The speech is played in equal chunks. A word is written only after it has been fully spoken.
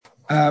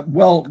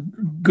Well,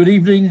 good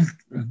evening,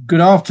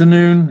 good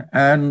afternoon,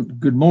 and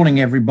good morning,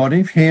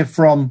 everybody. Here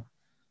from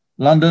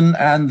London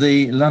and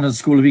the London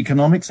School of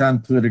Economics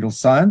and Political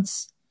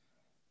Science.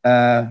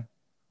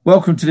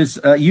 Welcome to this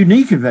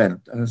unique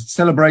event,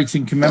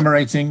 celebrating,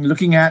 commemorating,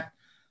 looking at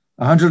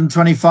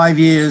 125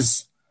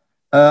 years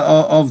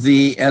of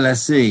the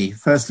LSE.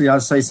 Firstly, I'll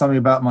say something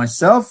about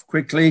myself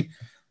quickly.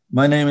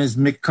 My name is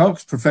Mick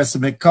Cox, Professor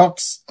Mick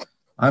Cox.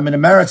 I'm an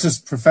emeritus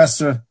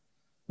professor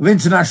of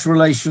International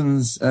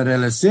Relations at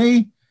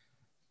LSE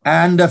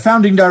and a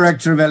founding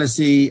director of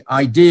LSE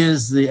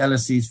Ideas, the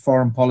LSE's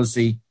foreign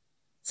policy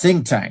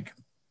think tank.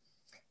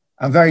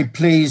 I'm very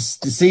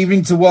pleased this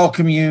evening to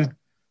welcome you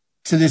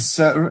to this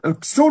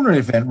extraordinary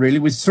event, really,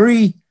 with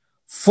three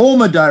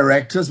former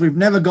directors. We've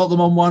never got them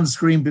on one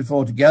screen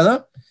before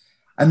together.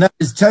 And that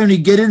is Tony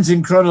Giddens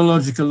in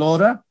chronological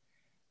order,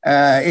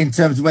 in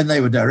terms of when they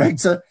were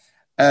director.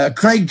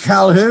 Craig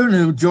Calhoun,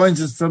 who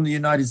joins us from the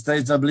United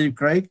States, I believe,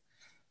 Craig.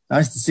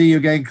 Nice to see you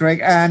again,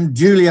 Craig. And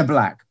Julia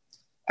Black.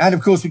 And,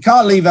 of course, we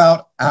can't leave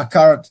out our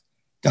current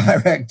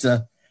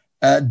director,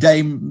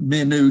 Dame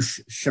Minouche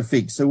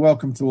Shafik. So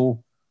welcome to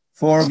all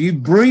four of you.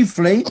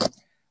 Briefly,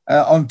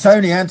 on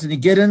Tony, Anthony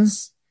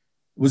Giddens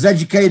was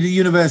educated at the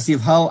University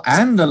of Hull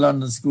and the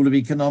London School of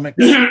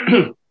Economics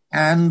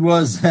and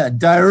was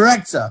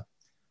director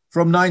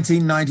from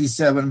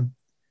 1997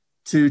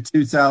 to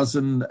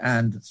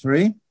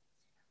 2003.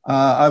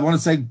 I want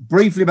to say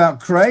briefly about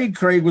Craig.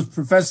 Craig was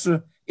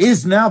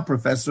is now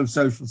professor of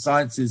social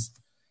sciences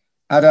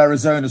at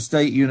Arizona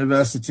State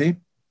University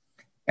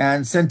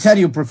and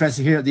centennial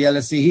professor here at the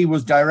LSE. He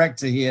was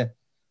director here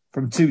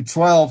from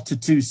 2012 to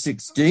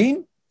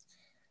 2016.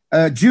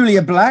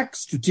 Julia Black,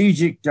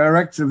 strategic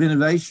director of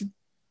innovation,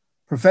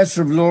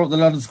 professor of law at the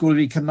London School of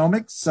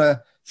Economics.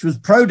 She was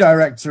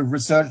pro-director of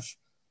research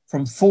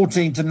from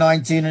 14 to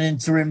 19 and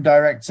interim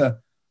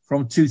director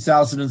from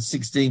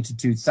 2016 to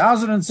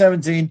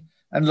 2017.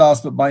 And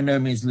last but by no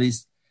means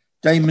least,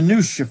 Dame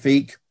Minouche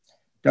Shafik,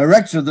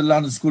 director of the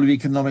London School of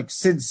Economics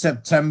since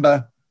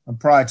September. And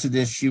prior to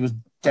this, she was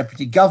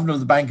deputy governor of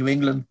the Bank of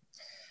England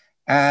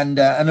and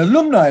an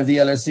alumni of the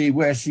LSE,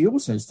 where she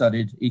also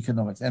studied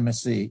economics,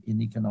 MSc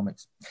in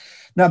economics.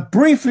 Now,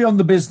 briefly on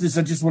the business,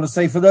 I just want to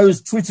say for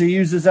those Twitter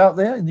users out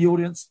there in the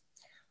audience,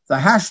 the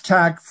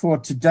hashtag for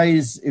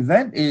today's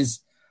event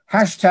is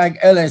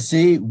hashtag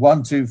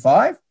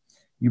LSE125.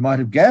 You might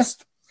have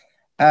guessed.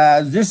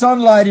 This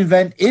online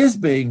event is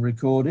being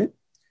recorded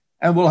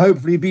and will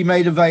hopefully be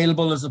made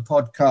available as a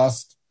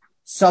podcast,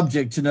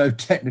 subject to no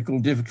technical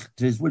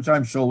difficulties, which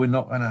I'm sure we're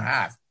not going to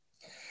have.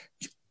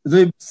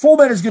 The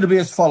format is going to be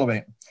as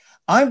following.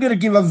 I'm going to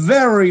give a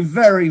very,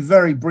 very,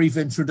 very brief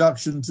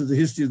introduction to the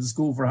history of the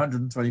school for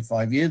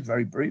 125 years,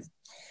 very brief,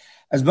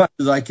 as much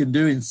as I can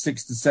do in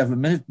 6 to 7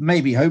 minutes,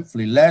 maybe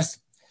hopefully less.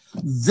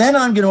 Then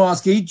I'm going to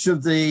ask each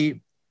of the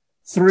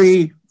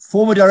three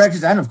former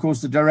directors and, of course,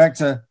 the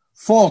director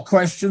 4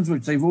 questions,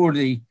 which they've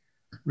already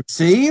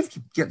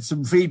received, get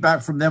some feedback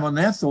from them on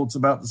their thoughts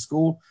about the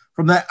school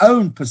from their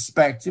own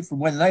perspective, from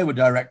when they were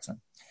director.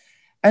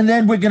 And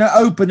then we're going to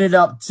open it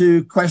up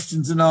to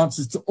questions and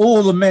answers to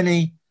all the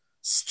many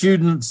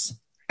students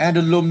and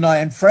alumni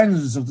and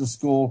friends of the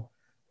school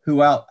who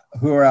are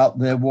out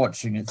there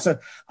watching it. So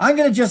I'm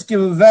going to just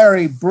give a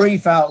very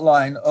brief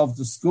outline of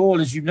the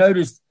school. As you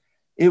noticed,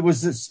 it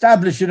was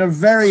established in a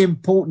very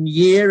important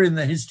year in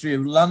the history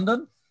of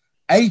London,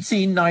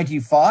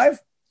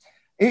 1895.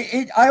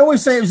 I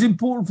always say it was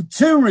important for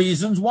 2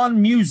 reasons,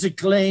 one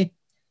musically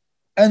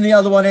and the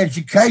other one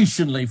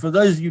educationally. For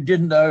those of you who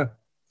didn't know,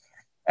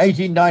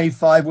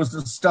 1895 was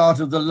the start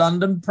of the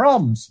London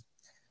Proms,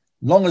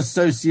 long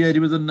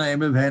associated with the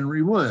name of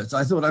Henry Worth.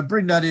 I thought I'd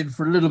bring that in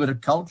for a little bit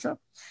of culture.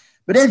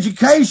 But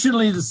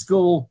educationally, the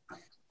school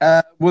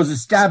was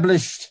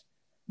established,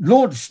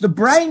 launched the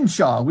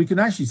brainchild, we can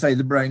actually say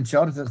the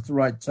brainchild, if that's the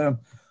right term,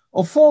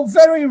 of 4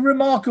 very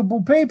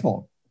remarkable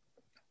people.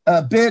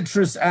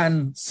 Beatrice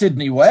and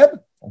Sidney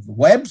Webb, or the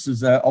Webbs,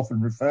 as they're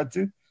often referred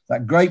to,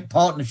 that great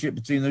partnership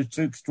between those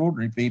 2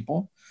 extraordinary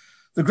people.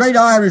 The great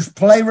Irish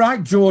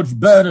playwright, George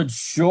Bernard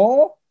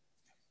Shaw,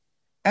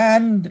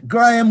 and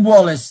Graham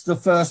Wallis, the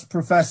first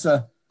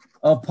professor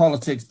of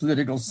politics,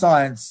 political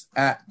science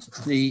at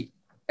the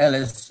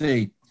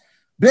LSE.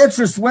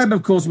 Beatrice Webb,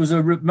 of course, was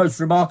a most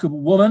remarkable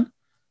woman.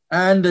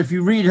 And if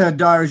you read her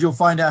diaries, you'll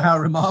find out how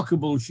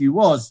remarkable she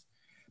was.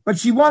 But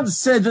she once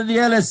said that the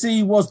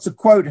LSE was, to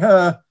quote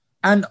her,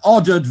 an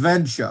odd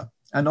adventure,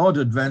 an odd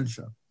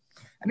adventure.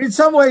 And in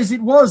some ways,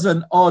 it was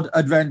an odd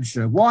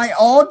adventure. Why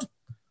odd?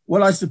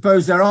 Well, I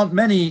suppose there aren't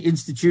many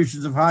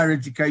institutions of higher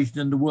education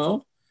in the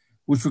world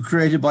which were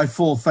created by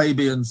 4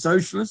 Fabian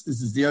socialists.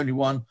 This is the only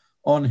one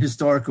on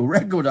historical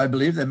record, I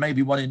believe. There may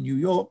be one in New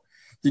York,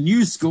 the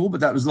New School, but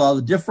that was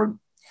rather different.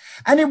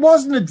 And it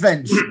was an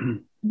adventure.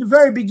 In the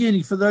very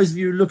beginning, for those of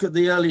you who look at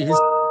the early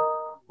history,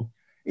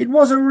 it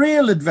was a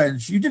real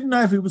adventure. You didn't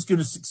know if it was going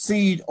to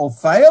succeed or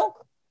fail.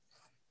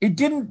 It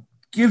didn't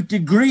give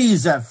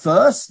degrees at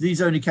first.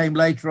 These only came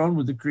later on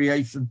with the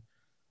creation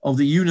of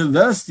the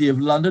University of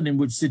London, in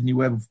which Sidney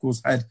Webb, of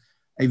course, had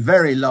a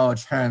very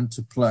large hand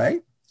to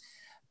play.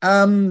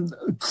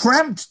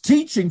 Cramped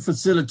teaching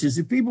facilities.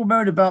 If people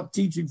moan about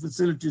teaching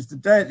facilities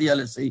today at the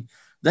LSE,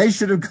 they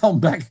should have gone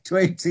back to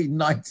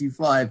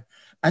 1895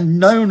 and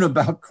known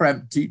about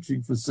cramped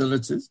teaching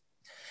facilities.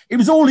 It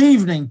was all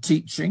evening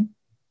teaching.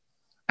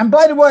 And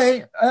by the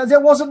way, there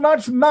wasn't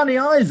much money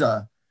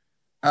either.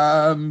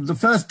 The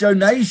first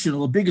donation,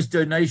 or the biggest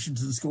donation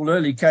to the school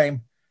early,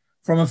 came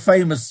from a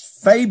famous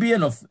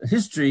Fabian of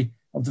history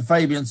of the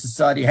Fabian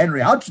Society,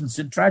 Henry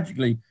Hutchinson,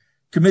 tragically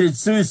committed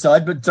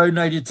suicide, but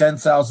donated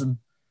 10,000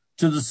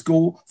 to the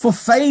school for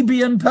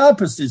Fabian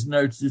purposes,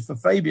 notice, for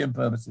Fabian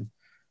purposes.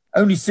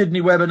 Only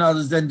Sidney Webb and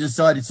others then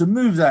decided to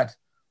move that,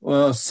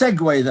 or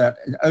segue that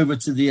over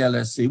to the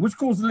LSE, which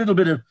caused a little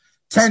bit of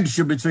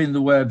tension between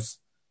the Webbs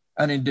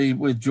and indeed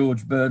with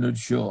George Bernard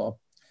Shaw.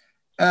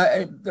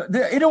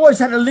 It always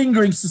had a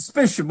lingering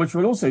suspicion, which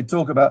we'll also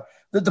talk about,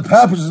 that the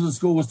purpose of the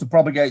school was to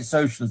propagate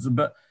socialism.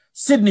 But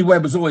Sidney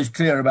Webb was always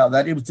clear about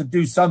that. It was to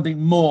do something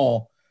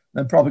more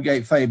than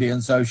propagate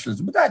Fabian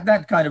socialism. But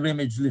that kind of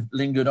image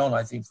lingered on,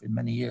 I think, for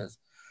many years.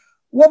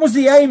 What was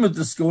the aim of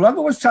the school? I've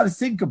always tried to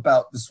think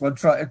about this one.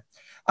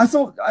 I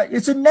thought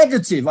it's a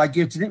negative I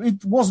give to it.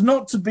 It was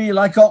not to be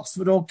like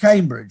Oxford or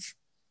Cambridge.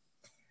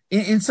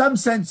 In some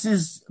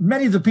senses,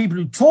 many of the people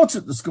who taught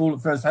at the school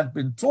at first had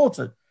been taught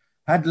it,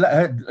 had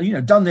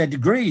done their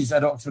degrees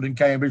at Oxford and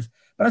Cambridge.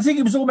 But I think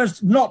it was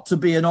almost not to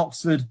be an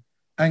Oxford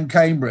and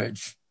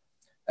Cambridge.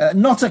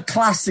 Not a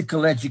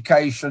classical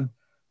education,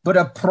 but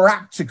a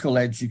practical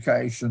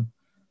education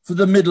for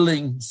the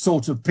middling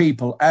sort of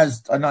people,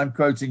 and I'm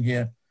quoting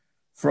here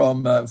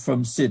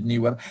from Sidney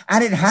Webb.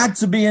 And it had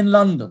to be in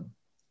London.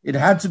 It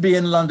had to be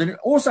in London. It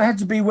also had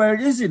to be where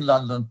it is in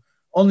London,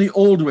 on the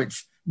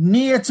Aldwych,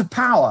 near to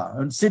power.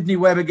 And Sidney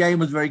Webb, again,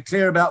 was very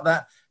clear about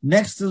that,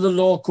 next to the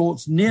law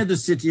courts, near the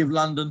City of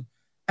London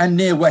and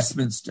near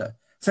Westminster.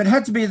 So it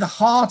had to be the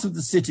heart of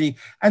the city.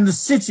 And the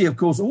city, of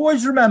course,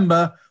 always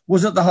remember,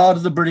 was at the heart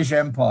of the British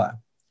Empire.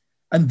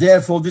 And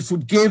therefore, this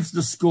would give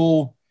the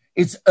school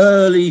its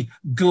early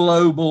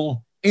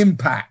global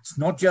impact,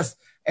 not just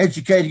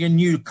educating a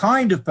new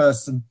kind of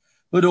person,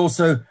 but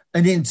also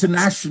an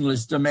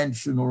internationalist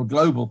dimension or a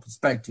global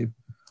perspective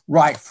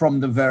right from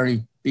the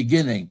very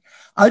beginning.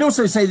 I'd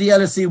also say the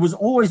LSE was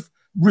always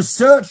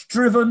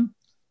research-driven,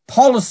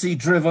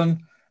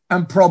 policy-driven,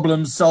 and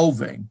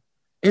problem-solving.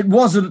 It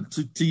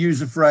wasn't, to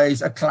use a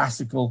phrase, a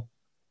classical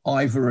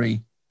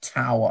ivory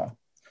tower.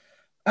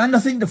 And I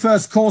think the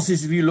first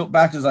courses, if you look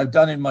back, as I've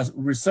done in my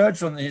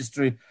research on the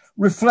history,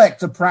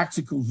 reflect a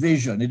practical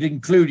vision. It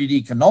included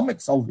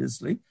economics,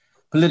 obviously,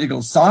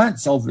 political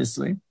science,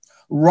 obviously,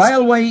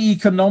 railway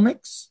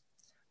economics,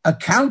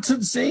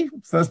 accountancy.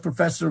 First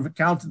professor of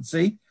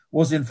accountancy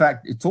was, in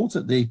fact, it taught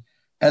at the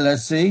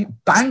LSE.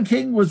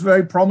 Banking was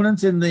very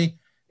prominent in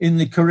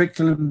the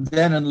curriculum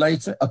then and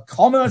later. A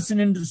commerce and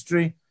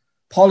industry,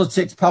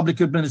 politics, public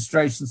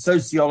administration,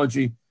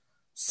 sociology,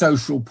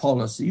 social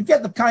policy. You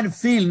get the kind of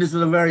feeling this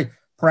was a very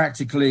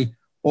practically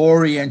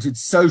oriented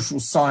social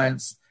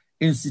science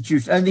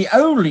institution, and the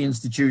only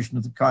institution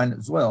of the kind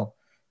as well,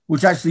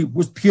 which actually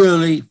was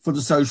purely for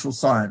the social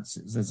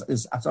sciences,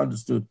 as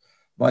understood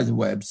by the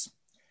Webbs.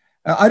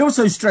 I'd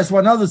also stress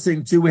one other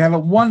thing too. We have a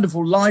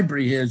wonderful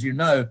library here, as you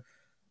know,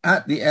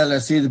 at the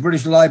LSE, the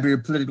British Library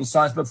of Political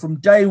Science. But from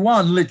day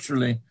one,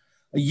 literally,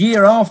 a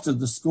year after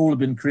the school had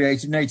been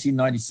created in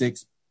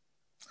 1896,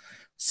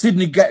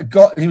 Sidney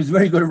he was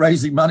very good at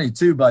raising money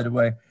too, by the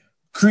way,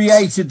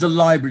 created the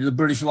library, the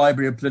British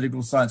Library of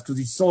Political Science, because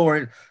he saw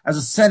it as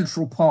a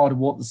central part of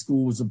what the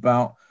school was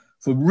about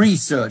for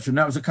research. And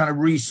that was a kind of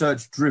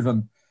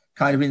research-driven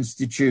kind of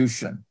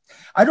institution.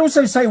 I'd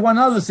also say one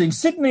other thing.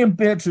 Sidney and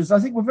Beatrice, I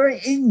think, were very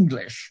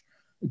English.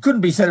 It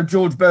couldn't be said of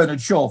George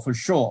Bernard Shaw, for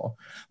sure,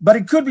 but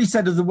it could be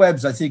said of the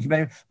Webbs, I think.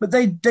 But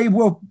they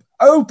were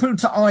open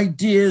to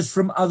ideas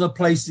from other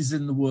places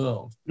in the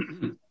world.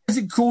 Is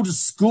it called a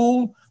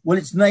school? Well,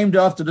 it's named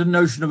after the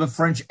notion of a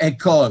French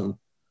école.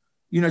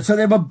 So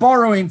they were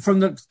borrowing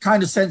from the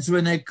kind of sense of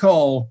an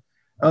école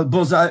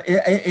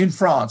in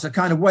France, a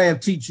kind of way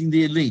of teaching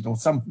the elite or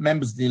some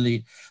members of the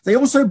elite. They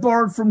also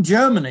borrowed from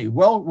Germany.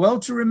 Well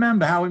to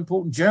remember how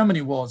important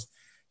Germany was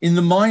in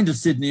the mind of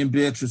Sidney and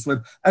Beatrice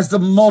Webb as the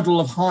model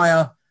of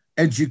higher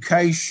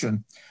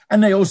education.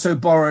 And they also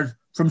borrowed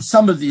from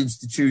some of the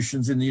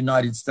institutions in the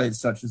United States,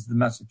 such as the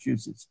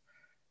Massachusetts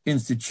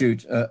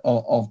Institute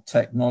of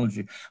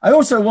Technology. I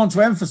also want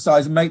to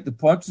emphasize and make the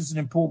point, this is an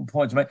important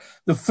point to make,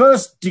 the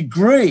first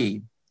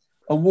degree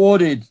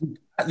awarded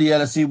at the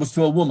LSE was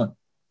to a woman.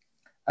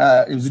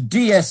 It was a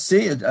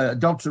DSc, a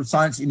Doctor of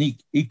Science in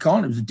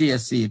Econ. It was a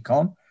DSc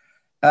Econ,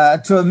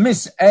 to a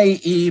Miss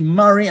A.E.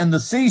 Murray, and the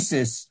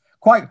thesis,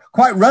 quite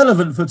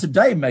relevant for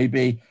today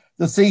maybe,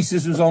 the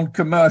thesis was on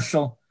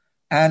commercial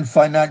and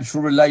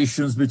financial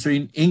relations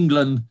between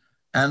England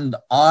and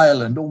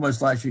Ireland,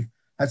 almost like she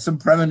had some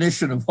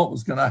premonition of what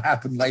was going to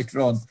happen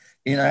later on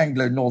in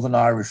Anglo-Northern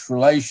Irish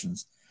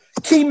relations.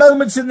 Key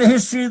moments in the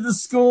history of the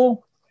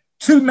school,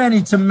 too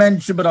many to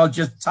mention, but I'll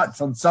just touch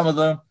on some of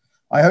them.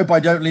 I hope I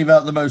don't leave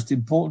out the most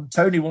important.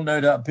 Tony will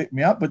no doubt pick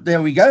me up, but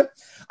there we go.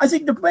 I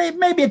think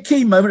maybe a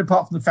key moment,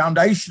 apart from the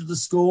foundation of the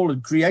school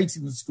and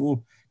creating the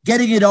school,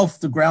 getting it off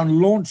the ground,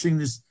 launching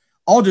this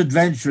odd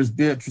adventure as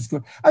Beatrice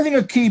School. I think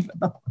a key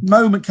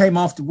moment came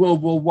after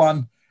World War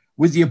I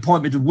with the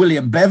appointment of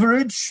William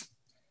Beveridge,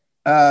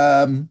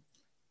 well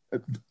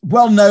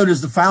known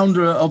as the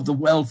founder of the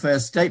welfare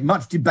state,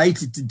 much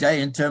debated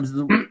today in terms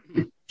of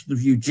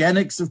of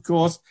eugenics, of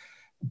course.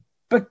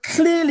 But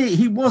clearly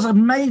he was a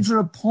major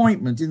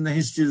appointment in the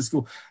history of the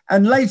school.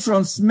 And later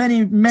on,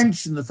 many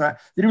mentioned the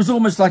fact that it was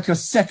almost like a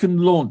second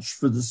launch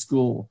for the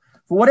school.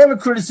 For whatever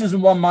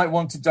criticism one might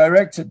want to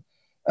direct at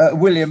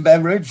William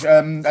Beveridge,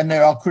 and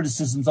there are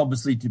criticisms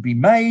obviously to be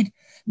made,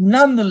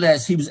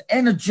 nonetheless, he was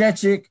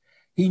energetic.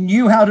 He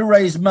knew how to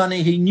raise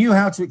money. He knew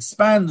how to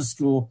expand the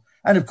school.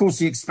 And of course,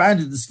 he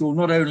expanded the school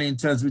not only in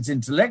terms of its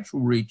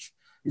intellectual reach,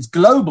 its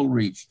global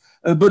reach,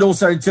 but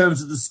also in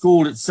terms of the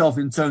school itself,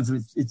 in terms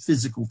of its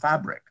physical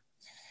fabric.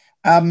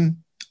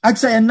 I'd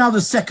say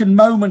another second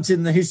moment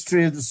in the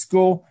history of the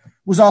school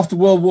was after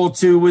World War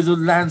II with a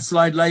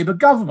landslide Labour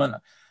government.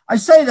 I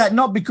say that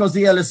not because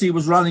the LSE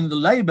was running the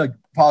Labour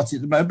Party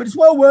at the moment, but it's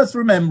well worth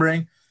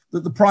remembering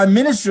that the Prime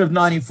Minister of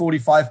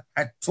 1945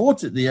 had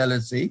taught at the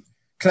LSE,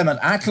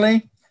 Clement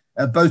Attlee,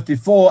 both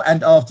before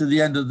and after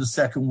the end of the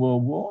Second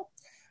World War.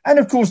 And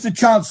of course, the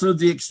Chancellor of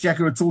the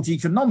Exchequer taught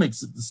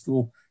economics at the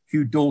school,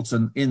 Hugh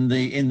Dalton, in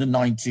the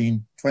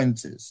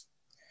 1920s.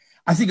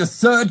 I think a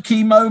third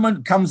key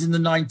moment comes in the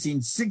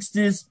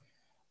 1960s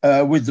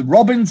with the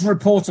Robbins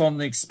Report on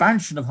the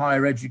expansion of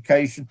higher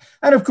education.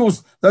 And of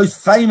course, those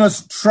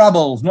famous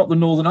troubles, not the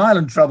Northern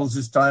Ireland troubles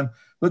this time,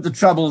 but the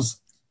troubles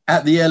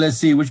at the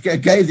LSE, which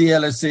gave the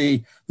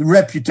LSE the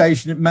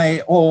reputation it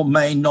may or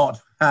may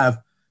not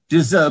have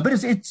deserved.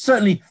 But it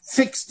certainly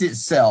fixed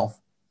itself.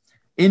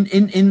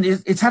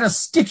 It's had a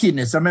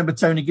stickiness. I remember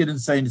Tony Giddens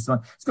saying this one.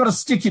 It's got a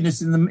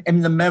stickiness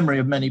in the memory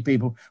of many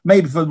people,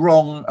 maybe for the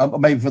wrong,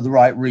 maybe for the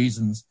right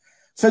reasons.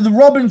 So the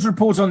Robbins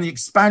Report on the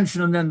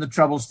expansion and then the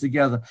troubles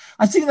together.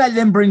 I think that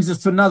then brings us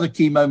to another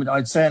key moment,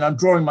 I'd say, and I'm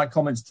drawing my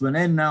comments to an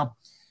end now.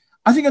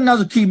 I think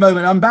another key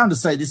moment, I'm bound to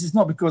say this, is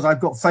not because I've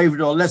got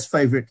favourite or less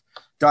favourite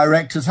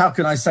directors. How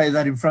can I say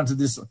that in front of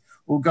this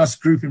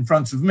august group in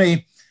front of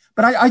me?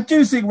 But I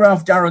do think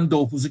Ralph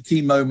Dahrendorf was a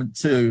key moment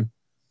too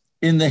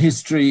in the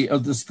history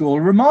of the school.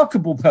 A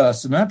remarkable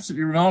person,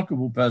 absolutely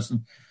remarkable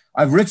person.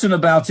 I've written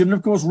about him. And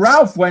of course,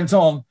 Ralph went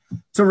on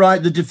to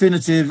write the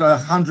definitive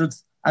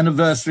 100th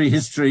anniversary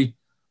history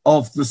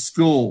of the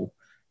school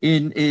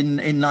in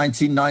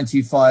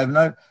 1995.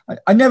 And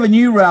I never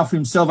knew Ralph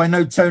himself. I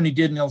know Tony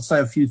did, and I'll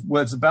say a few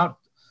words about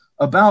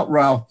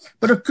Ralph.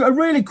 But a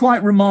really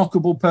quite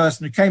remarkable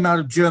person who came out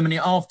of Germany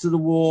after the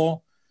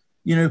war,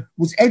 you know,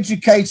 was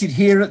educated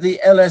here at the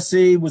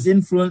LSE, was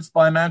influenced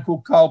by a man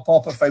called Karl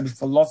Popper, famous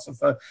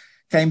philosopher,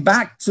 came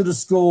back to the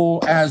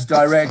school as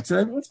director.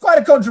 It was quite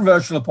a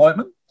controversial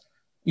appointment,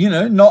 you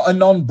know, not a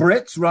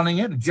non-Brit running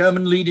it,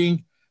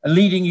 a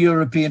leading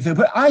European figure.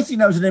 But I think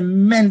that was an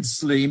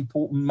immensely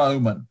important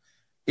moment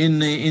in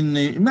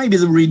the maybe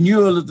the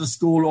renewal of the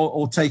school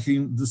or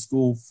taking the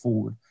school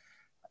forward.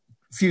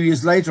 A few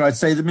years later, I'd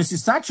say that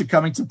Mrs. Thatcher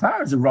coming to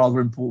power is a rather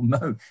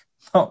important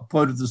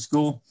part of the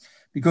school,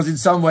 because in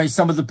some ways,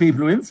 some of the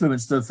people who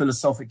influenced her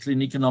philosophically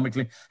and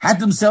economically had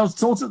themselves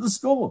taught at the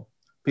school.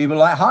 People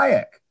like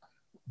Hayek.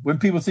 When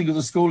people think of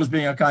the school as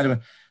being a kind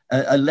of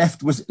a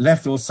left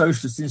or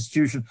socialist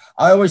institution,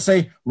 I always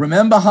say,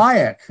 remember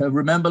Hayek,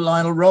 remember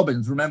Lionel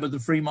Robbins, remember the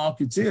free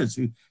marketeers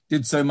who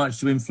did so much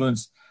to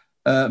influence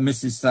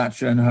Mrs.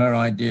 Thatcher and her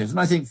ideas. And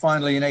I think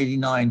finally in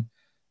 '89,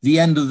 the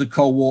end of the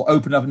Cold War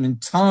opened up an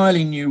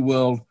entirely new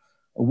world,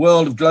 a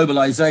world of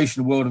globalization,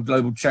 a world of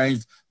global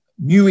change.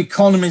 New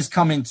economies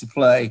come into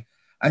play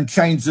and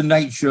change the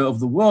nature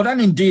of the world,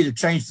 and indeed it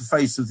changed the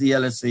face of the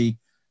LSE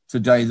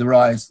today, the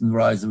rise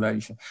of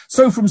Asia.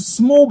 So from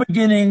small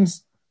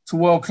beginnings to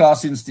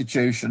world-class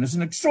institution, it's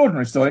an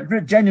extraordinary story.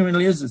 It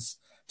genuinely is.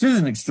 It is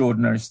an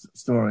extraordinary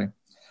story.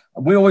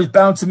 We're always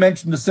bound to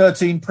mention the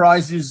 13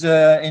 prizes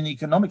in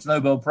economics,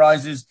 Nobel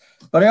Prizes,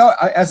 but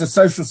as a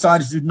social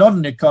scientist who's not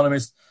an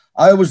economist,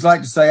 I always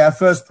like to say our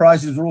first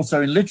prizes were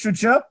also in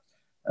literature,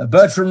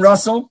 Bertrand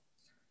Russell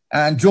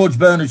and George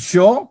Bernard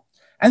Shaw.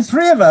 And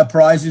 3 of our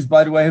prizes,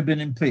 by the way, have been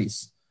in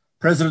peace.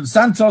 President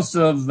Santos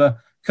of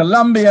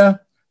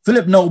Colombia,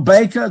 Philip Noel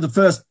Baker, the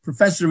first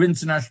professor of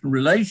international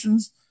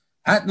relations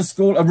at the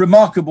school, a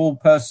remarkable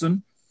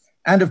person,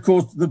 and of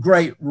course the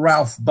great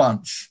Ralph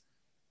Bunche,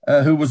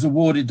 who was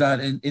awarded that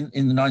in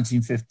the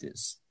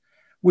 1950s.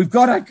 We've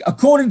got,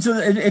 according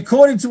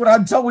to what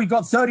I'm told, we've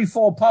got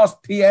 34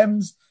 past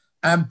PMs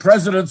and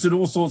presidents and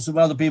all sorts of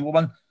other people.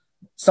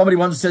 Somebody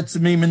once said to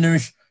me,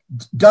 Manoush,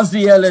 does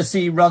the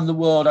LSE run the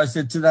world? I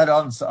said to that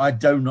answer, I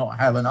do not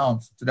have an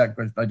answer to that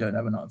question. I don't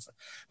have an answer.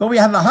 But we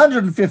have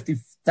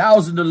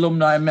 150,000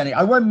 alumni and many.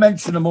 I won't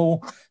mention them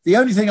all. The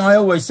only thing I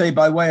always say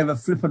by way of a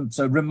flippant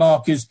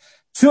remark is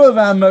 2 of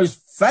our most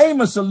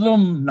famous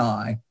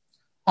alumni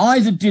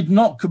either did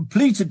not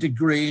complete a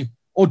degree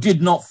or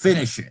did not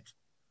finish it.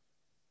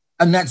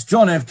 And that's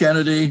John F.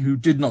 Kennedy, who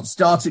did not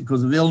start it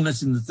because of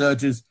illness in the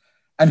 30s,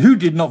 and who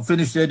did not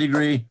finish their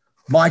degree,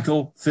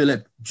 Michael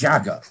Philip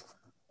Jagger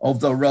of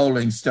the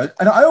Rolling Stones.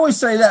 And I always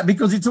say that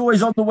because it's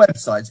always on the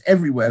websites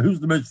everywhere. Who's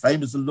the most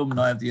famous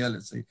alumni of the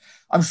LSE?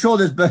 I'm sure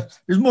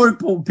there's more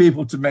important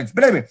people to mention.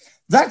 But anyway,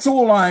 that's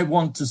all I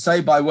want to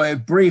say by way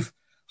of brief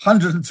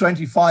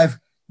 125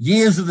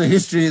 years of the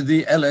history of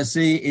the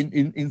LSE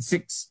in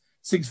six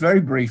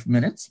very brief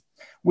minutes.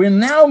 We're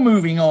now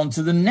moving on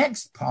to the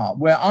next part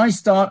where I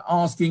start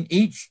asking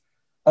each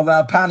of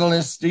our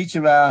panelists, each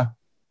of our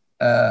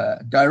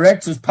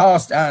directors,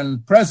 past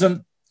and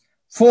present,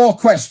 4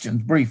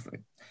 questions briefly.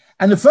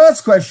 And the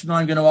first question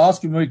I'm going to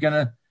ask, and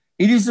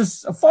it is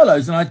as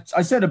follows. And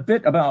I said a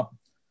bit about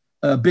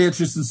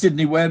Beatrice and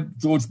Sidney Webb,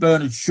 George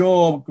Bernard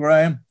Shaw,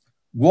 Graham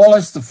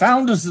Wallace, the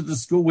founders of the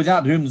school,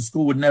 without whom the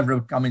school would never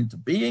have come into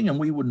being, and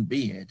we wouldn't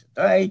be here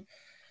today.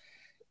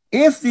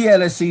 If the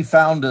LSE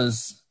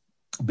founders,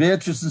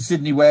 Beatrice and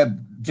Sidney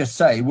Webb, just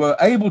say, were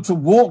able to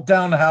walk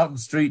down Houghton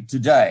Street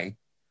today,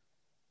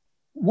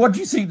 what do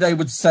you think they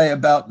would say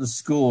about the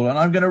school? And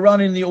I'm going to run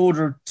in the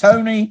order of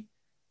Tony,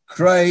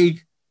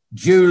 Craig,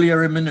 Julia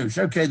and Minouche.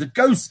 Okay, the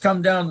ghosts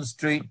come down the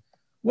street.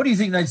 What do you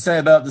think they'd say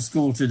about the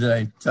school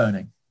today,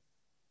 Tony?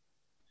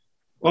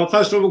 Well,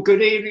 first of all,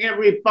 good evening,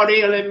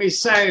 everybody. Let me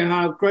say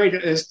how great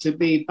it is to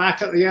be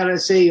back at the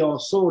LSE, or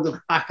sort of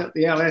back at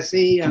the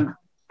LSE, and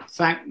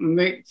thank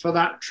Mick for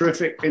that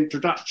terrific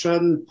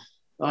introduction.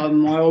 I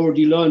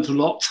already learned a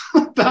lot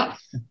about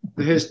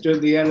the history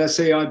of the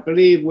LSE. I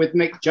believe with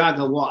Mick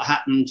Jagger, what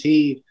happened,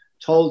 he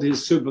told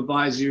his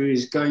supervisor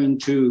he's going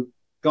to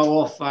go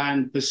off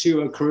and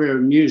pursue a career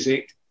in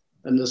music.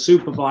 And the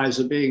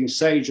supervisor, being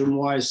sage and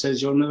wise,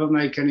 says, you'll never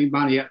make any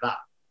money at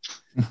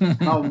that.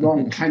 How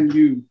wrong can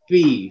you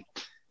be?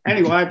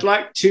 Anyway, I'd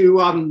like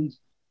to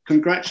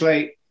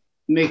congratulate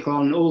Mick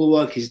on all the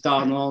work he's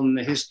done on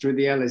the history of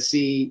the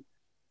LSE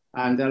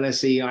and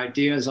LSE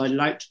ideas. I'd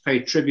like to pay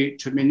tribute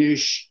to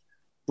Minouche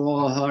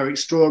for her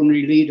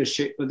extraordinary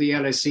leadership of the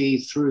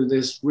LSE through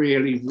this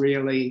really,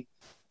 really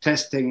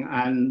testing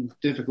and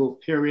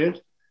difficult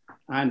period.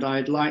 And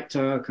I'd like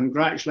to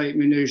congratulate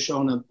Minouche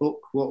on a book,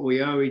 What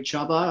We Owe Each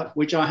Other,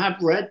 which I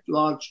have read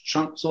large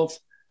chunks of,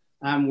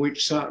 and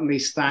which certainly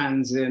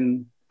stands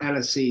in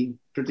LSE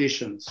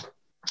traditions.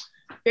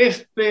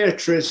 If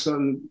Beatrice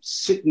and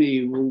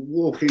Sidney were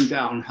walking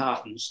down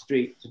Houghton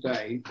Street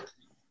today,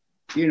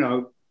 you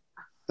know,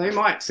 they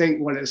might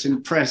think, well, it's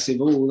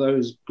impressive, all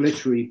those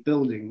glittery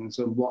buildings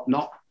and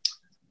whatnot.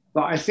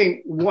 But I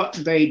think what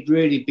they'd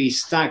really be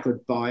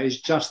staggered by is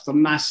just the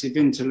massive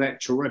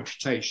intellectual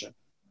reputation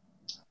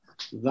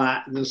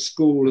that the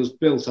school has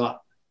built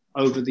up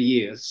over the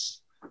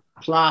years.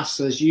 Plus,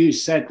 as you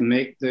said,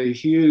 Mick, the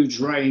huge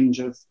range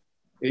of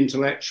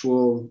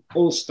intellectual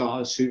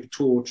all-stars who've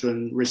taught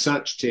and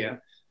researched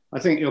here. I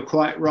think you're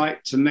quite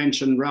right to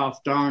mention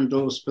Ralph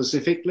Durrandall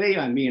specifically.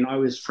 I mean, I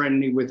was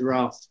friendly with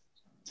Ralph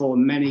for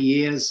many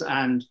years,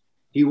 and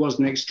he was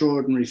an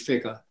extraordinary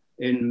figure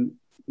in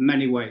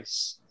many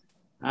ways,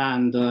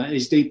 and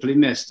is deeply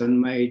missed and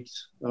made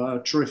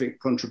terrific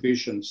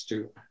contributions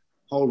to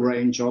whole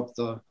range of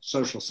the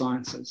social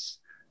sciences.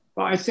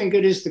 But I think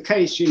it is the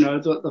case, you know,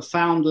 that the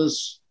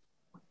founders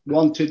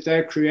wanted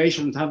their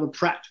creation to have a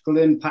practical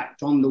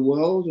impact on the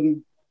world.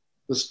 And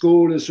the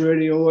school has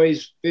really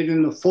always been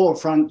in the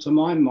forefront, to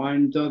my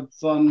mind, of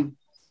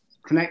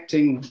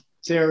connecting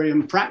theory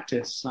and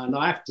practice. And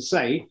I have to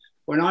say,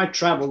 when I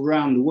traveled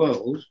around the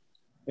world,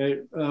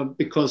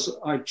 because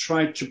I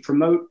tried to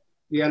promote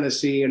the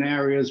LSE in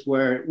areas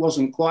where it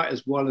wasn't quite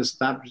as well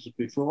established as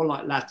before,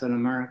 like Latin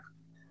America,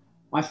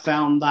 I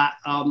found that,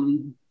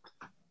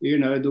 you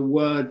know,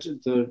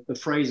 the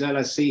phrase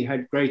LSE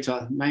had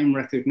greater name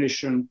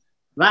recognition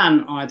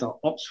than either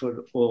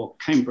Oxford or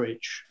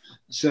Cambridge.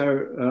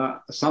 So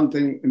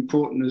something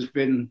important has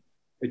been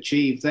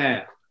achieved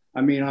there.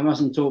 I mean, I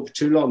mustn't talk for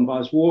too long, but I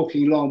was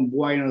walking along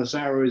Buenos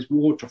Aires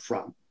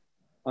waterfront,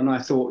 and I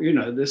thought, you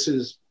know, this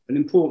is an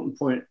important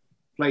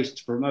place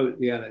to promote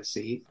the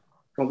LSE.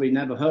 Probably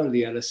never heard of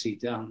the LSE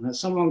down there.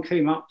 Someone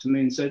came up to me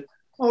and said,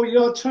 oh,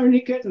 you're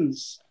Tony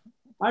Giddens.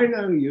 I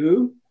know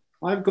you.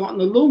 I've got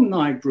an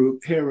alumni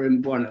group here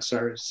in Buenos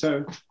Aires.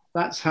 So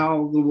that's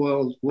how the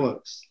world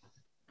works.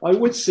 I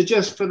would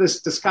suggest for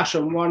this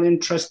discussion, one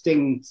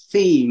interesting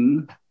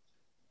theme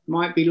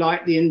might be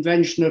like the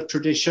invention of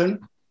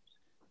tradition,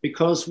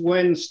 because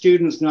when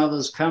students and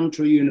others come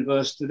to a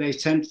university, they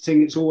tend to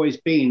think it's always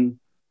been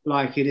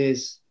like it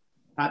is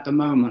at the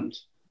moment.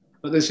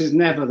 But this is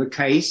never the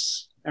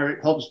case.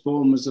 Eric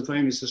Hobsbawm was the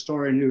famous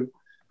historian who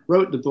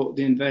wrote the book,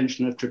 The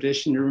Invention of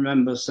Tradition. You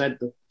remember said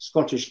the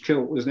Scottish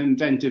kilt was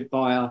invented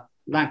by a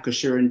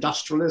Lancashire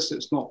industrialist.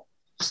 It's not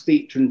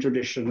steeped in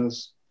tradition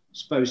as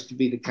supposed to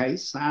be the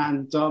case.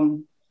 And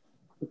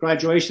the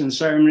graduation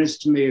ceremonies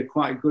to me are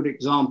quite a good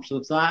example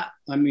of that.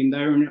 I mean,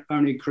 they're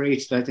only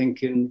created, I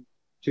think, in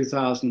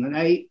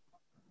 2008.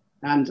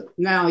 And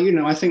now, you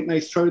know, I think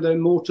they throw their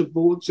mortar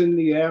boards in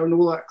the air and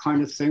all that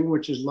kind of thing,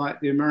 which is like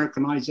the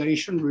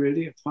Americanization,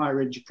 really, of higher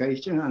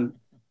education, and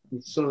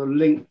it's sort of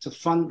linked to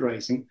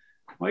fundraising.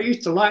 I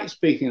used to like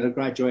speaking at the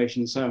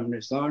graduation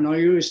ceremonies, though, and I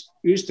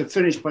used to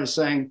finish by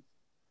saying,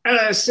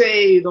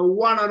 LSE, the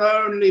one and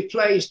only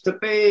place to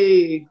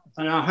be.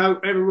 And I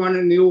hope everyone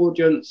in the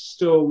audience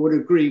still would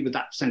agree with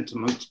that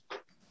sentiment.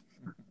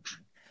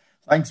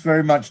 Thanks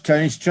very much,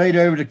 Tony. Straight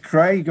over to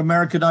Craig.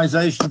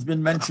 Americanization's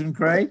been mentioned,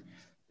 Craig.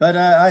 But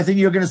I think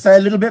you're going to say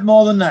a little bit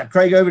more than that.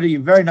 Craig, over to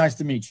you. Very nice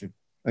to meet you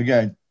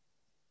again.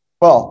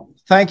 Well,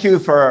 thank you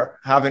for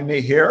having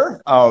me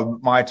here.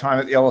 My time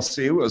at the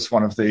LSE was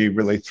one of the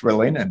really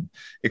thrilling and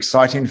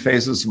exciting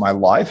phases of my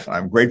life.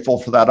 I'm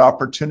grateful for that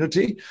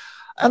opportunity.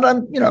 And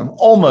I'm,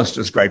 almost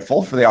as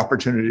grateful for the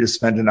opportunity to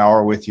spend an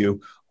hour with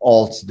you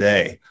all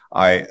today.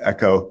 I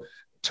echo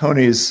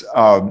Tony's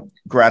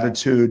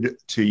gratitude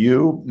to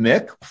you,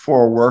 Mick,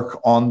 for work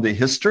on the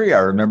history. I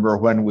remember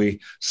when we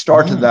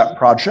started that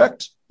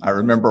project. I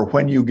remember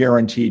when you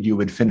guaranteed you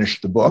would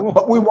finish the book,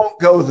 but we won't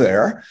go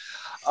there.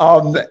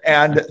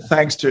 And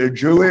thanks to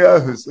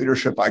Julia, whose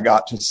leadership I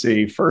got to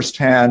see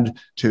firsthand,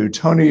 to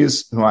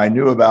Tony's, who I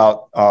knew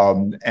about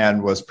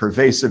and was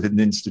pervasive in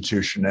the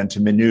institution, and to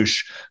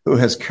Minouche, who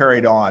has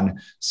carried on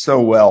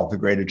so well the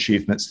great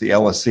achievements of the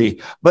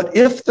LSE. But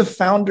if the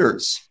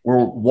founders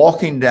were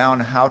walking down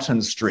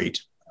Houghton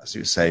Street, as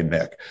you say,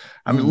 Mick,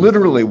 I mean,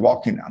 literally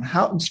walking down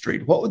Houghton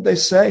Street, what would they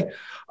say?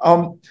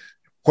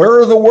 Where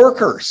are the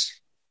workers?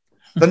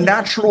 The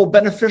natural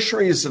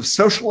beneficiaries of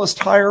socialist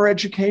higher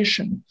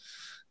education?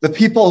 The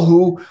people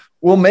who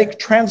will make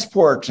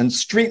transport and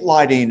street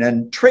lighting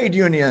and trade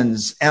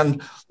unions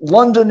and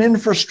London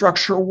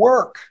infrastructure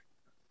work.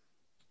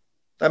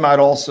 They might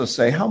also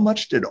say, how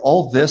much did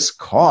all this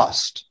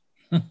cost?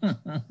 They'd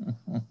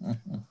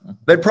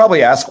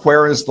probably ask,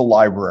 where is the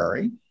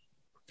library?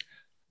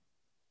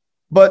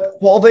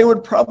 But while they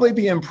would probably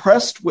be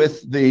impressed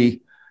with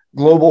the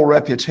global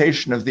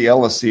reputation of the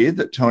LSE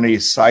that Tony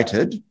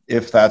cited,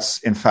 if that's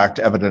in fact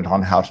evident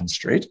on Houghton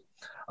Street,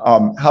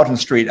 Houghton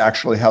Street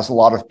actually has a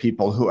lot of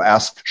people who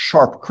ask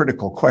sharp,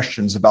 critical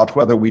questions about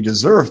whether we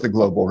deserve the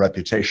global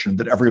reputation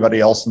that everybody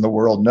else in the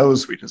world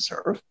knows we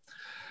deserve.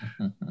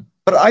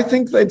 But I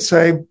think they'd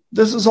say,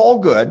 this is all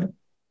good,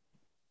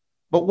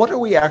 but what are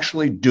we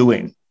actually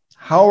doing?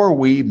 How are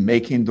we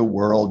making the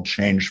world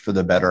change for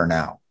the better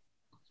now?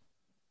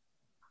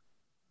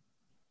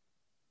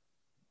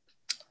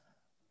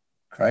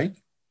 Craig,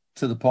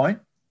 to the point.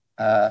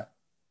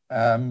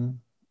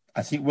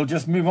 I think we'll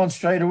just move on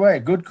straight away.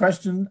 Good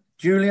question.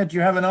 Julia, do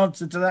you have an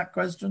answer to that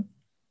question?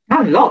 I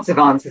have lots of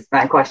answers to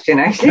that question,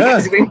 actually,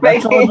 because we've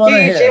made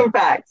huge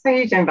impacts.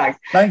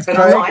 Thanks, but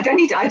Craig. I do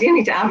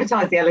need to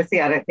advertise the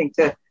LSE, I don't think,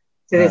 to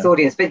this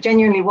audience. But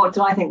genuinely, what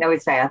do I think they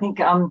would say? I think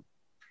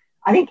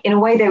in a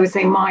way they would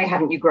say, my,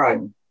 haven't you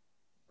grown?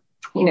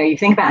 You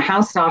think about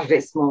how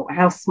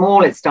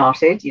small it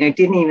started,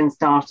 didn't even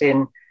start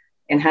in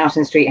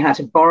Houghton Street, had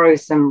to borrow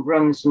some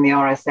rooms from the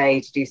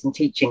RSA to do some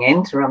teaching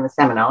in, to run the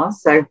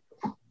seminars. So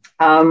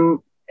I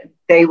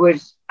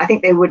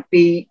think they would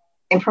be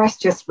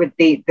impressed just with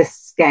the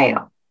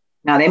scale.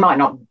 Now, they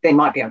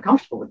might be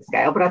uncomfortable with the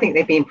scale, but I think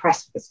they'd be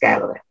impressed with the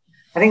scale of it.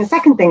 I think the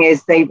second thing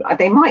is they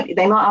might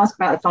ask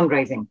about the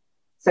fundraising.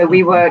 So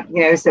we were,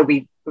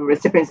 we were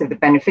recipients of the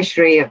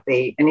beneficiary of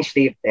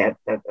initially of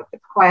the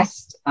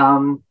quest.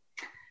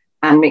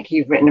 And Mick,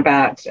 you've written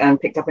about and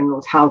picked up in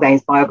Lord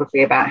Haldane's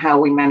biography about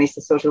how we managed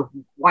to sort of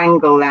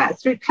wangle that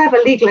through clever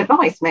legal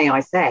advice, may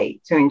I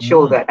say, to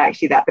ensure that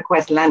actually that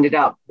bequest landed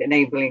up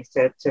enabling us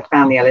to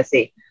found the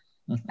LSE.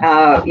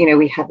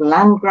 We had the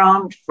land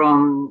grant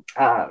from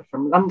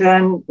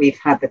London. We've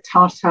had the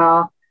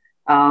Tata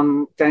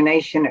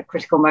donation at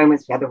critical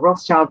moments. We had the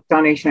Rothschild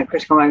donation at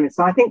critical moments.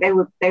 So I think they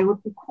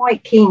would be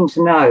quite keen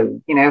to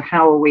know,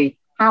 how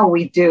are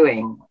we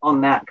doing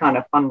on that kind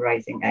of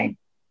fundraising aim.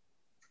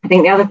 I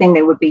think the other thing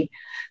they would be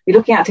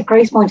looking at, to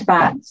Craig's point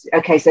about,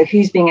 okay, so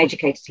who's being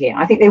educated here?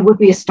 I think they would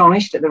be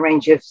astonished at the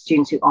range of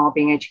students who are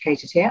being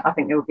educated here. I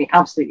think they would be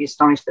absolutely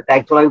astonished at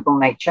their global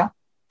nature.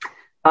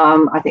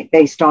 I think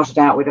they started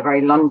out with a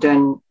very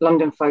London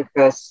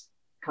focus,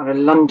 kind of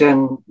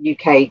London,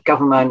 UK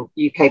government,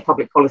 UK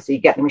public policy,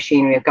 get the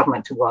machinery of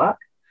government to work.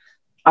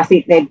 I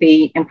think they'd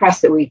be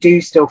impressed that we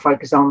do still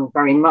focus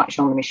very much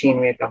on the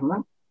machinery of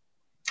government.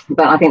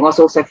 But I think what's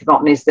also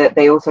forgotten is that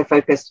they also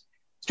focused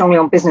strongly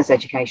on business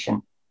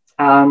education.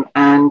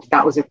 And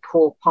that was a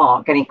core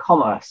part, getting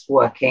commerce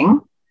working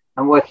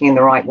and working in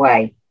the right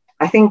way.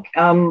 I think,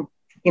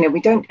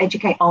 we don't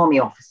educate army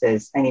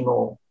officers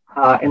anymore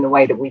in the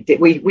way that we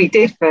did. We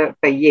did for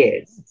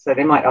years. So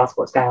they might ask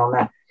what's going on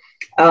there.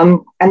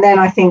 And then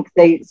I think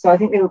they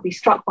would be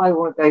struck by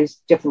all of those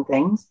different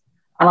things.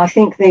 And I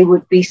think they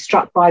would be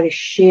struck by the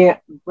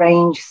sheer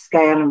range,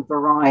 scale and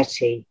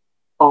variety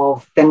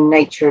of the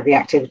nature of the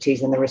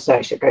activities and the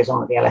research that goes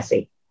on at the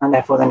LSE, and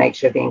therefore the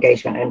nature of the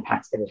engagement and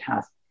impacts that it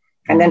has.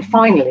 And then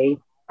finally,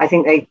 I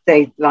think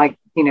they like,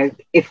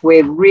 if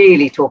we're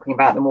really talking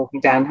about them walking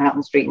down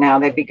Houghton Street now,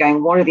 they'd be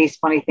going, what are these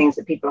funny things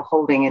that people are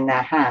holding in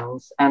their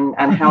hands? And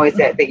how is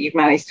it that you've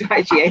managed to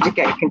actually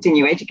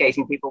continue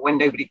educating people when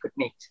nobody could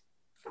meet?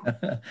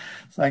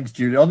 Thanks,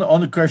 Julie.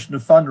 On the question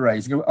of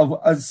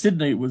fundraising,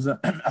 Sydney was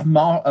a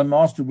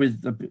master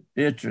with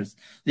Beatrice.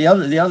 The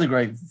other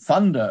great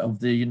funder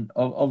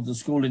of the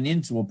school in the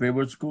interwar period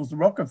was, of course, the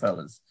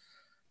Rockefellers.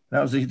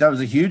 That was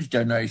a huge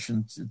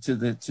donation to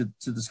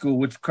the school,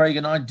 which Craig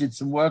and I did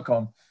some work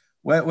on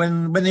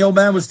when the old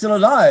man was still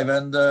alive,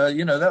 and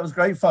that was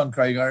great fun,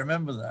 Craig. I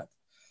remember that.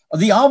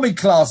 The army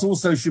class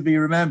also should be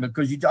remembered,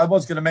 because I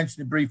was going to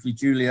mention it briefly,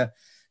 Julia.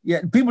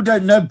 Yeah, people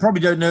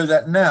probably don't know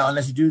that now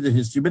unless you do the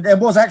history, but there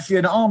was actually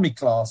an army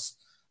class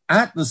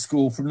at the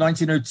school from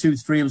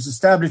 1902-3. It was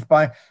established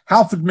by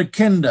Halford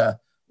Mackinder,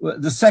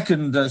 the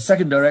second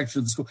director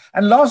of the school,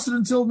 and lasted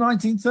until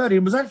 1930,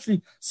 and was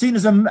actually seen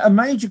as a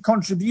major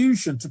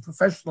contribution to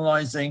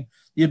professionalizing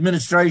the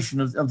administration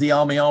of the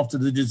army after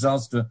the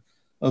disaster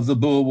of the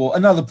Boer War.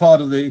 Another part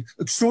of the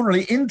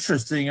extraordinarily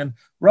interesting and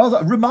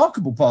rather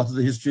remarkable part of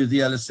the history of the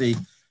LSE.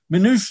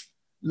 Minouche,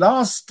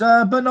 last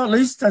but not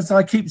least, as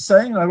I keep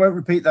saying, I won't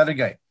repeat that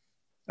again.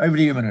 Over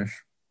to you,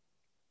 Minouche.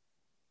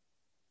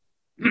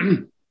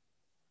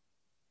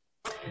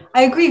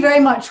 I agree very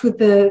much with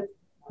the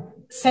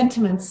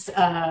sentiments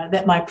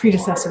that my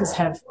predecessors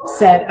have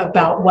said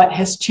about what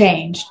has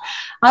changed.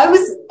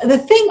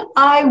 The thing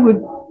I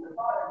would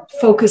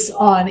focus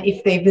on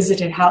if they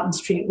visited Houghton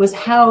Street was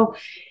how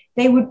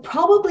they would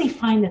probably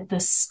find that the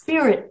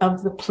spirit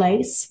of the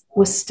place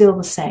was still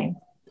the same.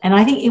 And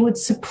I think it would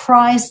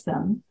surprise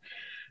them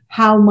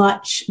how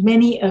much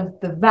many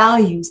of the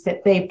values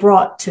that they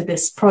brought to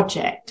this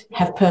project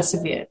have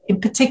persevered.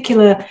 In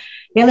particular,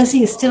 the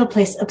LSE is still a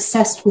place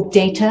obsessed with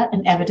data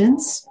and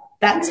evidence.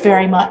 That's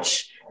very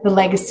much the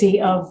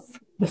legacy of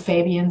the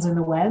Fabians and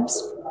the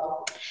Webbs.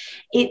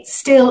 It's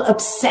still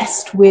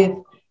obsessed with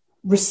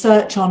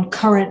research on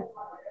current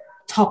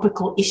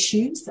topical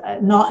issues,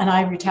 not an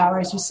ivory tower,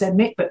 as you said,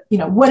 Mick, but,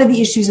 what are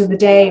the issues of the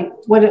day?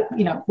 What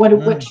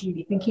should you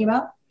be thinking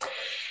about?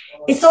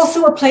 It's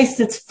also a place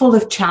that's full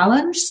of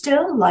challenge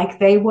still, like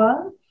they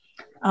were.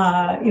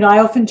 I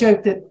often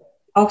joke that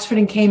Oxford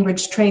and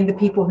Cambridge trained the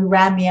people who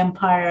ran the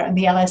empire, and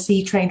the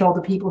LSE trained all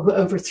the people who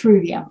overthrew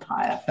the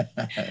empire.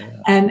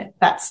 And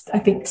that's, I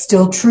think,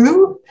 still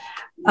true.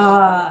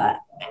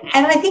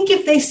 And I think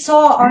if they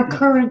saw our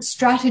current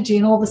strategy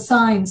and all the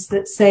signs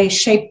that say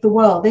shape the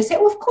world, they say,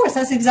 well, of course,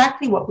 that's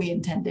exactly what we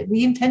intended.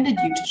 We intended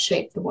you to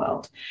shape the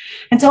world.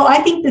 And so I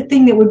think the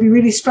thing that would be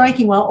really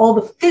striking, while all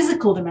the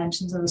physical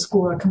dimensions of the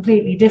school are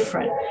completely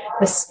different,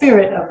 the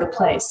spirit of the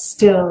place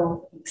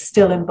still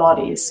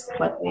embodies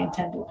what they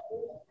intended.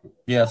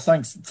 Yeah,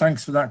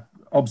 thanks for that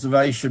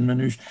observation,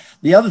 Minouche.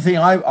 The other thing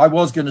I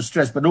was going to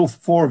stress, but all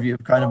four of you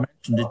have kind of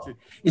mentioned it too,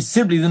 is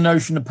simply the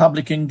notion of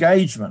public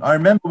engagement. I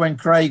remember when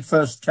Craig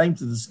first came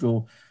to the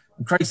school,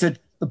 and Craig said,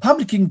 the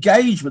public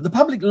engagement, the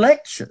public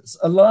lectures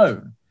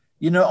alone,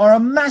 are a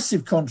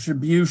massive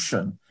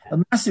contribution,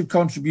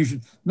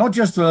 not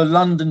just to a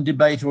London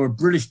debate or a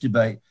British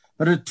debate,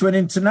 but to an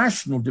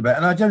international debate.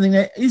 And I don't think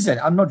there is any.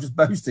 I'm not just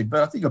boasting,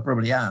 but I think I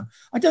probably am.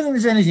 I don't think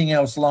there's anything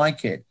else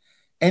like it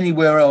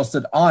anywhere else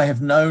that I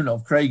have known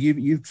of. Craig,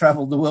 you've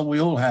travelled the world, we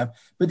all have,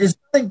 but there's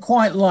nothing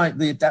quite like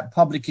that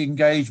public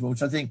engagement,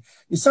 which I think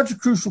is such a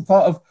crucial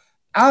part of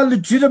our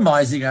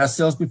legitimising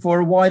ourselves before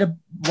a wider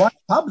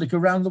public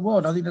around the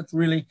world. I think that's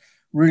really,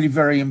 really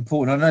very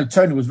important. I know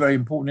Tony was very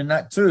important in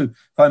that too,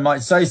 if I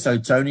might say so,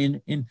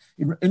 Tony, in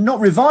not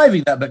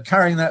reviving that, but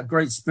carrying that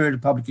great spirit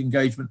of public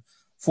engagement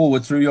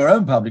forward through your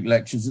own public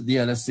lectures at the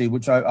LSE,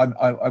 which I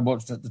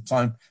watched at the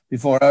time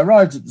before I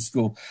arrived at the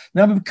school.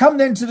 Now, we come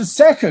then to the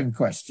second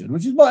question,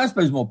 which is, I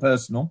suppose, more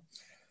personal.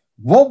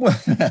 What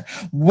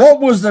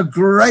was the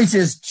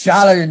greatest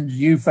challenge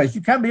you faced?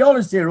 You can be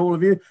honest here, all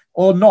of you,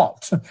 or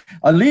not.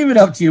 I'll leave it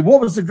up to you. What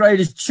was the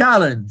greatest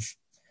challenge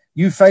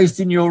you faced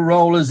in your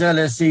role as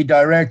LSE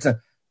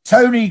director?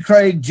 Tony,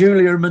 Craig,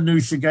 Julia, and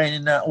Minouche, again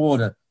in that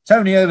order.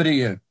 Tony, over to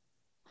you.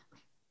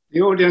 The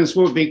audience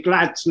will be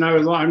glad to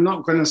know that I'm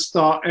not going to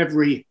start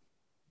every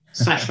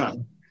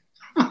session.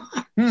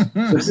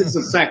 This is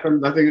the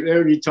second, I think, the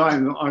only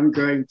time that I'm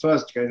going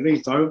first again. At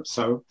least I hope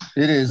so.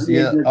 It is,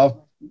 yeah.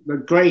 The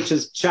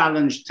greatest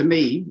challenge to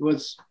me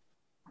was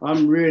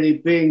really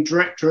being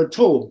director at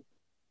all,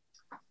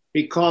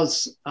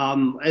 because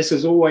this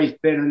has always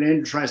been an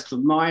interest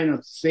of mine,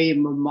 a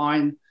theme of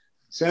mine.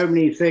 So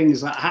many things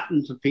that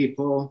happen to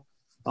people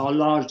are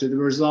largely the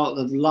result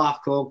of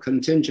luck or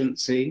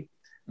contingency.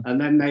 And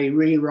then they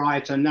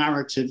rewrite a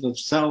narrative of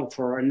self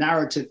or a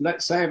narrative,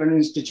 let's say, of an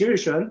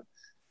institution,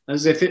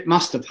 as if it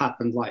must have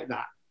happened like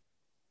that.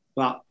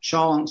 But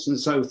chance and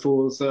so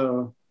forth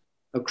are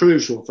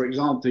crucial. For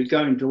example, you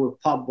go into a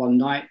pub one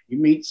night, you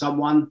meet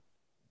someone,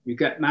 you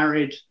get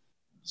married,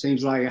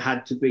 seems like it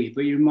had to be,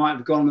 but you might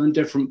have gone to a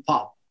different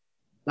pub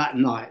that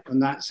night,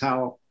 and that's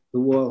how the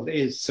world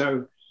is.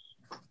 So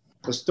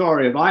the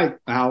story of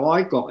how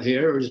I got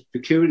here is a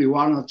peculiar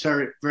one. I'll tell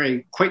it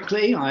very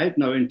quickly. I had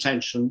no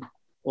intention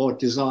or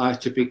desire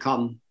to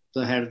become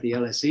the head of the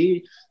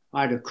LSE.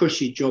 I had a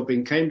cushy job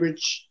in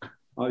Cambridge.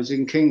 I was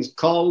in King's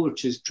College,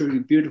 which is truly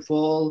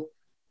beautiful.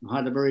 I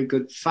had a very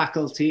good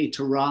faculty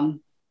to run.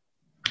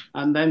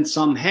 And then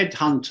some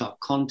headhunter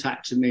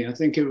contacted me. I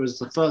think it was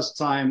the first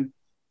time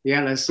the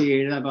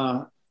LSE had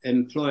ever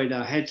employed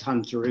a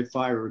headhunter, if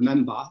I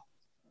remember.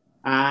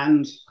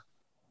 And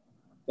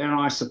then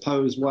I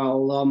suppose,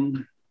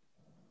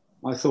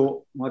 I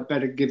thought I'd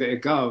better give it a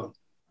go.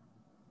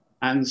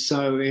 And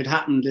so it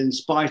happened in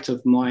spite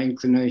of my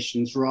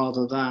inclinations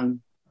rather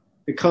than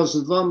because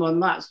of them.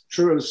 And that's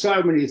true of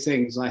so many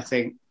things, I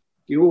think.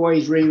 You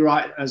always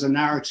rewrite as a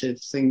narrative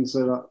things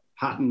that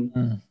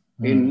happen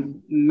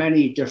in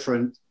many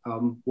different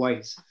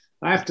ways.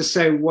 I have to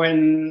say,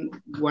 when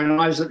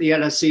I was at the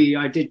LSE,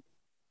 I did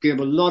give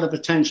a lot of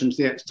attention to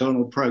the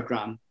external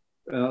program,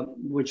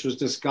 which was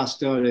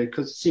discussed earlier,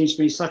 because it seems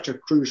to be such a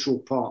crucial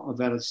part of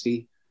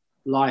LSE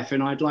life.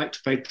 And I'd like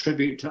to pay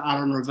tribute to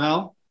Alan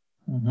Revell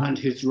and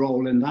his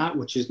role in that,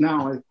 which is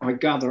now, I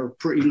gather, a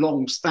pretty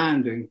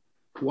long-standing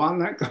one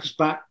that goes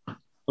back a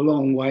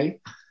long way.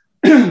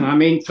 I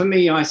mean, for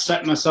me, I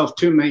set myself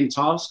two main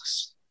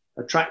tasks: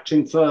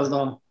 attracting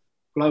further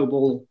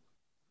global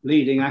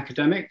leading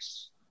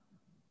academics.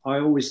 I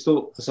always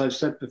thought, as I've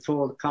said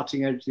before, the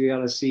cutting edge of the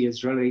LSE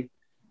is really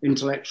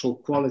intellectual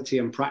quality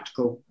and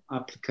practical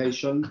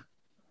application.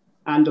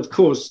 And of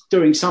course,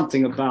 doing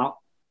something about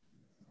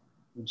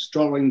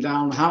strolling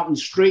down Houghton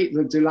Street,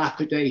 the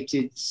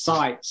dilapidated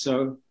site.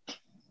 So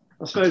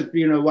I suppose,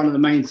 one of the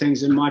main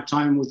things in my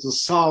time was the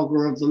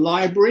saga of the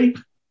library.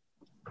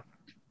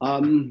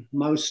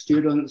 Most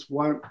students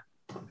won't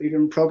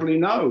even probably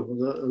know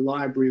that the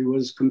library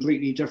was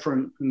completely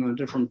different in a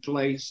different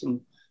place and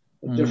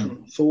a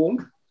different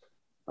form.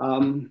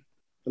 The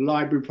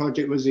library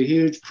project was a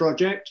huge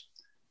project.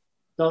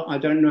 I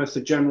don't know if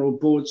the general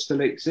board still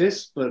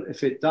exists, but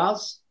if it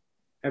does,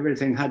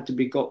 everything had to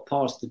be got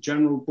past the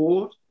general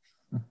board.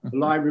 The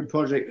library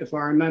project, if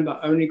I remember,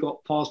 only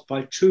got passed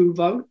by 2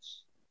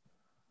 votes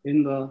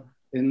in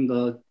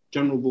the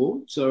general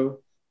board. So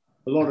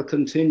a lot of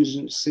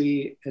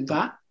contingency in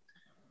that.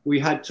 We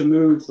had to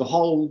move the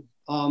whole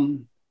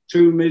 2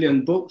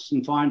 million books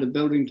and find a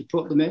building to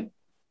put them in.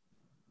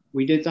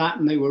 We did that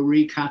and they were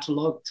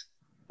recatalogued.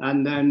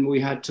 And then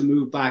we had to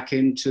move back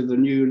into the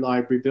new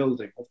library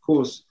building. Of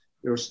course,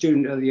 you're a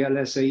student at the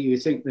LSE, you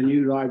think the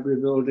new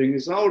library building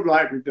is an old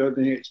library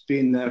building, it's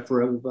been there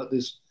forever, but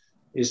this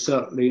is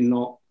certainly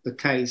not the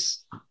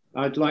case.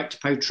 I'd like to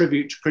pay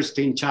tribute to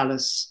Christine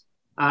Chalice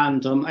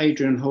and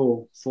Adrian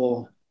Hall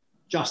for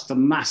just a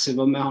massive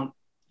amount of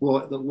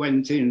work that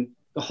went in.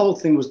 The whole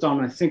thing was done,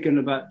 I think, in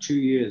about 2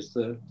 years,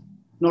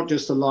 not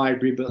just the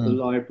library, but the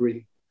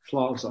library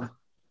plaza.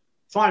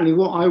 Finally,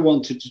 what I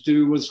wanted to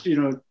do was,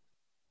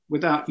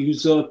 without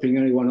usurping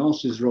anyone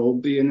else's role,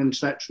 be an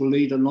intellectual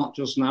leader, not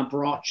just an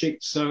apparatchik.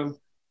 So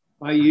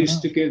I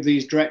used to give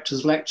these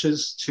directors'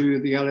 lectures to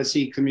the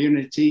LSE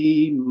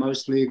community,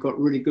 mostly got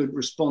really good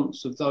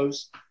response of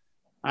those.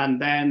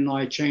 And then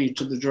I changed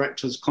to the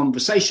directors'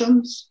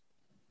 conversations,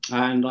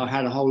 and I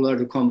had a whole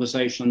load of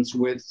conversations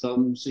with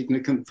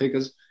significant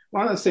figures.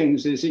 One of the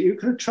things is that you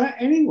can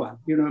attract anyone,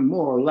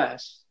 more or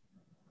less,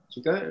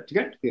 to get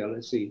to the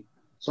LSE.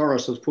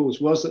 Soros, of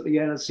course, was at the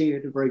LSE,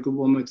 had a very good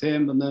one with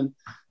him, and then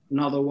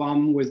another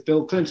one with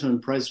Bill Clinton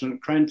and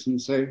President Clinton.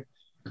 So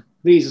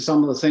these are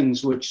some of the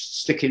things which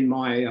stick in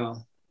my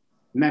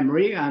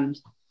memory. And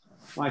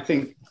I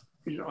think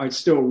I'd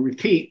still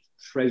repeat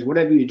the phrase,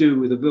 whatever you do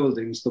with the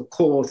buildings, the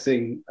core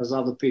thing, as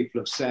other people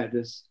have said,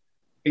 is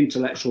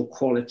intellectual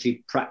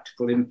quality,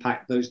 practical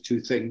impact, those two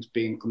things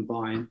being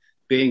combined,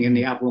 being in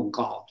the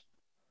avant-garde.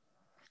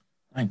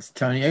 Thanks,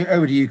 Tony.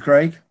 Over to you,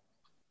 Craig.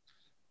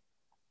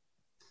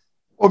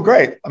 Well,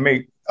 great.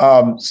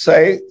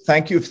 Say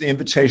thank you for the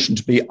invitation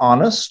to be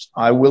honest.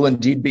 I will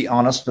indeed be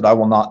honest, but I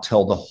will not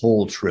tell the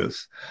whole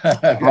truth.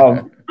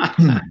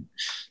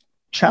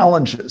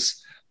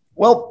 Challenges.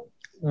 Well,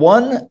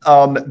 one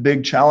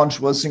big challenge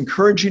was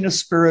encouraging a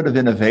spirit of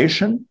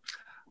innovation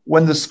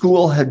when the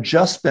school had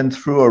just been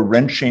through a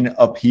wrenching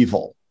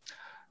upheaval.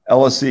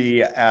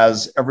 LSE,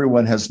 as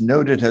everyone has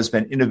noted, has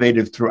been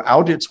innovative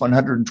throughout its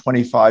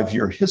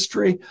 125-year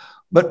history,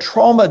 but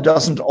trauma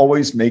doesn't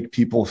always make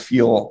people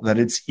feel that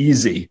it's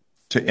easy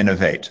to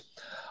innovate,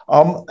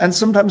 and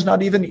sometimes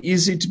not even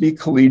easy to be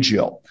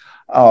collegial.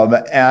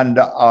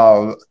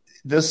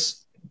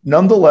 This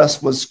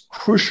nonetheless was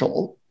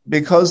crucial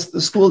because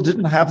the school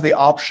didn't have the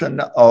option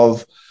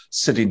of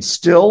sitting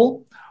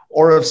still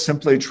or of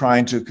simply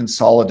trying to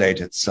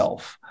consolidate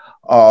itself.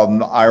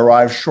 I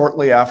arrived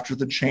shortly after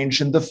the change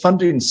in the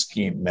funding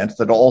scheme meant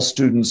that all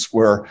students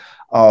were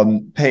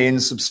paying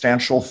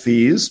substantial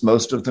fees,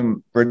 most of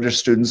them British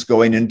students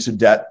going into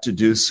debt to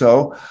do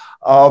so.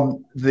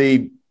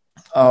 The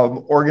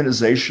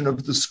organization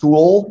of the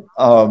school,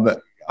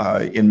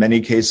 in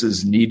many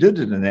cases needed,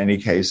 and in any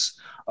case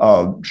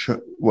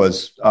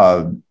was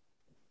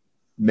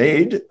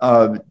made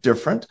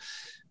different.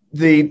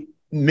 The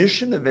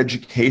mission of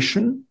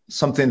education,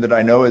 something that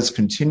I know has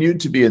continued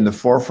to be in the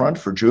forefront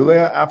for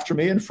Julia after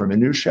me and for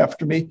Minouche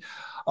after me,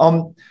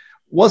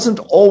 wasn't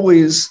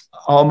always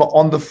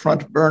on the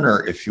front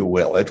burner, if you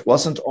will. It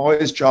wasn't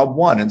always job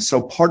one. And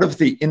so part of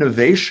the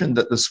innovation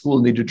that the school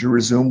needed to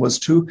resume was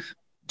to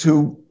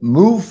to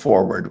move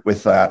forward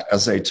with that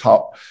as a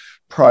top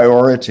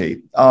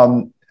priority.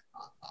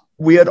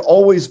 We had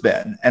always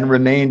been and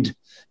remained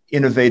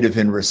innovative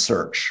in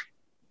research.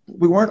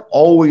 We weren't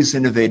always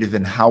innovative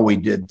in how we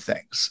did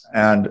things,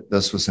 and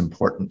this was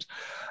important.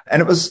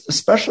 And it was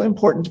especially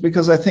important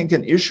because I think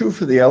an issue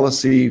for the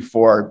LSE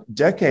for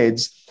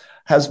decades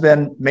has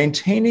been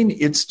maintaining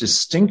its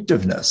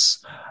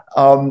distinctiveness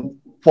while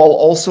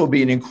also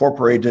being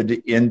incorporated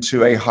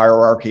into a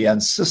hierarchy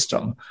and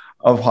system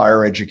of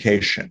higher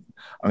education.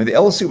 I mean, the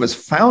LSE was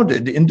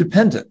founded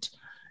independent.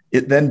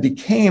 It then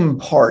became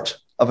part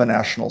of a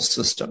national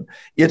system.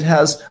 It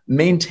has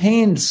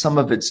maintained some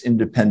of its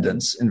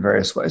independence in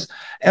various ways.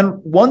 And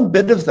one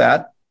bit of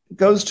that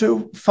goes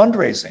to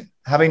fundraising,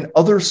 having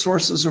other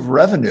sources of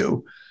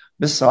revenue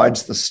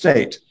besides the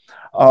state.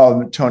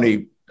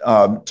 Tony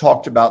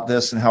talked about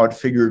this and how it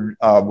figured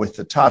with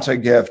the Tata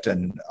gift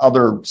and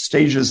other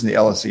stages in the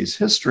LSE's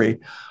history.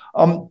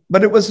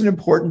 But it was an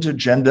important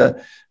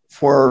agenda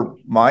for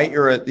my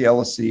era at the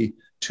LSE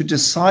to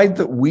decide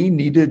that we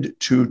needed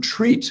to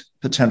treat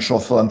potential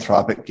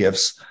philanthropic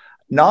gifts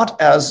not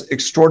as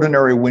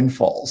extraordinary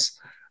windfalls,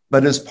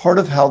 but as part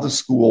of how the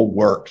school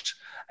worked.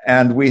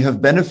 And we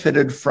have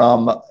benefited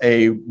from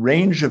a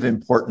range of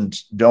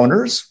important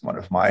donors. One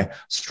of my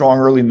strong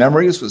early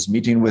memories was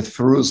meeting with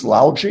Firuz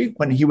Lalji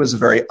when he was a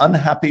very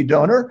unhappy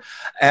donor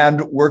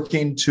and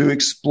working to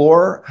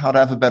explore how to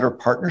have a better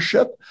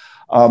partnership.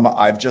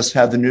 I've just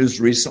had the news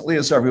recently,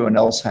 as everyone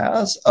else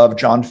has, of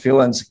John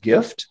Phelan's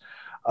gift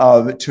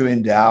to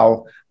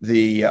endow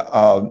the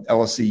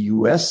LSE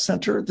US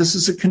Center. This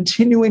is a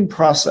continuing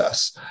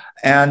process,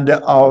 and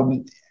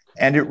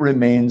it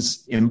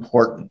remains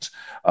important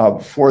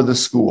for the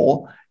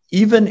school,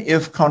 even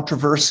if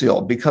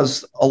controversial,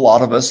 because a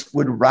lot of us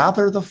would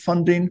rather the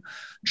funding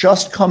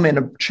just come in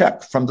a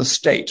check from the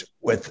state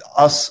with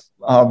us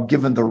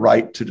given the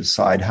right to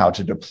decide how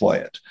to deploy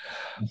it.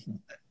 Mm-hmm.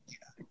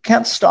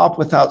 Can't stop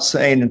without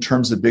saying, in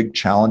terms of big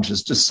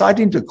challenges,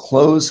 deciding to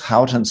close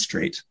Houghton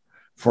Street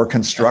for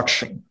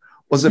construction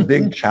was a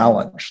big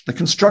challenge. The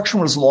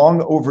construction was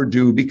long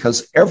overdue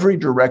because every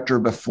director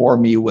before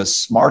me was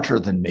smarter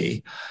than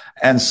me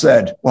and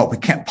said, well, we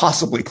can't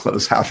possibly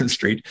close Houghton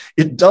Street.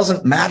 It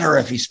doesn't matter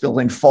if East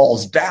Building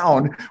falls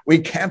down. We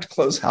can't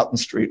close Houghton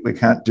Street. We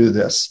can't do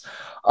this.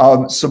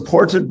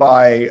 Supported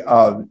by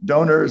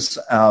donors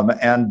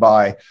and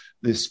by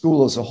the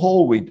school as a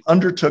whole, we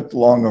undertook the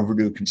long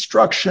overdue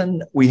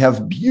construction. We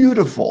have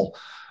beautiful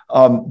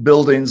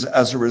buildings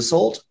as a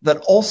result that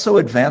also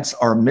advance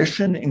our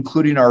mission,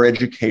 including our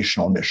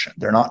educational mission.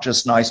 They're not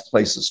just nice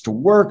places to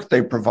work.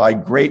 They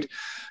provide great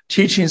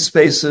teaching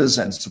spaces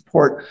and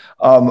support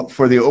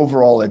for the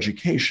overall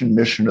education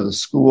mission of the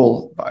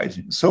school,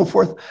 and so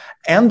forth.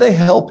 And they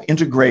help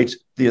integrate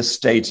the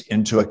estate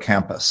into a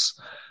campus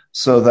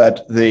so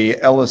that the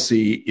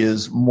LSE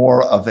is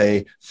more of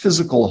a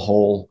physical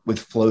whole which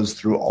flows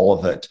through all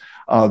of it.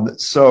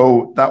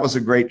 So that was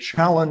a great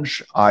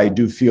challenge. I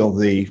do feel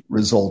the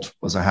result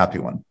was a happy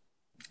one.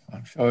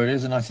 I'm sure it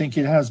is, and I think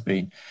it has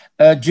been.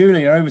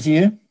 Julia, over to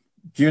you.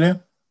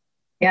 Julia?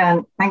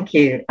 Yeah, thank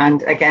you.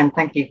 And again,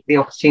 thank you for the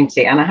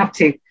opportunity. And I have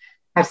to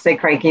say,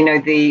 Craig,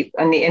 the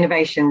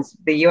innovations,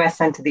 the US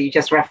Centre that you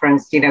just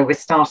referenced, was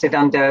started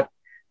under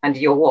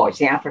your watch,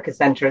 the Africa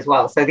Centre as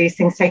well. So these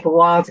things take a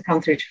while to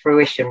come through to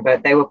fruition,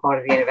 but they were part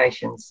of the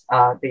innovations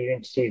that you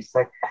introduced.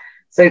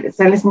 So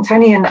listen,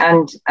 Tony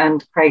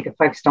and Craig are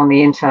focused on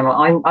the internal.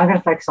 I'm going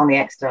to focus on the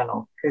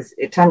external, because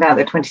it turned out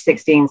that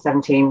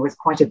 2016-17 was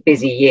quite a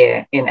busy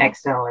year in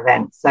external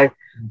events. So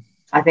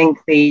I think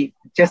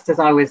just as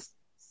I was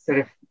sort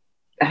of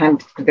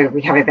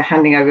we have the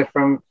handing over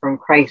from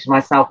Craig to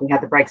myself, we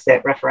had the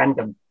Brexit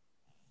referendum.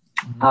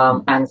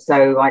 And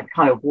so I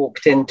kind of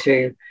walked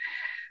into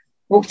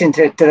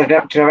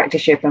the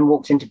directorship and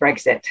walked into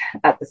Brexit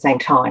at the same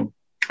time.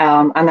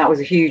 And that was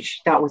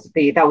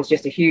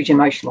just a huge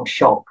emotional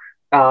shock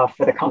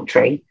for the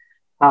country,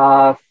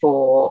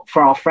 for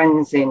our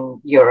friends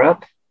in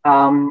Europe,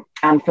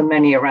 and for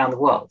many around the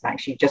world,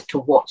 actually, just to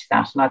watch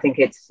that. And I think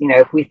it's,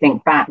 if we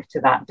think back to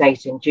that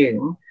date in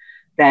June,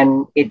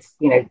 then it's,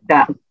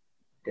 that,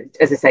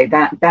 as I say,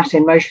 that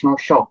emotional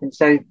shock. And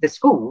so the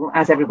school,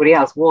 as everybody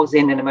else, was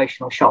in an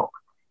emotional shock.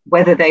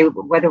 Whether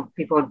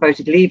people had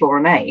voted leave or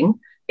remain,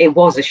 it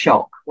was a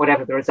shock,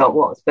 whatever the result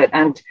was.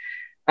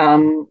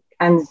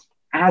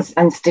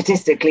 And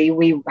statistically,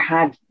 we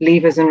had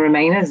leavers and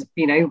remainers,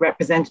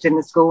 represented in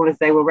the school as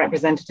they were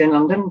represented in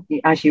London,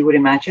 as you would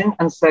imagine.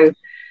 And so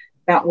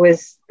that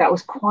was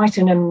quite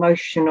an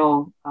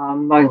emotional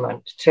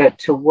moment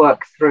to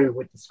work through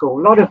with the school.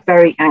 A lot of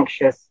very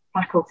anxious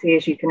faculty,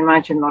 as you can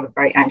imagine, a lot of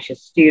very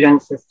anxious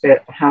students as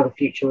to how the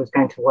future was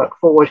going to work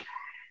forward.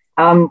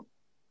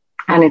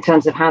 And in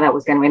terms of how that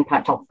was going to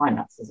impact on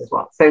finances as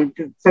well. So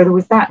there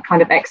was that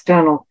kind of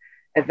external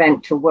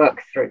event to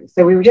work through.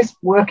 So we were just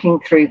working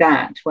through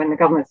that when the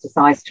government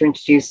decides to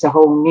introduce a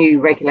whole new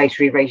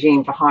regulatory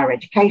regime for higher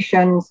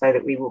education, so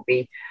that we will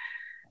be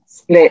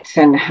split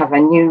and have a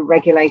new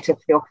regulator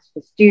for the Office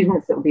for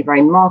Students that would be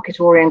very market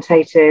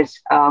orientated,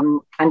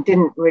 and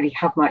didn't really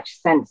have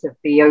much sense of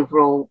the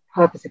overall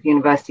purpose of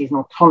universities and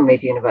autonomy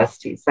of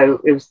universities.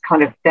 So it was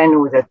kind of then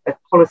was a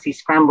policy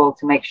scramble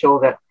to make sure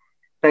that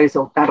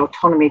that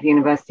autonomy of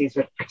universities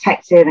was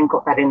protected, and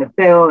got that in the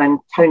bill. And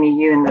Tony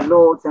Yu and the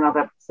Lords and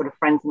other sort of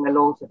friends in the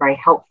Lords were very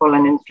helpful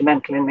and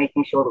instrumental in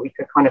making sure that we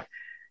could kind of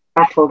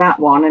battle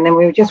that one. And then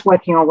we were just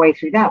working our way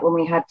through that when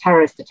we had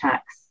terrorist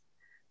attacks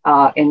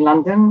in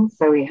London.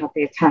 So we had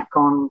the attack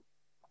on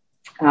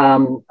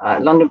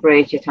London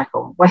Bridge, the attack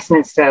on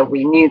Westminster.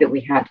 We knew that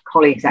we had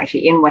colleagues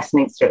actually in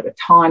Westminster at the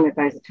time of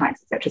those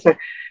attacks, etc. So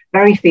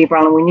very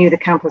febrile, and we knew the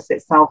campus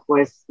itself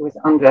was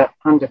under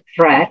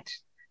threat.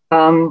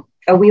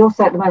 We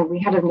also, at the moment, we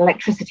had an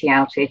electricity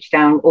outage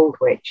down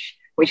Aldwych,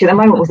 which at the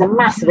moment was a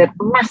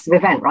massive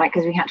event, right?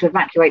 Because we had to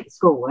evacuate the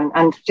school,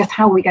 and just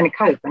how are we going to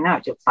cope? And now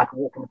it looks like a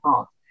walk in the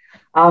park.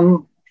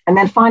 And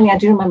then finally, I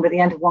do remember at the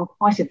end of one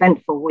quite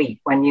eventful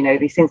week when, you know,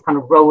 these things kind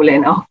of roll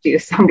in after you.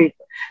 Somebody,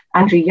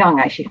 Andrew Young,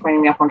 actually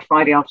phoned me up on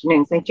Friday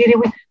afternoon saying, "Julia,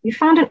 we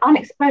found an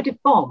unexploded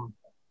bomb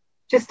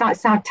just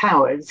outside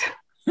Towers."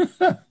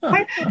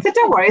 I said,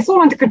 "Don't worry, it's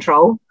all under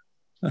control."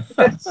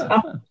 So,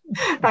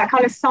 that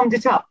kind of summed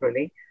it up,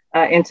 really,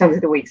 in terms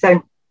of the week.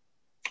 So,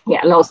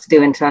 yeah, lots to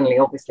do internally,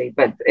 obviously,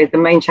 but the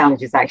main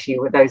challenges actually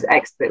were those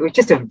it was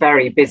just a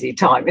very busy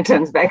time in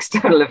terms of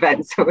external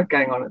events that were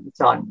going on at the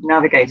time,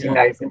 navigating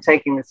those and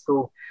taking the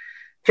school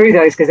through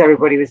those, because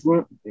everybody was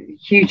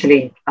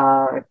hugely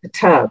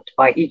perturbed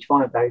by each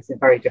one of those in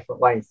very different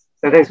ways.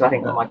 So those, I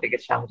think, were my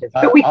biggest challenges.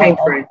 But we came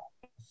through.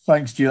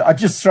 Thanks, Julia. I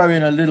just throw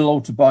in a little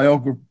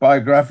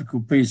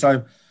autobiographical piece.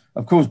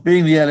 Of course,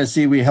 being the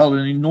LSE, we held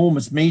an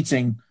enormous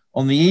meeting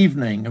on the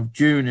evening of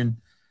June in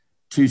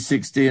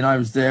 2016, and I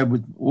was there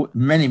with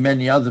many,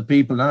 many other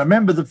people. And I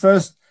remember the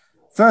first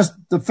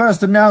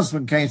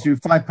announcement came through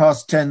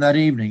 10:05 that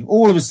evening.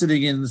 All of us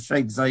sitting in the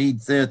Sheikh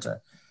Zayed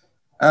Theatre.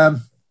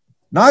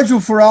 Nigel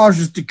Farage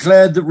has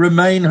declared that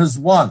Remain has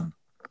won.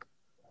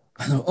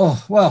 I thought,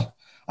 oh, well,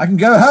 I can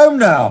go home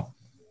now.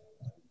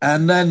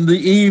 And then the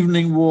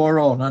evening wore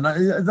on. And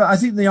I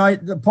think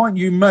the point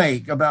you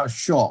make about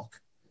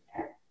shock,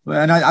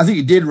 and I think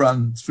it did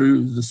run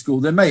through the school.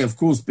 There may, of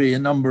course, be a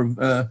number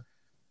of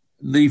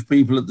Leave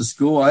people at the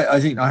school.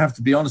 I think I have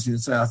to be honest with you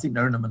and say I think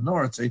they're in a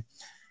minority.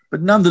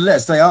 But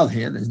nonetheless, they are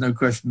here. There's no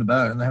question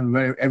about it. And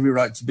they have every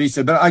right to be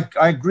so. But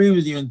I agree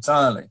with you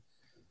entirely.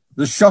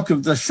 The shock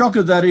of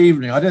that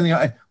evening, I don't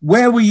think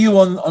where were you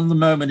on the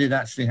moment it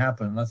actually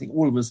happened? I think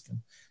all of us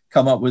can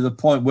come up with a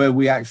point where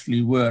we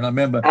actually were. And I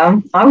remember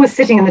I was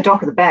sitting in the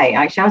dock of the bay.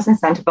 Actually, I was in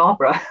Santa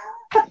Barbara.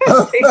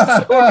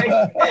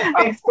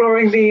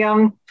 exploring the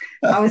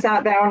I was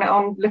out there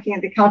on looking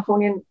at the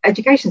Californian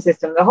education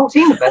system, the whole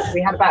team of us.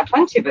 We had about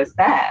 20 of us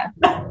there,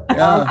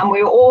 and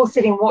we were all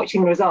sitting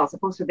watching the results,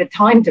 of course with the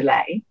time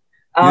delay,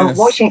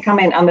 watching it come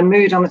in, and the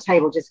mood on the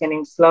table just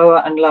getting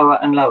slower and lower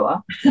and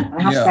lower. And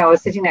I have to say, I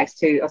was sitting next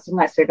to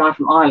a guy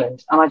from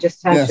Ireland, and I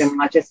just turned to him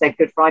and I just said,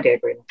 "Good Friday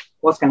Agreement.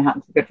 What's going to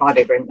happen to the Good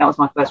Friday Agreement?" That was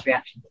my first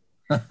reaction.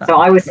 So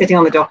I was sitting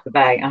on the dock of the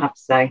bay, I have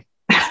to say.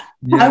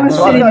 I'm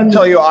going to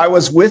tell you, I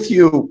was with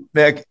you,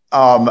 Mick,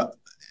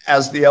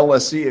 as the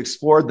LSE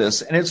explored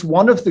this. And it's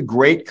one of the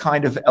great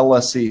kind of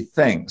LSE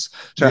things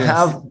to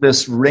have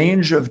this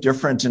range of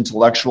different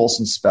intellectuals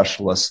and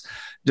specialists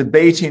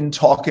debating,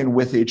 talking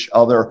with each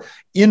other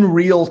in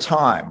real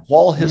time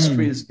while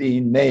history is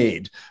being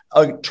made,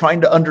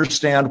 trying to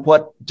understand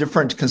what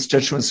different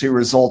constituency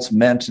results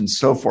meant and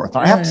so forth.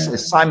 I have to say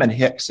Simon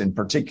Hicks in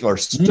particular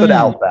stood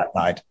out that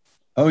night.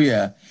 Oh,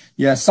 yeah.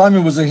 Yeah,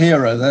 Simon was a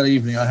hero that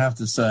evening, I have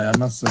to say. I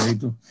must say,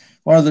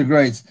 one of the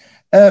greats.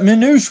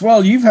 Minouche,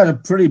 well, you've had a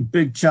pretty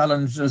big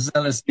challenge as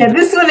LSE. Yeah,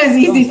 this one is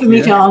easy for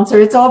me to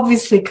answer. It's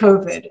obviously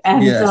COVID.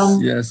 And,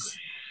 yes.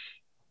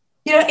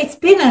 You know, it's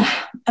been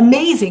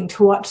amazing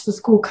to watch the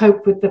school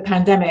cope with the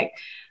pandemic.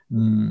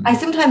 I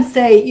sometimes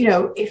say, you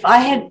know, if I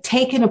had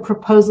taken a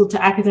proposal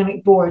to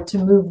academic board to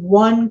move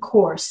one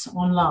course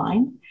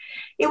online,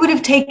 it would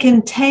have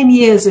taken 10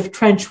 years of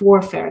trench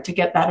warfare to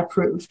get that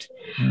approved.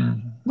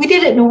 We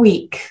did it in a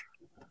week.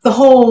 The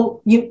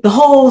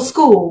whole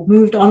school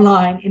moved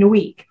online in a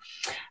week.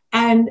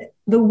 And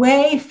the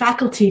way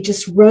faculty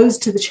just rose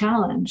to the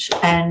challenge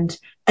and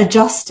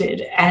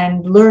adjusted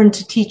and learned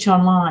to teach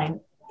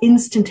online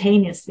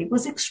instantaneously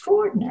was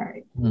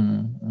extraordinary.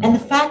 And the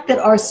fact that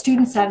our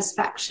student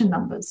satisfaction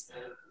numbers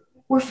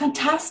were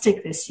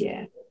fantastic this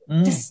year,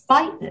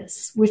 despite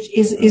this, which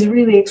is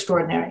really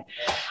extraordinary.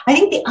 I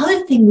think the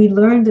other thing we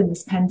learned in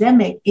this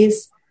pandemic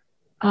is,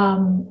 I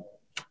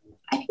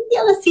think the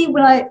LSE,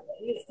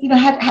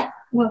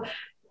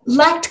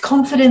 lacked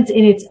confidence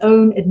in its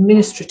own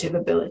administrative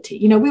ability.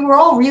 You know, we were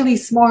all really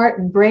smart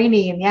and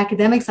brainy, and the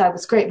academic side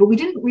was great, but we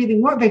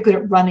weren't very good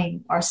at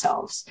running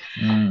ourselves.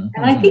 And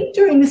I think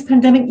during this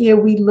pandemic year,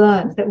 we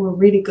learned that we're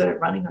really good at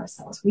running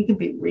ourselves. We can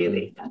be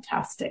really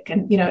fantastic.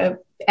 And, you know,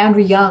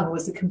 Andrew Young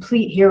was a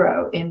complete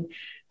hero in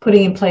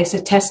putting in place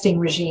a testing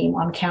regime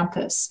on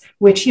campus,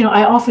 which,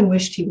 I often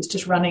wished he was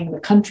just running the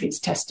country's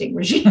testing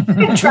regime,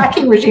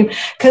 tracking regime,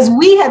 because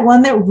we had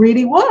one that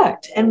really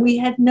worked and we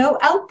had no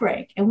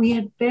outbreak and we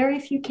had very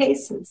few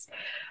cases.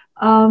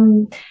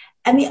 And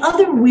the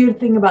other weird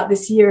thing about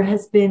this year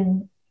has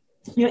been,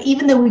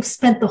 even though we've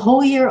spent the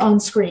whole year on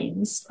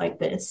screens like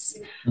this,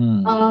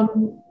 in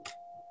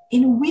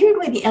a weird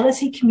way, the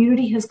LSE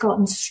community has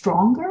gotten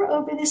stronger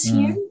over this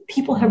year.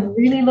 People have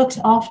really looked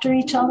after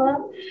each other.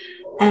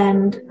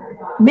 And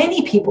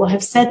many people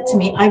have said to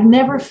me, I've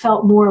never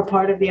felt more a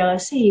part of the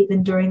LSE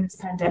than during this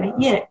pandemic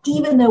year,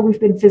 even though we've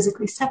been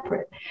physically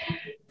separate,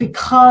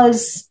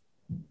 because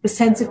the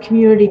sense of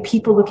community,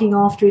 people looking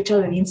after each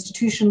other, the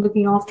institution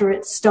looking after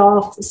its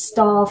staff, the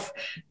staff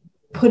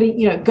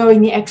putting,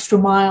 going the extra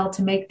mile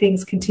to make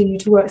things continue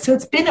to work. So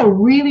it's been a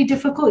really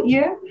difficult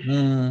year,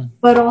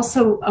 but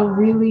also a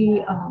really,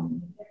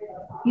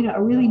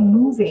 a really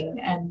moving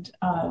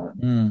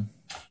and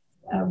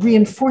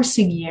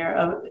reinforcing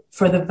year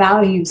for the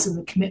values and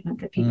the commitment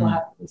that people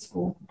have to the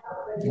school.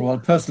 Well,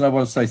 personally, I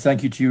want to say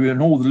thank you to you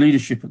and all the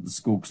leadership at the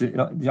school,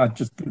 because I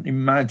just couldn't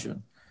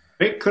imagine.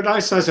 Could I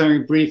say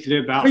something briefly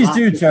about Please that?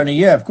 do, Tony.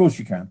 Yeah, of course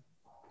you can.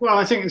 Well,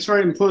 I think it's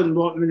very important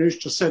what Minouche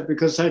just said,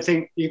 because I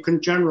think you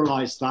can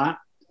generalize that.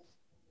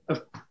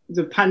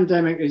 The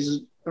pandemic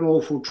is an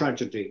awful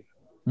tragedy,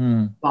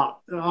 but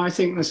I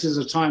think this is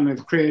a time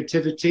of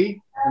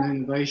creativity and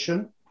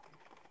innovation.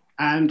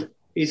 And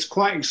it's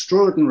quite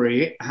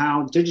extraordinary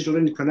how digital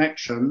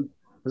interconnection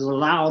has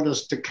allowed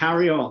us to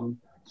carry on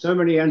so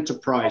many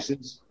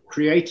enterprises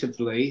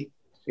creatively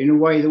in a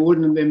way that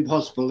wouldn't have been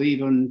possible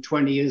even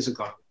 20 years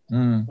ago.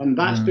 And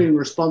that's been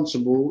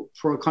responsible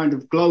for a kind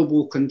of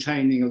global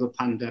containing of the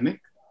pandemic.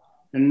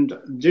 And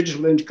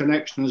digital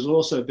interconnection has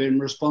also been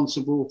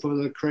responsible for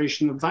the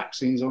creation of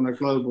vaccines on a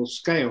global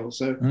scale.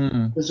 So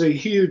there's a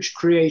huge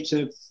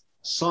creative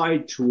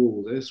side to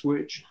all this,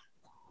 which,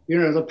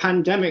 the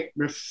pandemic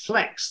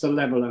reflects the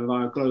level of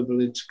our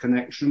global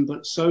interconnection,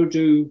 but so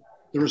do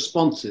the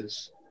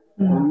responses.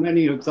 And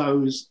many of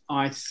those,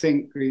 I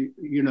think,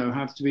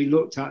 have to be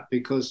looked at,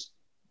 because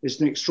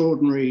it's an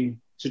extraordinary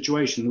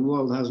situation. The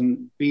world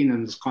hasn't been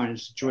in this kind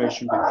of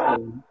situation before.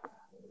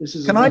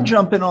 Can I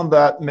jump in on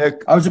that,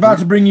 Mick? I was about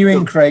to bring you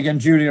in, Craig, and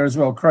Julia as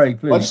well.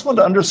 Craig, please. I just want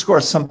to underscore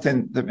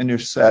something that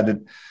Minouche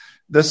said.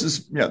 This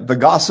is the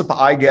gossip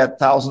I get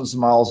thousands of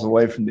miles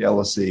away from the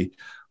LSE.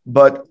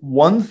 But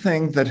one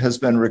thing that has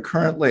been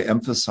recurrently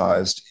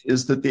emphasized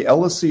is that the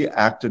LSE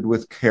acted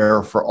with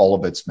care for all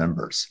of its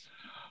members,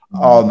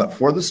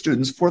 for the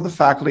students, for the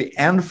faculty,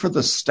 and for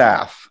the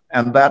staff.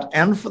 And that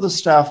 "and for the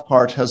staff"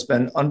 part has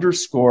been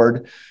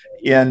underscored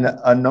in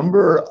a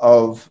number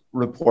of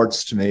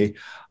reports to me,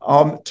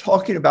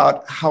 talking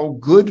about how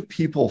good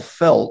people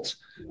felt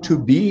to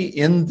be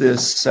in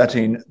this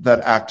setting that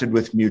acted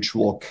with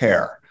mutual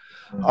care.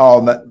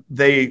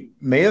 They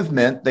may have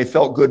meant they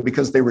felt good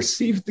because they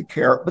received the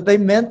care, but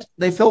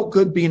they felt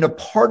good being a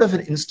part of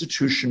an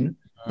institution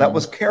that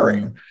was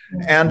caring.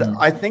 And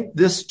I think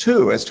this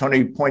too, as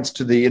Tony points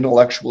to the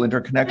intellectual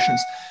interconnections,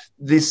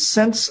 the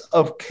sense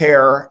of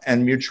care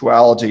and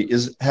mutuality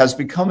has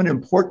become an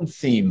important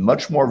theme,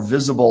 much more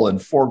visible and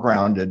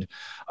foregrounded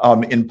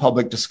in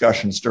public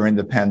discussions during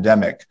the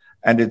pandemic.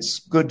 And it's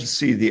good to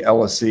see the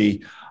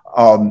LSE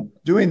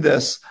doing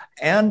this,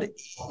 and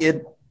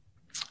it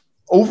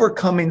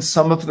overcoming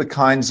some of the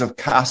kinds of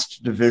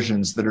caste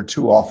divisions that are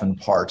too often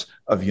part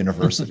of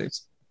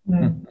universities.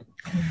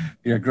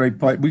 Yeah, great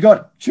point. We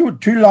got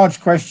two large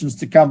questions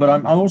to come, but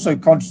I'm also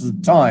conscious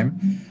of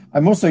time.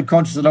 I'm also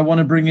conscious that I want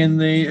to bring in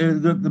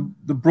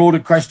the broader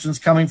questions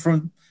coming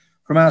from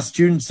our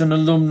students and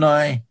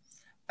alumni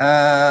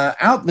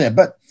out there.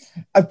 But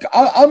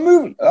I'll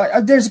move.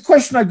 There's a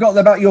question I got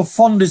about your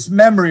fondest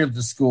memory of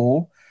the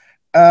school.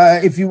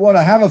 If you want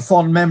to have a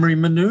fond memory,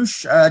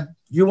 Minouche,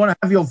 you want to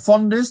have your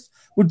fondest?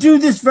 We'll do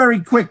this very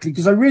quickly,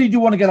 because I really do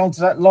want to get on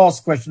to that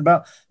last question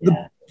about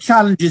the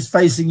challenges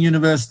facing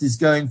universities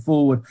going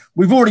forward.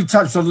 We've already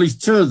touched on at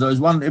least two of those,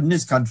 one in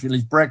this country, at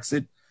least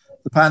Brexit,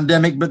 the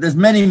pandemic, but there's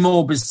many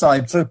more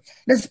besides. So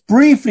let's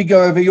briefly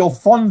go over your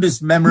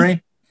fondest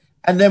memory,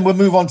 and then we'll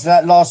move on to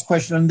that last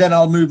question, and then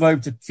I'll move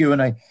over to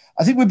Q&A.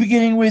 I think we're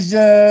beginning with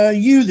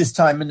you this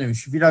time,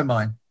 Minouche, if you don't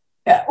mind.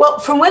 Well,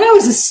 from when I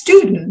was a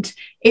student,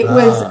 it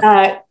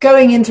was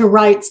going into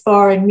Wright's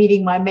Bar and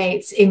meeting my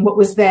mates in what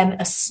was then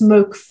a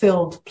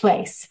smoke-filled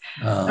place.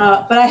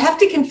 But I have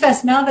to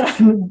confess, now that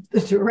I'm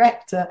the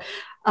director,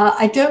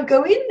 I don't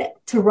go in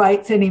to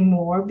Wright's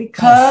anymore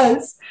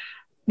because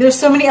there's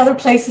so many other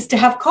places to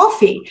have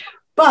coffee.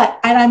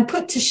 And I'm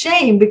put to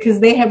shame because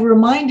they have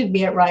reminded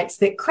me at Wright's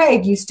that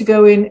Craig used to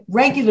go in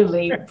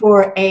regularly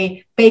for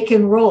a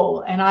bacon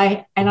roll, and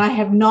I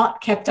have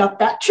not kept up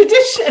that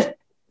tradition.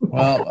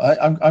 Well,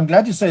 I'm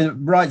glad you say that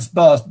Wright's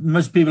Bar,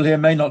 most people here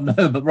may not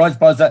know, but Wright's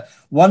Bar is that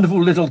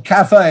wonderful little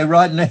cafe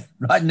right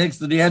next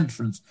to the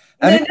entrance.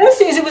 And in those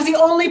days, it was the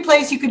only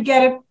place you could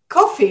get a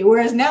coffee,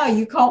 whereas now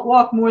you can't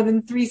walk more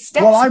than 3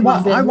 steps. Well,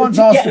 I once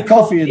asked for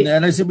coffee in there,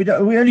 and they said,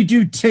 we only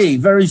do tea,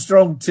 very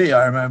strong tea,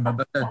 I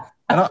remember.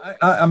 But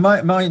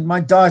And my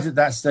diet at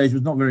that stage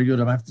was not very good,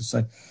 I have to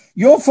say.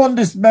 Your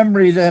fondest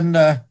memory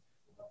then,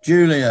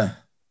 Julia?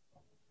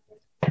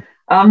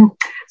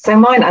 So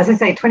mine, as I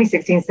say,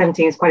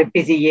 2016-17 was quite a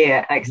busy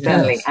year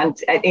externally, Yes. and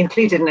it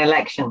included an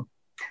election.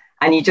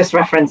 And you just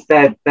referenced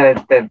the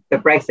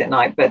Brexit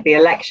night, but the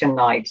election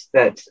night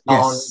that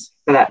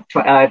for that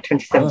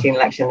 2017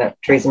 election that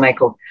Theresa May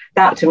called,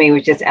 that to me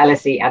was just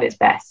LSE at its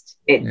best.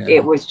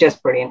 It was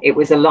just brilliant. It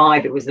was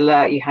alive. It was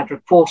alert. You had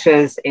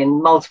reporters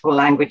in multiple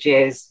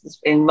languages,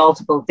 in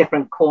multiple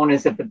different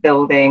corners of the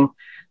building,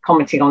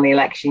 commenting on the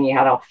election. You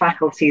had our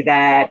faculty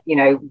there,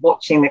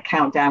 watching the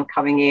countdown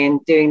coming in,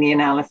 doing the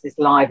analysis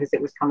live as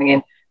it was coming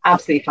in.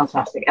 Absolutely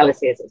fantastic.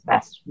 LSE is its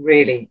best.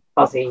 Really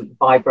fuzzy,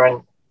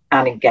 vibrant,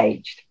 and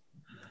engaged.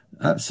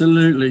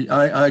 Absolutely.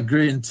 I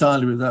agree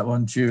entirely with that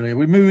one, Julia.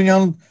 We're moving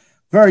on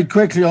very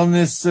quickly on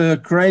this,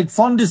 Craig.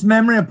 Fondest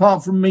memory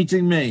apart from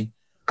meeting me?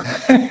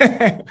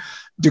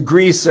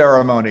 Degree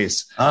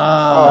ceremonies. When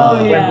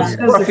the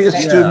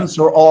scruffiest students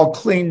are all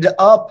cleaned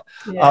up,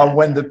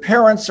 when the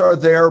parents are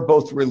there,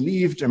 both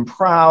relieved and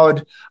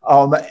proud,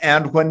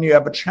 and when you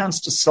have a chance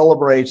to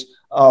celebrate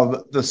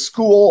the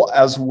school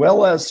as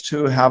well as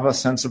to have a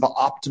sense of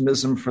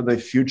optimism for the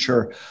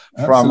future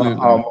from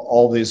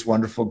all these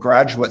wonderful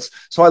graduates.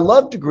 So I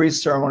love degree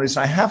ceremonies.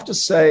 I have to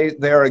say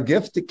they're a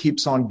gift that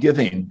keeps on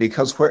giving,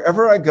 because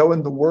wherever I go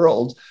in the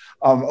world,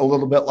 a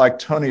little bit like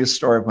Tony's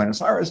story of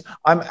Buenos Aires,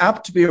 I'm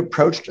apt to be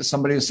approached as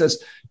somebody who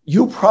says,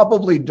 you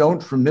probably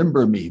don't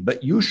remember me,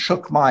 but you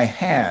shook my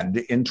hand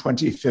in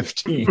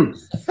 2015.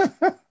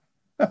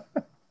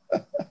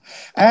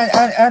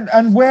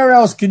 and where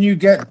else can you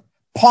get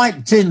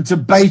piped into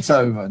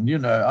Beethoven?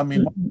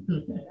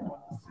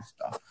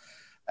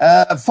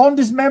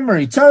 Fondest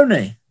memory,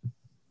 Tony?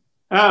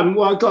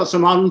 Well, I've got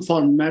some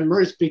unfond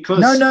memories because...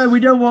 No, we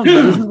don't want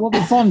those. We want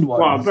the fond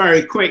ones. Well,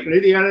 very quickly,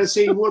 the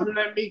LSE wouldn't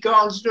let me go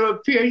on to do a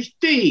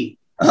PhD.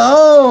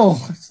 Oh!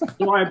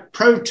 So I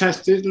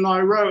protested and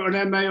I wrote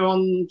an MA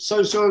on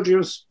sociology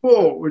of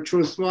sport, which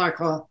was like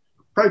a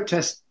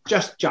protest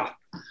gesture.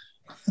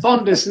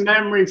 Fondest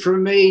memory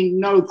from me,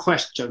 no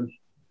question.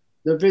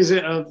 The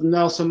visit of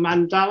Nelson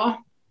Mandela.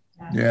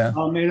 Yeah.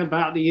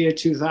 About the year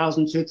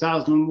 2000,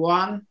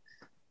 2001.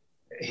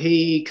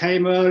 He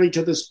came early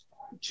to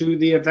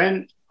the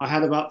event. I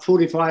had about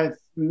 45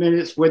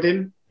 minutes with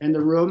him in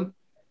the room.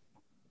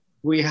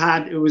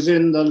 It was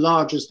in the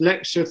largest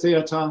lecture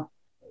theatre.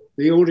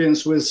 The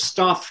audience was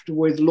stuffed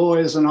with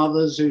lawyers and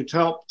others who'd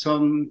helped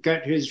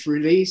get his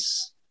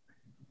release.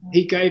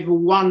 He gave a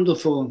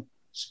wonderful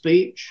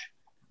speech,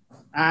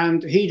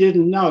 and he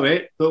didn't know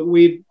it, but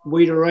we'd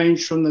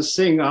arranged from the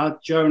singer,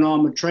 Joan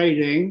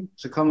Armatrading,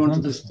 to come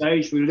onto the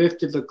stage. We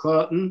lifted the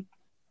curtain.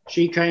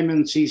 She came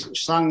and she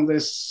sang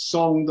this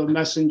song, The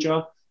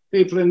Messenger.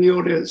 People in the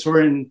audience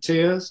were in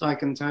tears, I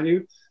can tell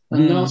you.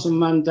 And Nelson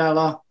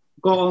Mandela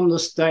got on the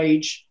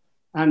stage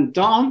and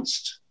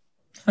danced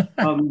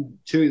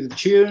to the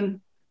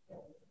tune.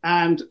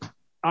 And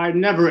I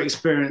never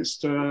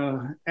experienced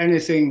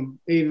anything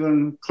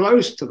even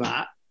close to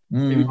that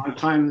in my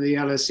time at the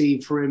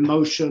LSE for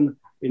emotion,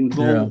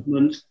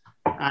 involvement,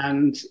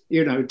 and,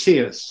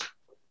 tears.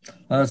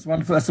 That's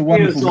wonderful. That's a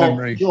wonderful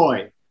memory.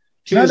 Joy.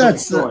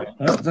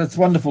 That's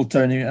wonderful,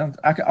 Tony.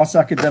 Us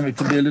academics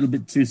can be a little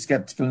bit too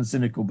skeptical and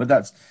cynical, but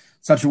that's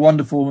such a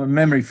wonderful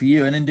memory for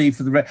you, and indeed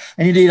for and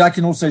indeed I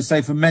can also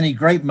say for many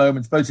great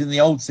moments, both in the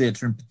old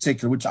theatre in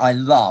particular, which I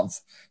love.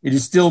 It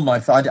is still my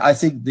favorite. I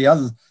think the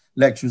other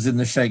lectures in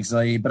the Sheikh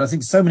Zayed, but I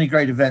think so many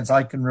great events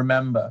I can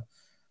remember,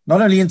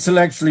 not only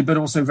intellectually but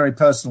also very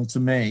personal to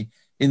me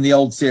in the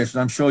old theatre.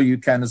 And I'm sure you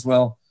can as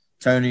well,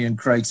 Tony and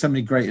Craig. So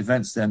many great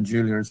events there, and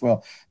Julia as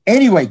well.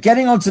 Anyway,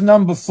 getting on to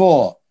number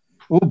 4.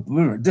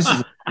 Oh, this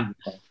is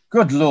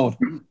good Lord.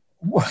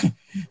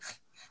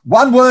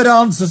 One word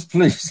answers,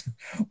 please.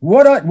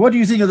 What do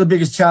you think are the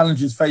biggest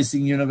challenges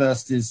facing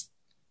universities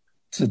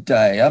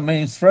today? I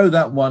mean, throw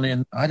that one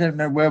in. I don't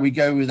know where we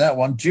go with that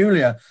one.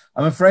 Julia,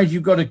 I'm afraid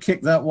you've got to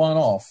kick that one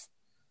off.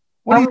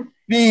 What is the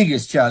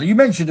biggest challenge? You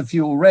mentioned a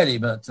few already,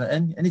 but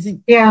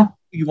anything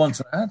you want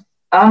to add?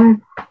 I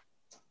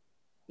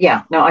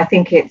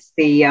think it's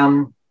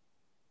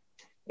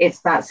it's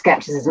that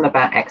skepticism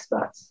about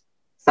experts.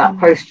 It's that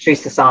post-truth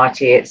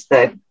society. It's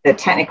the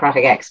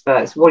technocratic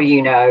experts. What do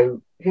you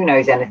know? Who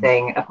knows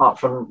anything apart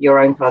from your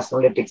own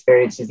personal lived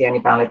experience is the only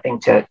valid thing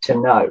to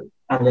know.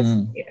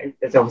 And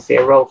there's obviously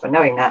a role for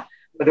knowing that,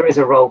 but there is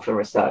a role for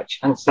research.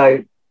 And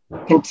so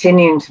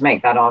continuing to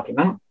make that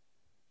argument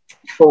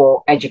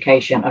for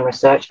education and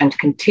research, and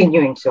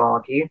continuing to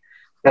argue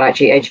that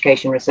actually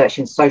education research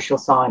in social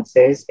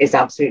sciences is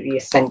absolutely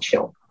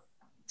essential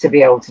to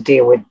be able to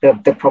deal with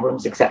the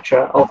problems,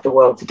 etc., of the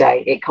world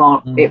today. It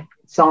can't,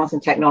 science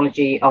and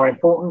technology are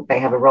important. They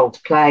have a role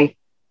to play,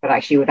 but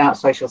actually without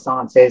social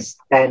sciences,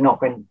 they're not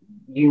going,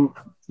 you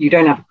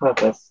don't have a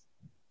purpose.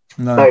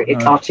 So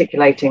it's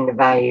articulating the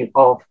value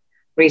of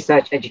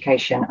research,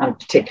 education, and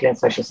particularly in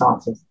social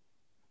sciences.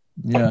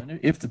 Yeah,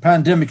 if the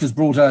pandemic has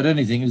brought out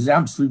anything, it's the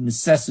absolute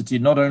necessity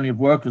not only of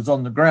workers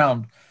on the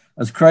ground,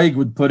 as Craig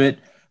would put it,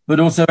 but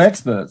also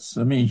experts.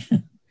 I mean,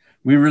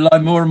 we rely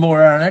more and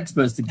more on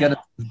experts to get us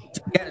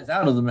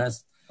out of the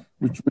mess,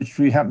 which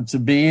we happen to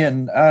be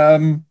in.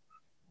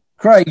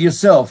 Craig,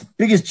 yourself,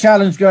 biggest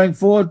challenge going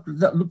forward?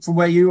 Look from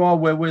where you are,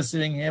 where we're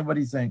sitting here. What do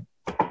you think?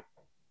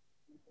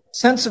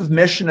 Sense of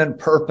mission and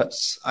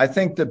purpose. I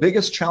think the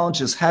biggest challenge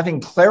is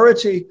having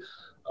clarity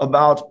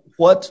about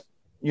what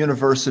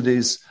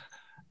universities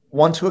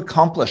want to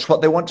accomplish,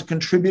 what they want to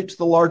contribute to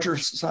the larger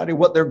society,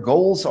 what their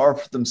goals are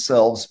for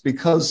themselves,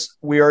 because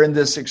we are in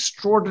this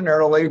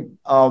extraordinarily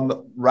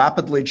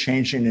rapidly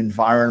changing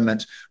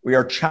environment. We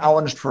are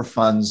challenged for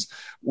funds.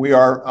 We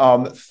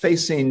are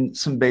facing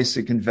some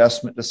basic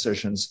investment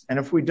decisions. And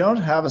if we don't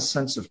have a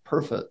sense of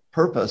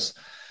purpose,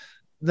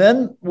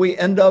 then we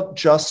end up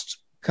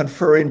just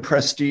conferring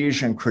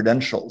prestige and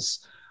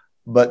credentials,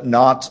 but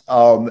not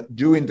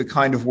doing the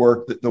kind of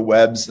work that the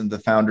Webbs and the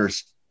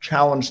founders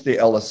challenged the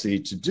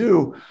LSE to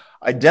do,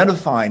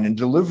 identifying and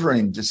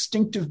delivering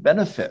distinctive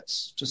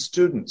benefits to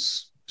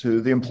students,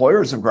 to the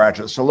employers of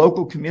graduates, to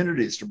local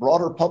communities, to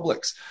broader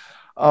publics,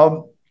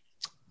 and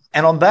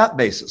on that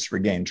basis,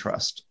 regain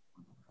trust.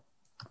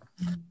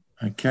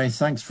 Okay,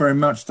 thanks very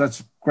much.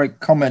 That's a great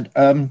comment.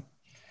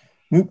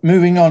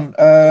 Moving on,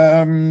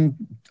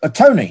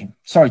 Tony.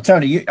 Sorry,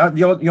 Tony,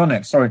 you're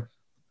next. Sorry,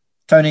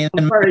 Tony.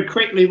 Very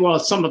quickly, well,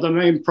 some of the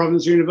main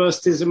problems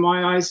universities, in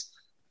my eyes,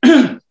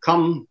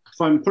 come, if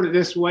I can put it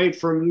this way,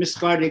 from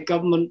misguided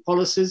government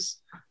policies,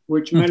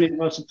 which many of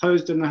us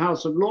opposed in the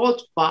House of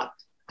Lords, but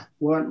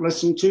weren't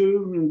listened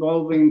to,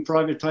 involving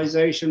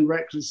privatization,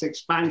 reckless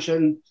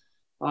expansion,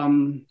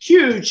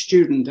 huge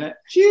student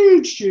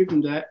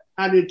debt,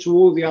 added to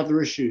all the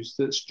other issues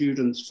that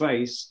students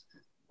face.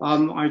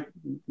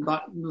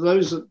 But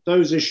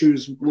those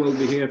issues will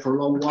be here for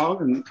a long while,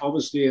 and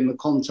obviously in the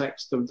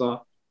context of the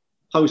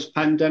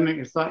post-pandemic,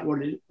 if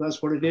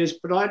that's what it is.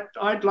 But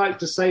I'd like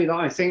to say that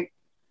I think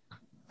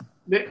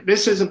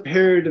this is a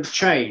period of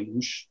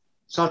change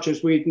such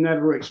as we'd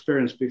never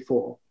experienced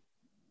before.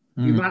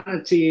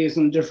 Humanity is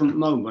in a different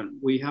moment.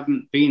 We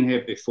haven't been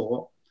here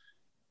before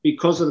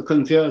because of the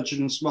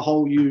convergence of a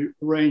whole new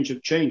range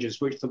of changes,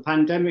 which the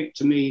pandemic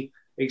to me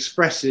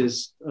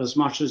expresses as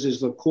much as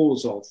is the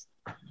cause of.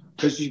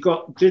 Because you've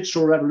got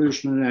digital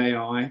revolution and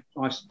AI.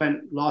 I've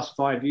spent last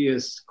 5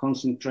 years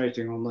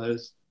concentrating on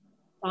those.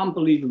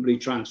 Unbelievably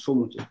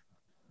transformative.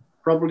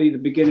 Probably the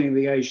beginning of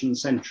the Asian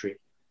century.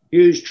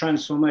 Huge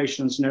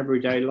transformations in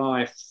everyday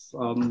life.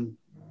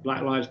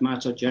 Black Lives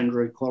Matter,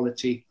 gender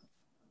equality,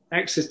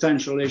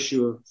 existential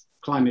issue of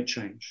climate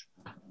change.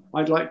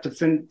 I'd like to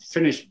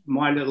finish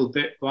my little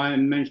bit by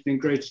mentioning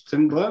Greta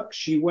Thunberg.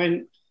 She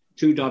went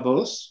to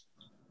Davos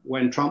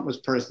when Trump was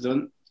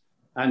president,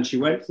 and she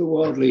went to the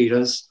world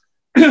leaders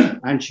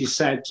and she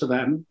said to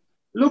them,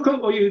 look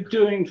at what you're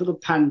doing for the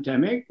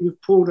pandemic.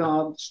 You've pulled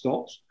out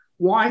stops.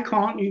 Why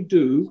can't you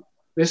do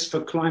this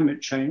for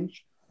climate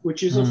change,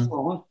 which is a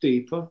far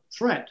deeper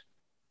threat?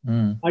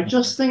 I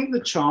just think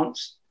the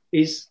chance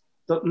is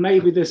that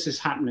maybe this is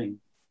happening.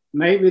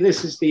 Maybe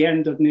this is the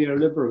end of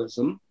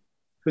neoliberalism,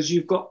 because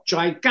you've got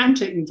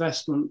gigantic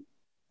investment,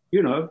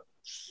 you know,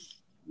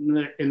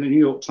 in the New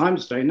York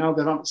Times today, now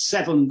they're up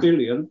 7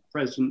 billion,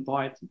 President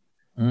Biden.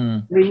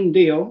 Green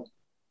Deal,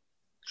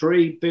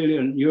 3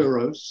 billion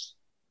euros.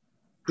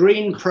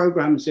 Green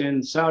programs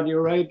in Saudi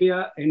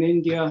Arabia, in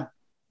India,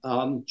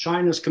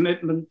 China's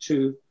commitment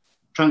to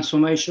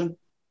transformation.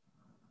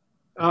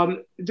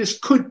 This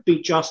could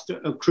be just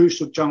a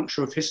crucial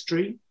juncture of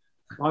history.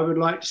 I would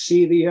like to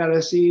see the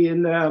LSE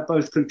in there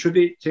both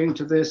contributing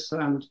to this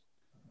and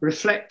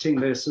reflecting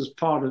this as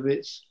part of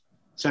its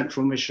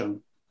central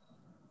mission.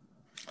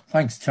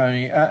 Thanks,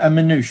 Tony. And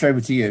Manoush, over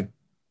to you.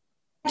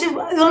 Just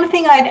the only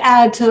thing I'd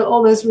add to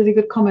all those really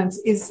good comments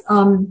is,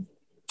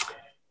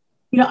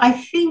 I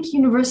think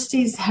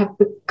universities have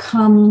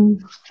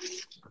become,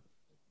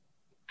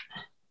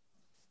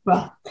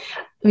 well,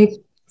 let me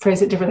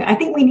phrase it differently. I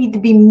think we need to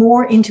be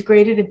more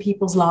integrated in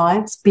people's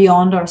lives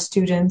beyond our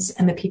students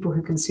and the people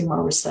who consume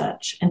our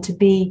research. And to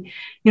be,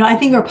 I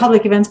think our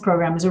public events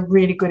program is a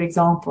really good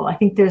example. I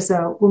think there's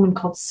a woman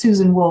called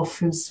Susan Wolf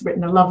who's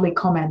written a lovely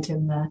comment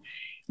in the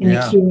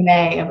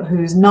Q&A,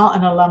 who's not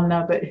an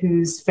alumna, but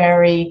who's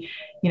very,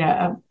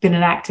 been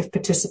an active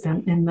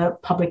participant in the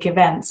public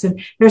events.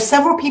 And there are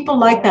several people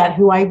like that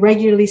who I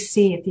regularly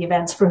see at the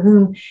events for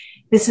whom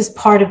this is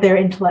part of their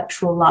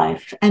intellectual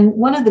life. And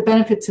one of the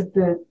benefits of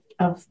the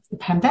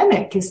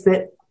pandemic is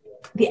that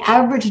the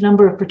average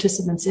number of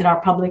participants in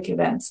our public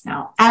events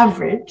now,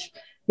 average,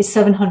 is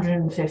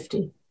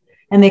 750.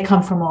 And they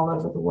come from all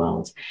over the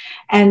world.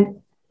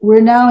 And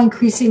we're now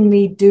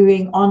increasingly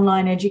doing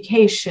online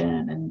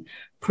education and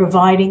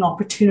providing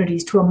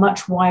opportunities to a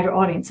much wider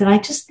audience. And I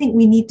just think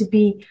we need to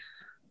be,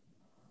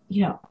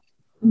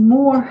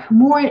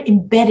 more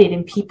embedded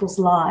in people's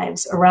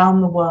lives around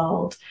the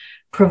world,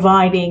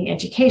 providing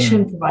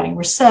education, providing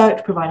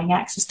research, providing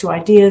access to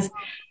ideas,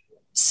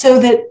 so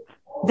that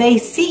they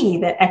see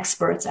that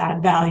experts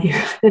add value,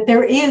 that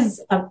there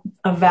is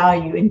a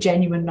value in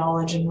genuine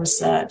knowledge and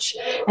research,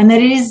 and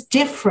that it is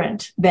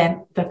different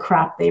than the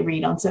crap they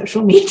read on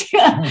social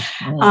media.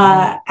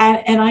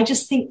 And I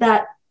just think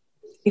that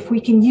if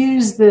we can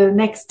use the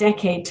next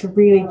decade to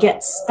really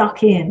get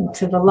stuck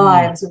into the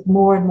lives of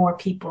more and more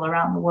people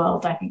around the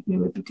world, I think we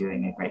would be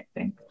doing a great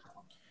thing.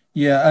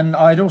 Yeah, and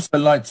I'd also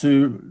like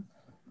to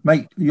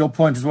make your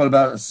point as well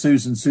about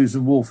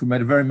Susan Wolf, who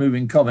made a very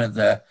moving comment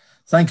there.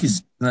 Thank you,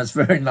 Susan. That's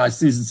very nice.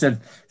 Susan said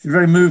she's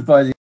very moved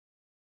by the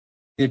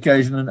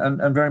occasion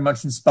and very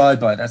much inspired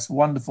by it. That's a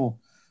wonderful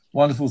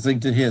thing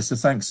to hear. So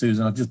thanks,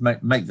 Susan. I'll just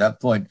make that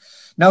point.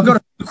 Now, I've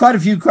got quite a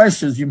few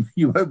questions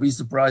you won't be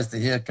surprised to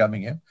hear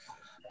coming in.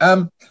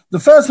 The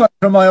first one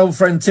from my old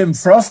friend Tim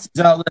Frost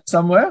is out there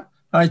somewhere.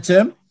 Hi,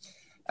 Tim.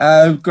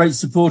 Great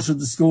supporter of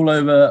the school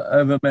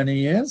over many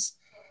years.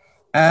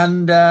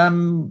 And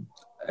Tim,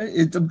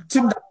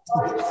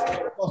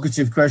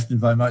 provocative question,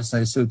 if I might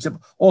say so, Tim,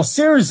 or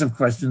series of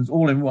questions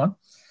all in one.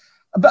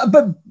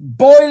 But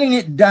boiling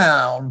it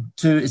down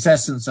to its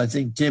essence, I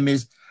think, Tim,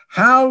 is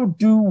how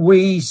do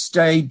we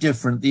stay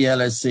different, the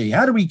LSE?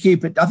 How do we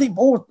keep it? I think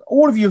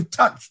all of you have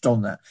touched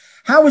on that.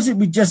 How is it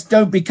we just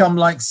don't become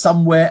like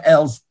somewhere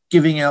else,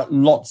 giving out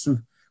lots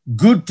of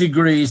good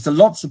degrees to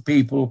lots of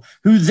people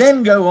who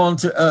then go on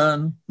to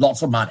earn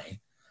lots of money?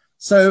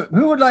 So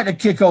who would like to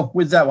kick off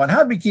with that one?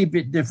 How do we keep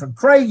it different?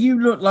 Craig,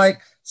 you look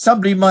like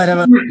somebody might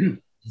have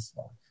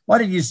Why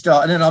don't you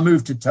start? And then I'll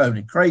move to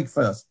Tony. Craig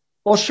first.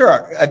 Well,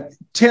 sure.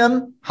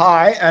 Tim,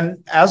 hi.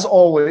 And as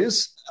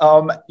always,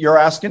 you're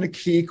asking a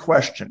key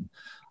question.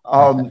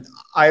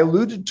 I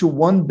alluded to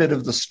one bit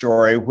of the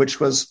story, which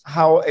was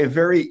how a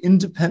very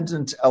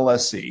independent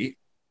LSE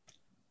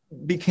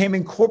became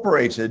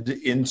incorporated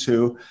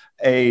into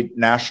a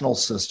national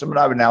system, and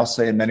I would now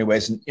say in many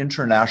ways an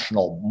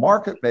international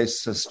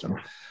market-based system.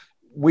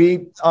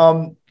 We,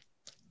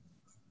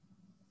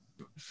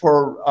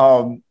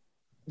 for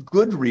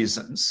good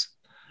reasons,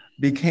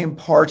 became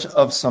part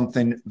of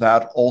something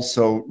that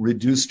also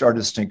reduced our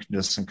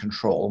distinctness and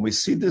control. And we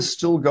see this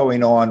still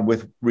going on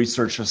with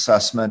research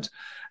assessment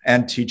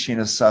and teaching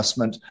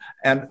assessment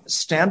and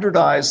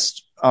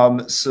standardized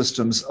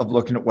systems of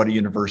looking at what a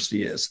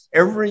university is.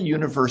 Every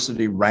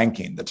university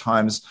ranking, the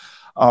Times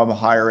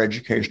Higher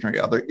Education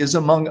or other, is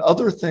among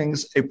other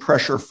things a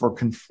pressure for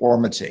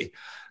conformity.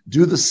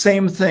 Do the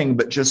same thing,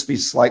 but just be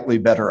slightly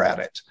better at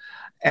it.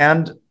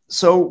 And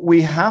so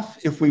we have,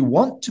 if we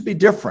want to be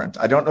different,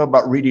 I don't know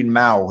about reading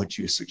Mao, which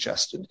you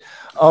suggested,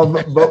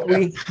 but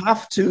we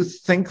have to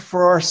think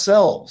for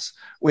ourselves.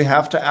 We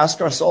have to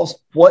ask ourselves,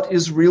 what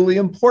is really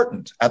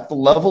important at the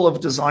level of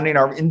designing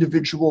our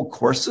individual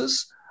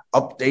courses,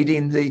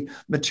 updating the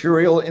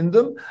material in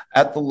them,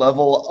 at the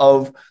level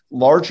of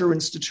larger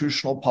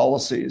institutional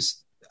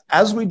policies,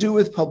 as we do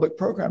with public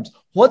programs.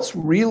 What's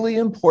really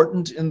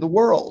important in the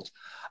world?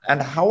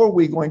 And how are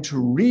we going to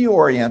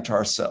reorient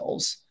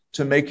ourselves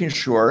to making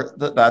sure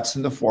that that's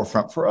in the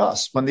forefront for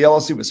us? When the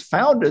LSE was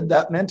founded,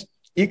 that meant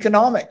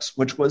economics,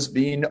 which was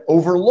being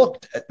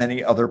overlooked at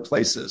many other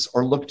places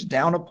or looked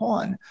down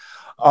upon.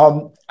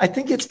 I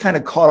think it's kind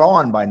of caught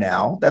on by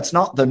now. That's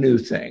not the new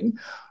thing.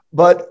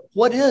 But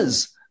what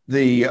is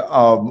the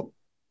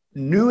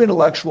new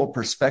intellectual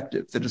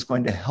perspective that is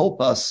going to help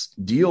us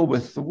deal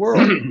with the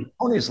world?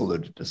 Tony's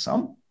alluded to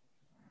some.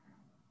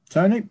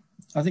 Tony,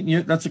 I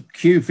think that's a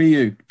cue for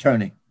you,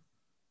 Tony.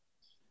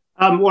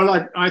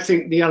 Well, I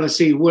think the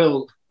LSE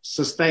will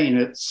sustain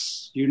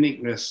its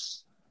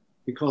uniqueness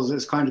because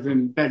it's kind of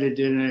embedded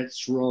in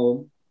its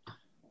role.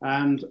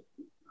 And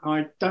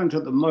I don't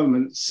at the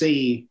moment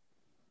see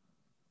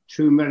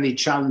too many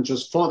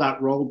challenges for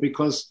that role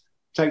because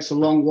it takes a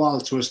long while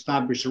to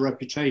establish a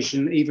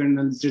reputation, even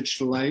in the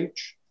digital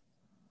age.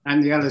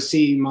 And the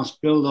LSE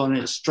must build on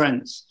its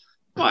strengths.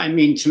 But I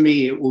mean, to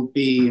me, it will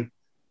be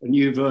a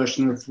new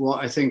version of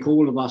what I think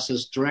all of us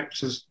as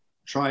directors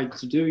tried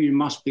to do. You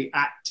must be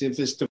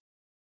activist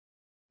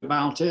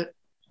about it.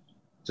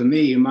 To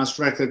me, you must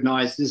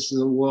recognize this is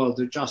a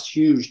world of just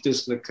huge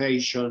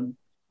dislocation,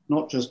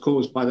 not just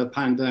caused by the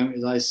pandemic,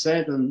 as I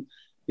said, and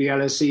the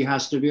LSE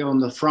has to be on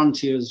the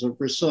frontiers of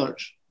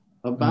research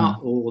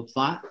about all of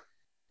that.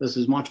 This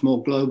is much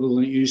more global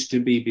than it used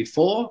to be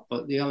before,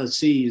 but the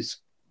LSE has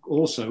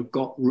also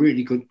got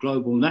really good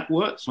global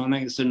networks. So I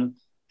think it's in a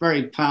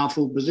very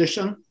powerful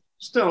position.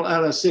 Still,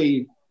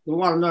 LSE, the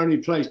one and only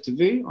place to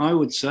be, I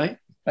would say.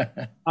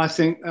 I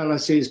think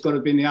LSE has got to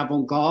be in the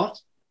avant-garde.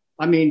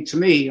 I mean, to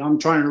me, I'm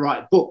trying to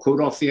write a book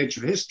called Off the Edge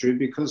of History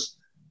because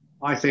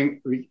I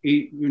think,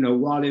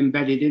 while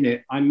embedded in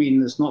it, I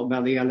mean, it's not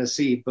about the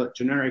LSE, but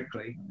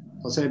generically.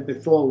 As I said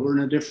before, we're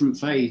in a different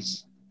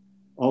phase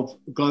of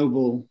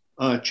global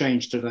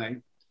change today,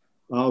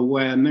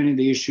 where many of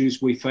the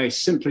issues we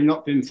face simply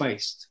not been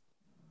faced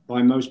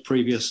by most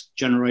previous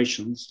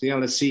generations. The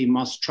LSE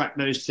must track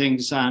those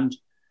things and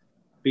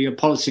be a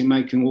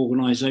policy-making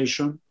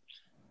organization.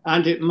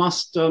 And it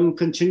must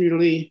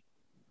continually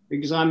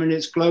examine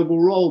its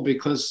global role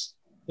because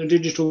the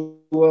digital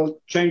world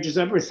changes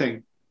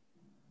everything,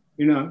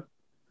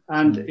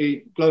 And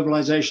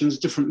globalization has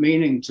different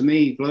meaning to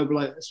me.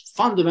 It's a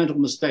fundamental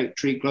mistake to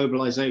treat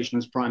globalization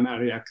as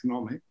primarily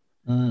economic.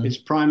 It's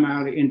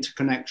primarily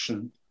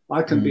interconnection.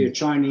 I can be a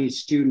Chinese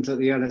student at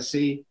the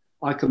LSE.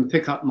 I can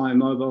pick up my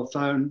mobile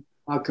phone.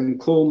 I can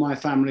call my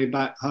family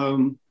back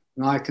home,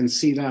 and I can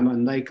see them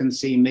and they can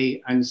see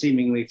me, and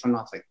seemingly for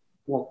nothing.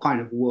 What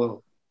kind of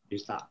world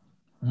is that?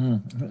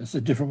 It's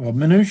a different world.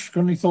 Manoush,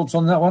 got any thoughts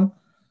on that one?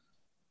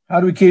 How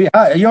do we keep?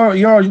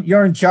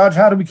 You're in charge.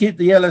 How do we keep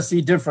the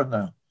LSE different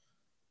now?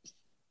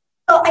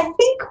 Well, I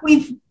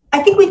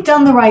think we've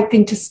done the right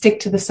thing to stick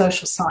to the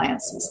social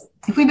sciences.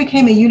 If we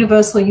became a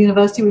universal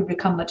university, we'd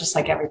become just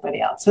like everybody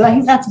else. So I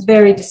think that's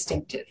very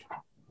distinctive.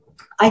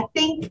 I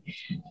think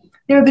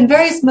there have been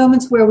various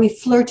moments where we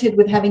flirted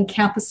with having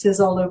campuses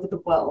all over the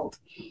world.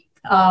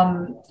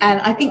 And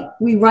I think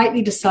we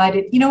rightly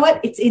decided, you know what,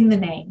 it's in the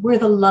name. We're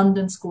the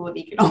London School of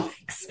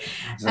Economics.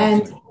 Exactly.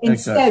 And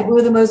instead,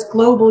 we're the most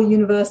global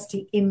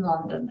university in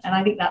London. And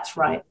I think that's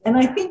right. And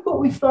I think what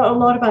we've thought a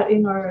lot about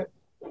in our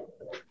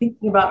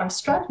thinking about our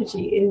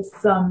strategy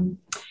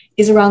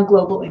is around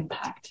global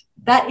impact.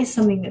 That is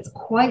something that's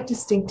quite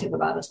distinctive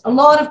about us. A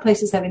lot of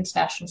places have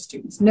international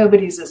students.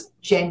 Nobody's as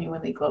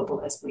genuinely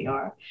global as we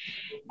are.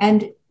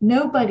 And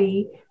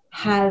nobody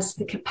has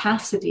the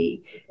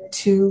capacity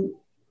to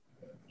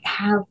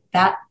have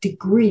that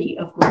degree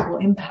of global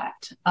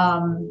impact.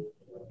 When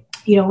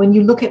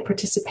you look at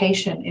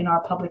participation in our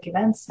public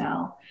events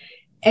now,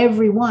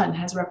 everyone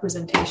has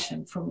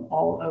representation from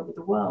all over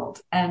the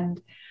world.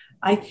 And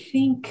I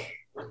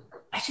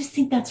just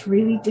think that's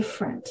really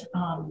different.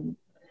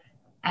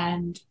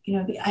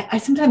 I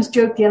sometimes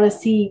joke the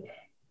LSE,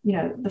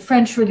 the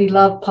French really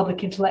love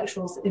public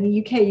intellectuals. In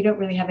the UK, you don't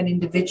really have an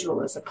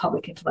individual as a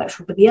public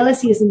intellectual, but the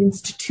LSE as an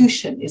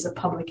institution is a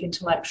public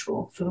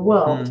intellectual for the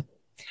world.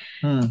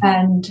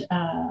 And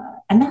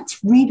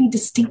that's really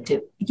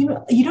distinctive.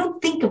 You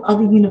don't think of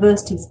other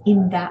universities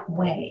in that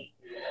way.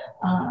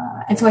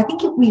 And so I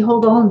think if we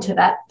hold on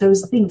to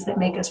those things that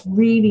make us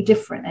really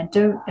different, and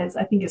don't, as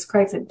I think as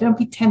Craig said, don't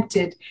be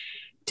tempted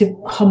to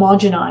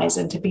homogenize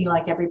and to be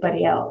like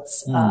everybody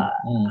else.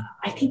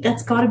 I think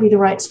that's got to be the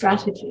right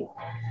strategy.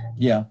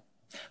 Yeah.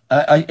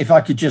 If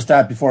I could just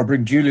add before I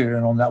bring Julia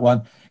in on that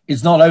one,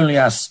 it's not only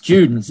our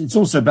students, it's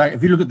also back,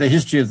 if you look at the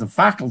history of the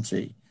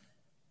faculty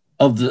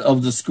of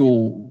the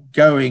school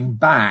going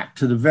back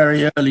to the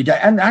very early day,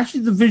 and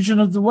actually the vision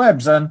of the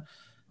Webbs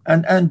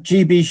and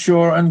G.B.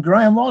 Shaw and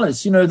Graham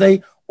Wallace,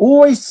 they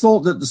always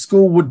thought that the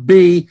school would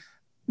be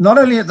not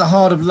only at the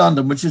heart of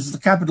London, which is the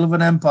capital of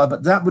an empire,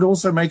 but that would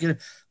also make it,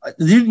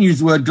 they didn't use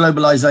the word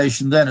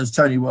globalization then, as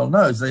Tony well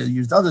knows, they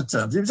used other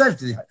terms. It was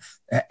actually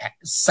the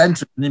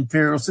center of an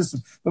imperial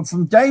system. But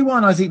from day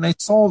one, I think they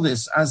saw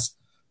this as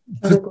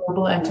a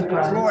global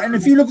enterprise. And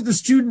if you look at the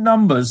student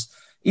numbers,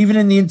 even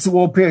in the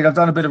interwar period, I've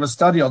done a bit of a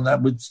study on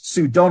that with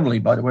Sue Donnelly,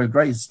 by the way, a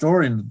great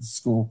historian of the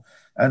school,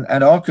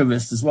 and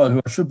archivist as well, who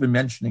I should be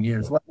mentioning here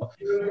as well.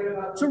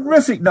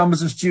 Terrific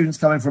numbers of students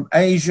coming from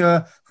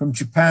Asia, from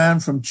Japan,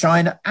 from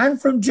China, and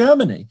from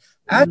Germany.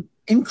 And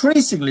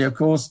increasingly, of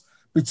course,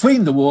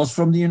 between the wars,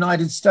 from the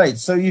United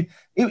States. So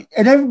and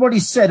everybody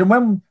said,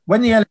 and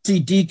when the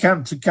LSE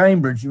decamped to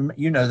Cambridge,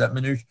 you know that,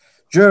 Manoush,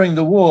 during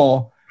the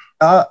war,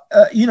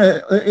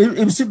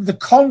 it was simply the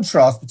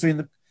contrast between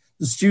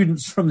the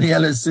students from the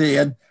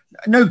LSE, and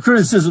no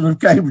criticism of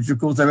Cambridge, of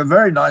course, they were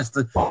very nice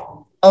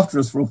after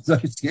us for all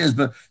those years,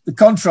 but the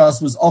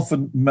contrast was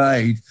often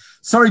made.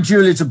 Sorry,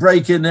 Julia, to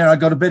break in there. I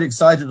got a bit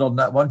excited on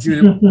that one.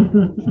 Julia,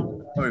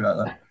 sorry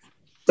about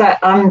that.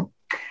 So,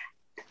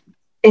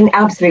 in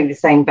absolutely the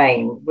same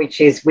vein,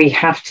 which is we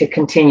have to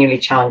continually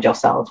challenge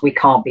ourselves. We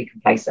can't be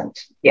complacent.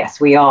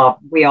 Yes, we are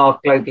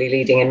globally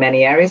leading in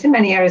many areas. In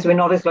many areas, we're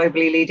not as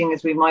globally leading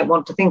as we might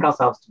want to think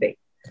ourselves to be.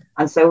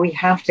 And so we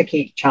have to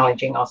keep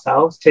challenging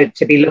ourselves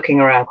to be looking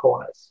around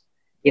corners.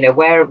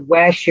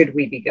 Where should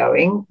we be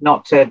going?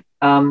 Not to,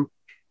 and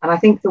I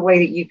think the way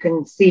that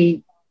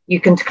you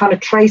can kind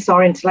of trace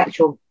our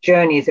intellectual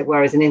journey, as it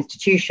were, as an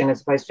institution, as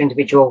opposed to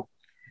individual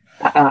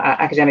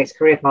academics,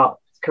 career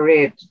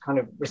kind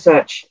of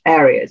research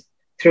areas,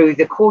 through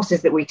the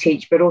courses that we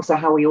teach, but also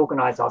how we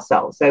organize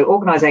ourselves. So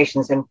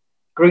organizations and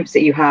groups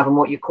that you have and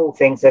what you call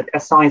things are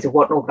signs of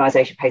what an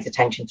organization pays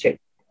attention to.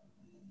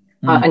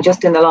 And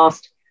just in the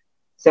last,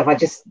 so if I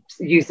just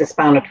use the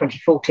span of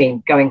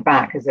 2014 going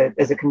back as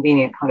a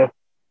convenient kind of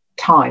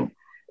time,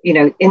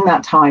 in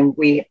that time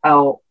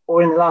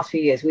or in the last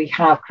few years, we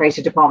have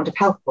created a Department of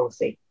Health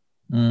Policy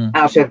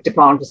out of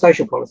Department of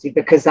Social Policy,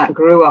 because that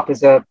grew up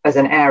as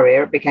an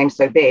area. It became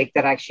so big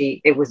that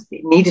actually it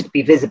needed to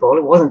be visible.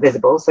 It wasn't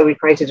visible, so we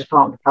created a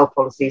Department of Health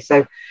Policy.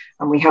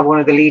 And we have one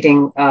of the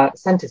leading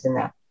centres in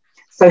there.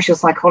 Social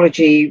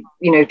psychology,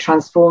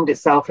 transformed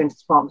itself into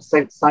the Department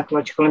of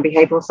Psychological and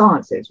Behavioural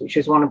Sciences, which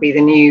was one of the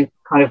new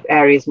kind of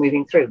areas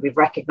moving through. We've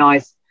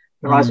recognised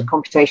the rise of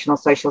computational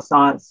social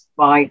science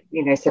by,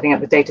 setting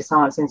up the Data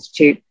Science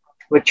Institute.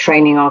 We're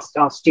training our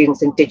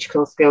students in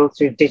digital skills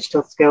through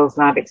Digital Skills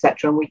Lab,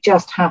 etc. And we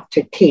just have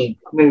to keep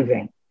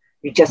moving.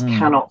 We just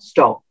cannot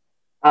stop.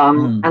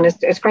 And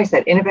as Craig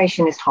said,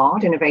 innovation is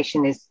hard.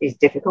 Innovation is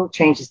difficult.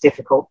 Change is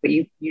difficult, but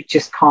you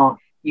just can't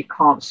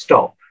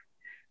stop.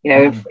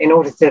 In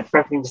order for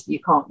everything, you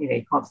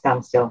can't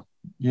stand still.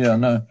 Yeah,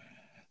 no,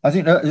 I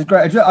think that is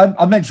great.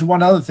 I mentioned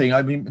one other thing.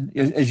 I mean,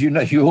 as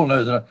you all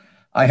know that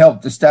I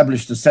helped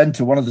establish the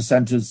centre, one of the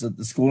centres at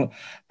the school,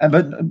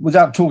 but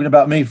without talking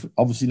about me,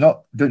 obviously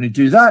don't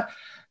do that.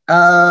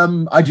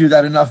 I do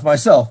that enough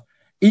myself.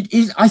 It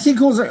is, I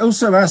think,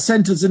 also our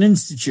centres and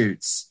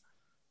institutes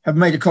have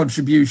made a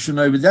contribution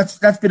over.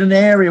 That's been an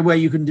area where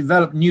you can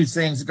develop new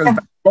things. That goes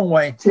back a long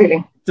way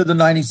to the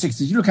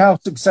 1960s. You look how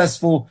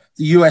successful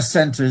the US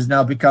Centre has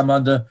now become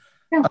under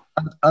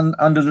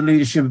the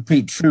leadership of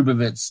Pete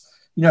Trubowitz.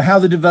 How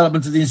the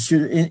development of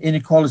the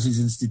Inequalities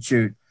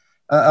Institute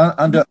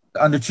under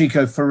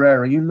Chico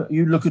Ferreira.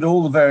 You look at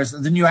all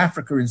the New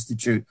Africa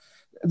Institute.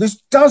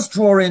 This does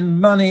draw in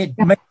money,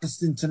 it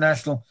makes it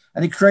international,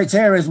 and it creates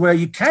areas where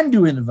you can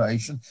do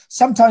innovation,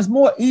 sometimes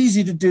more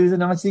easy to do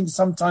than I think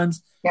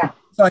sometimes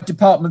like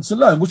departments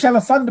alone, which have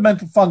a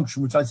fundamental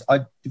function, which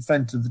I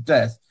defend to the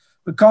death,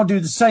 but can't do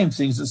the same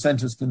things that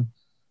centres can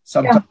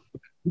sometimes.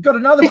 We've got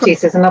another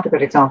question. Is another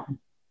good example.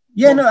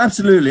 Yeah, no,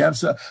 absolutely.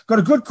 Got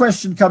a good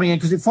question coming in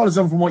because it follows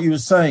on from what you were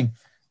saying,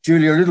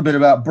 Julia, a little bit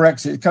about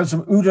Brexit. It comes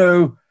from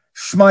Udo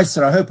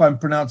Schmeisser. I hope I'm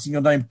pronouncing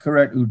your name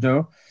correct,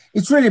 Udo.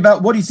 It's really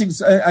about what he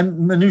thinks,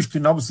 and Manoush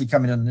can obviously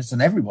come in on this,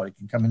 and everybody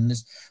can come in on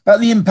this, about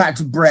the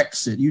impact of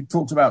Brexit. You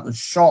talked about the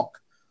shock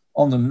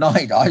on the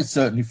night. I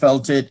certainly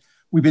felt it.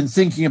 We've been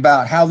thinking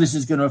about how this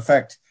is going to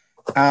affect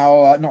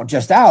our, not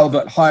just our,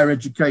 but higher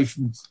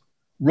education's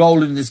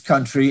role in this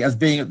country as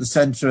being at the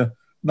centre,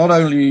 not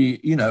only,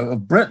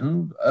 of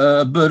Britain,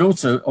 but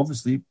also,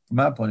 obviously, from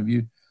our point of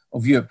view,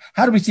 of Europe.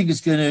 How do we think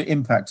it's going to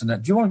impact on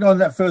that? Do you want to go on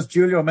that first,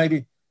 Julia, or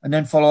maybe, and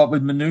then follow up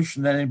with Manoush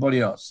and then anybody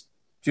else?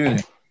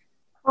 Julia.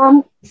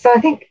 So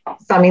I think,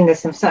 there's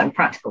some certain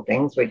practical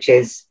things, which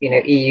is,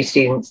 EU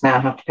students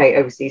now have to pay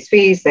overseas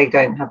fees. They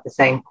don't have the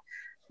same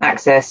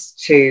access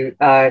to,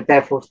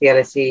 therefore, to the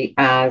LSE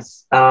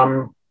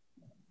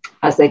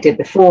as they did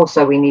before.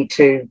 So we need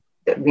to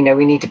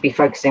be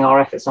focusing our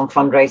efforts on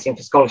fundraising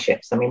for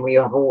scholarships. I mean, we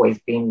have always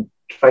been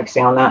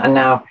focusing on that, and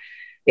now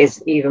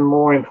is even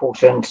more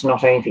important,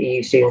 not only for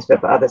EU students, but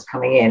for others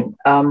coming in.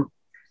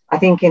 I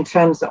think in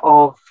terms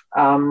of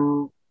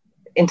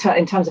in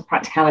terms of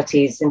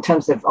practicalities, in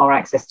terms of our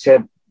access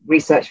to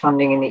research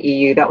funding in the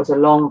EU, that was a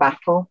long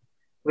battle,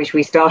 which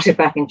we started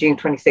back in June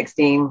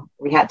 2016.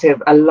 We had to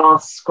have a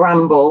last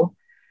scramble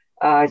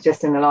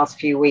just in the last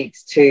few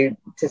weeks to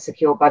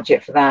secure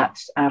budget for that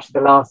out of the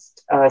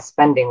last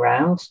spending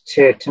round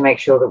to make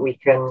sure that we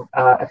can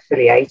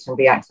affiliate and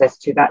be access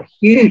to that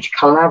huge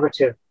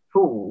collaborative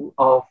pool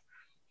of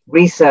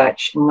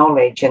research,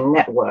 knowledge and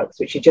networks,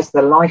 which are just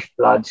the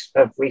lifeblood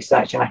of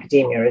research and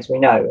academia, as we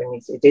know.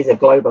 And it is a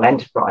global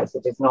enterprise.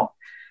 It is not,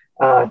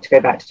 to go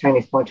back to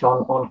Tony's point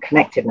on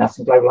connectedness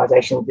and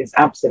globalization, it's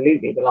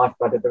absolutely the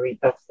lifeblood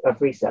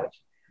of research.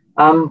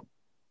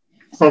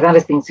 So that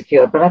has been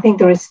secured. But I think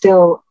there is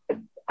still,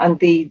 and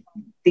the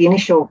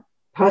initial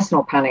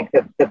personal panic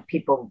that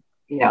people,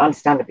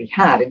 understandably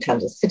had in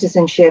terms of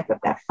citizenship, of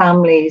their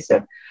families,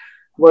 of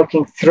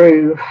working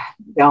through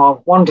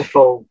our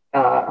wonderful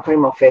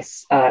Home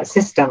Office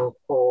system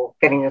for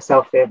getting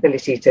yourself the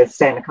ability to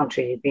stay in a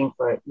country you've been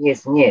for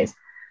years and years.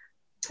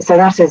 So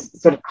that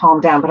has sort of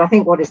calmed down. But I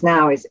think what is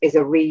now is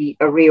a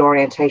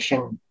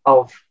reorientation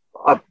of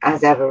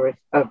as ever,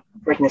 of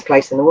Britain's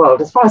place in the world.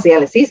 As far as the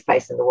LSE's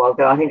place in the world,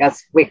 though, I think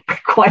we're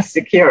quite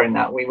secure in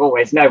that. We've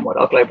always known what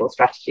our global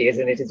strategy is,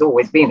 and it has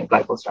always been a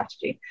global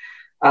strategy.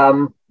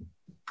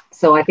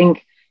 So I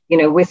think,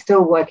 we're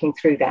still working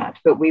through that,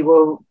 but we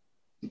will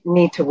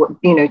need to,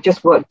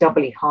 just work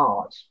doubly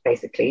hard,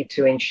 basically,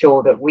 to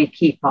ensure that we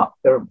keep up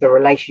the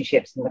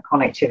relationships and the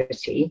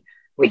connectivity,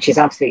 which is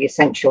absolutely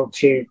essential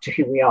to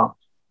who we are.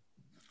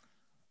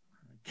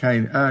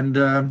 Okay, and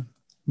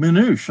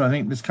Manoush, I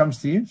think this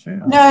comes to you too.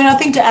 No,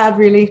 nothing to add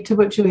really to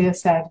what Julia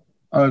said.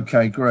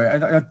 Okay,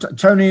 great.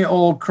 Tony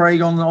or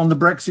Craig on the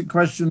Brexit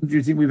question, do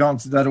you think we've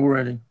answered that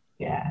already?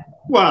 Yeah.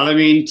 Well, I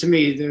mean, to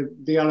me,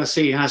 the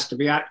LSE has to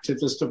be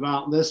activist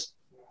about this.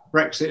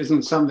 Brexit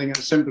isn't something that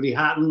simply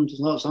happened. It's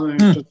not something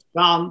that's just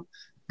done.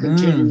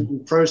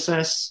 Continuing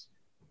process.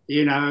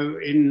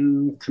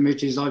 In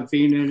committees I've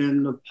been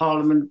in the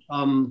Parliament,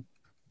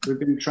 we've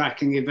been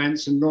tracking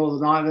events in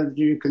Northern Ireland.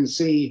 You can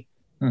see,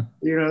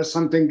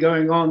 something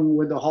going on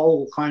with the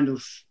whole kind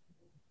of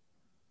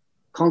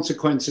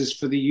consequences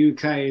for the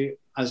UK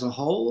as a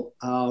whole,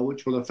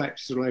 which will affect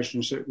its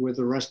relationship with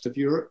the rest of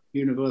Europe.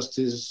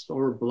 Universities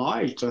are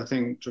obliged, I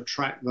think, to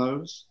track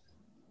those.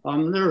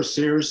 There are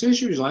serious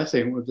issues, I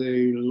think, with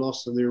the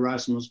loss of the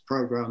Erasmus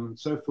program and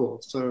so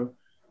forth. So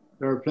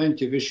there are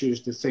plenty of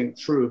issues to think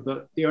through,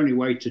 but the only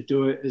way to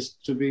do it is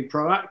to be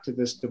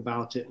proactivist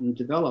about it and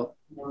develop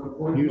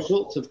new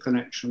sorts of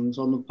connections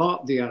on the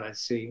part of the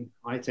LSE,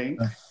 I think,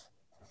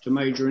 to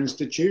major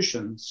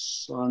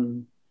institutions.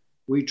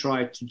 We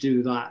tried to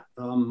do that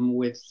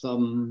with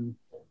the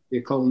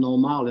École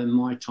Normale in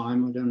my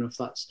time. I don't know if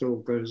that still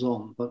goes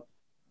on, but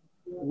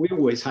we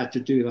always had to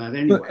do that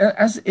anyway.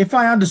 But if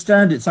I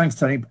understand it, thanks,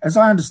 Tony. As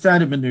I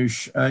understand it,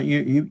 Manoush,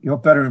 you're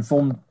better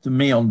informed than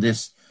me on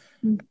this.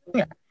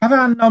 Have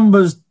our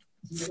numbers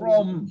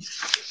from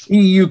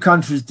EU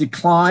countries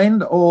declined,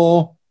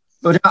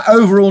 but our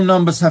overall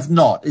numbers have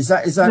not? Is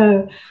that?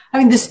 No. I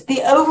mean,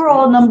 the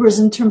overall numbers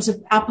in terms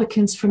of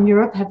applicants from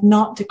Europe have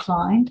not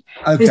declined.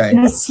 Okay. There's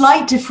been a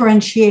slight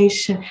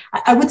differentiation.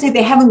 I would say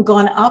they haven't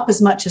gone up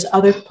as much as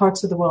other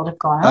parts of the world have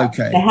gone up.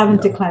 Okay. They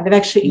haven't declined. They've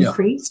actually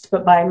increased,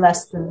 but by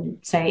less than,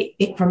 say,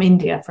 from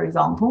India, for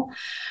example.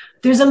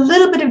 There's a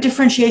little bit of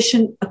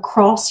differentiation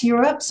across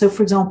Europe. So,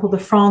 for example, the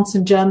France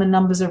and German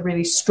numbers are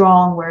really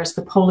strong, whereas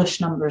the Polish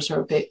numbers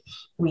are a bit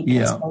weaker.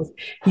 Yeah. So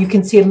you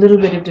can see a little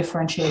bit of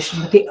differentiation,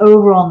 but the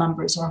overall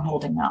numbers are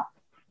holding up.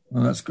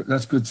 Well, that's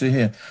good to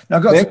hear. Now,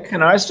 Nick,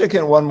 can I stick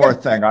in one more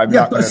thing? I'm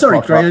not going to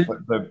talk Craig,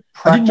 about the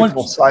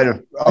practical side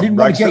of I didn't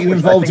want to get you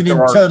involved in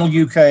internal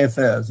UK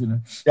affairs.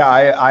 Yeah,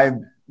 I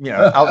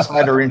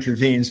outsider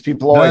intervenes.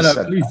 People always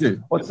say, please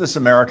do. "What's this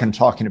American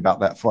talking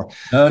about that for?"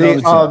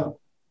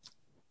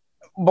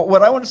 But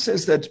what I want to say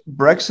is that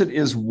Brexit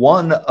is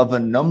one of a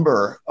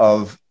number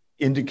of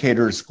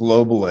indicators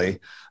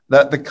globally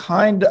that the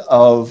kind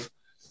of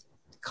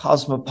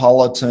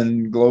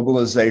cosmopolitan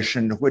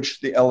globalization which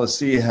the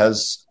LSE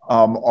has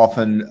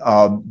often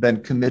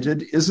been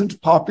committed isn't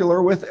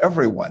popular with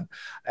everyone.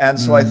 And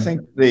so I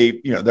think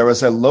there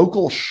was a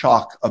local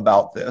shock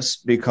about this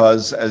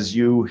because, as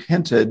you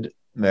hinted,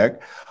 Mick,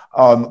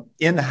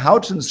 in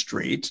Houghton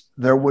Street,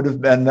 there would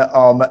have been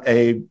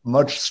a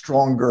much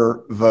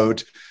stronger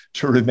vote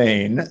to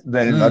remain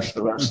than in much of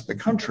the rest of the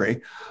country.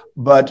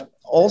 But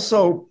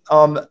also,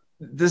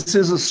 this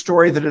is a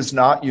story that is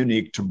not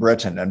unique to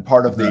Britain. And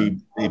part of the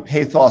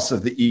pathos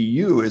of the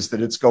EU is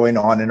that it's going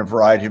on in a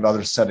variety of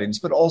other settings,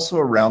 but also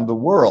around the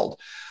world.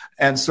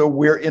 And so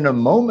we're in a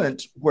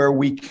moment where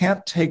we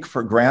can't take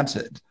for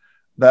granted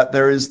that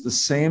there is the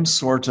same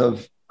sort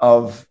of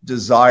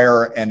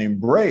desire and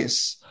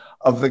embrace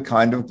of the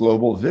kind of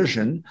global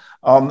vision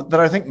that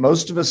I think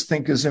most of us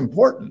think is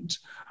important.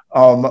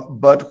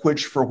 But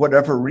which, for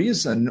whatever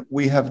reason,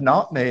 we have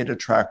not made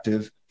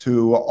attractive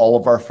to all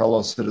of our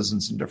fellow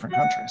citizens in different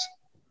countries.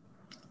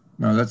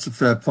 No, that's a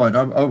fair point.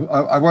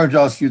 I won't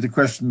ask you the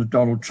question of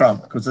Donald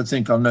Trump because I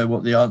think I know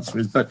what the answer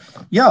is. But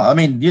yeah, I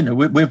mean,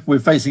 we're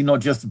facing not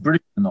just a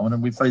British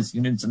phenomenon, we're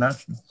facing an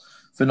international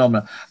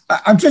phenomenon.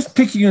 I'm just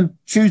picking and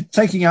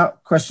taking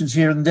out questions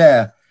here and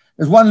there.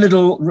 There's one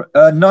little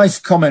nice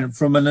comment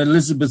from an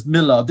Elizabeth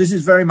Miller. This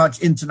is very much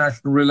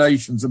international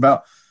relations,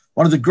 about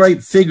one of the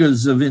great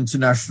figures of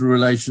international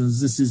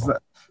relations. This is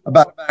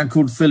about a man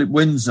called Philip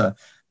Windsor.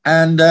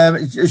 And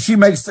she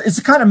makes, it's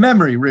a kind of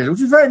memory, really,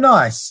 which is very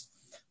nice.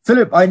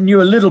 Philip, I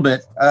knew a little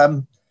bit.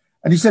 And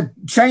he said,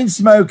 chain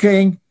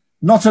smoking,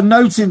 not a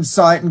note in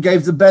sight, and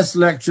gave the best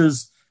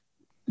lectures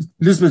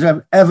Elizabeth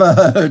have ever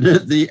heard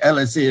at the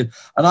LSE.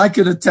 And I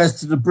can attest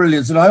to the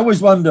brilliance. And I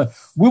always wonder,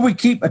 will we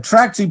keep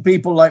attracting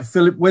people like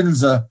Philip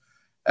Windsor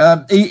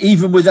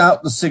even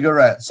without the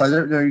cigarettes?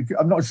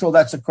 I'm not sure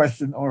that's a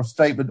question or a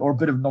statement or a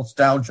bit of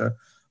nostalgia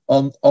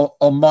on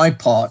my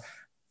part.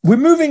 We're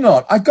moving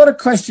on. I've got a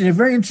question, a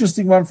very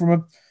interesting one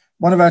from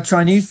one of our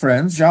Chinese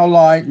friends,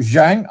 Xiaolai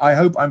Zhang. I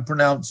hope I'm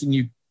pronouncing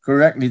you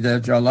correctly there,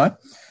 Xiaolai.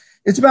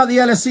 It's about the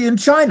LSE in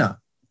China.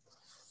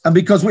 And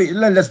because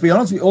let's be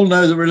honest, we all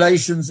know the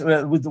relations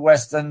with the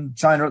West and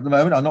China at the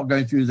moment are not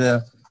going through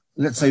their,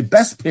 let's say,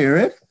 best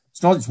period.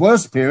 It's not its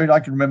worst period. I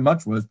can remember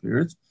much worse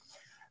periods.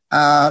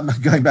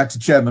 Going back to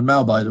Chairman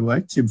Mao, by the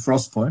way, Tim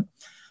Frostpoint.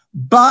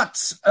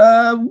 But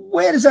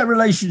where does that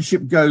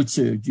relationship go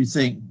to, do you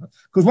think?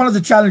 Because one of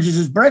the challenges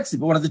is Brexit,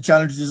 but one of the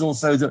challenges is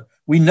also that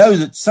we know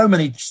that so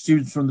many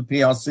students from the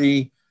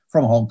PRC,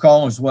 from Hong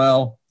Kong as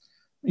well,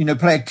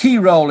 play a key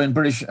role in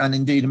British and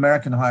indeed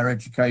American higher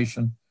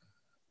education.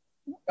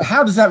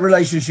 How does that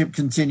relationship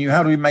continue?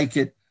 How do we make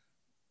it,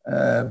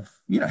 how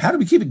do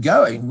we keep it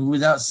going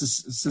without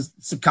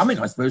succumbing,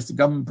 I suppose, to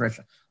government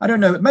pressure? I don't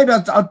know. Maybe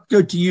I'll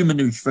go to you,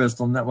 Manoush, first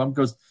on that one,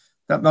 because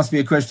that must be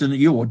a question that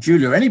you or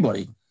Julia or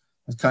anybody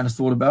has kind of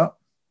thought about.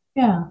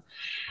 Yeah.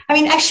 I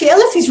mean, actually,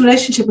 LSE's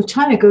relationship with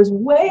China goes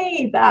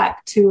way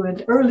back to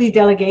an early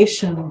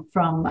delegation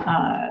from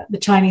the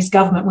Chinese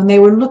government when they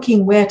were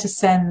looking where to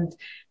send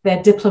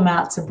their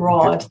diplomats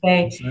abroad.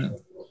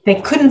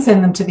 They couldn't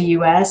send them to the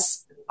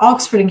US.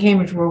 Oxford and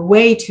Cambridge were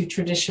way too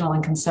traditional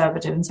and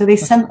conservative, and so they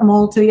sent them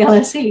all to the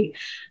LSE.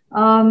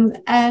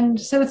 And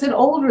so it's an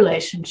old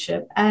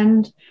relationship.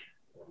 And,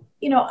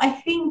 I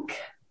think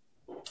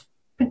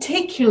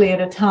particularly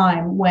at a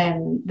time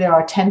when there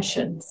are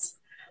tensions,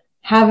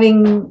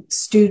 having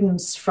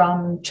students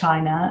from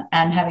China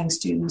and having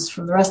students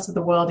from the rest of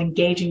the world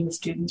engaging with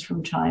students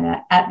from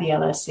China at the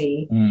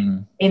LSE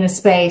in a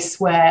space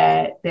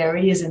where there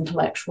is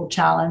intellectual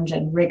challenge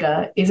and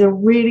rigor is a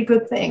really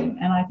good thing.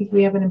 And I think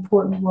we have an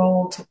important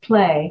role to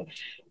play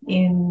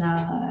in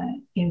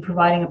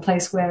providing a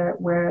place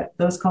where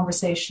those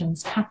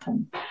conversations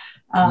happen.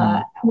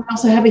 We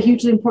also have a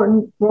hugely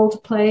important role to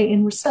play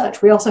in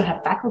research. We also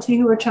have faculty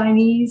who are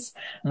Chinese,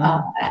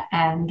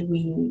 and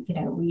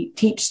we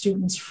teach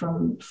students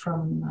from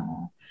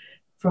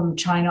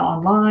China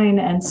online.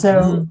 And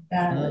so,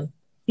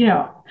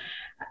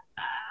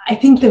 I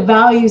think the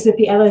values that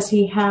the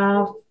LSE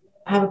have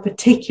a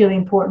particularly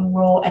important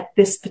role at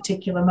this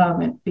particular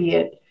moment, be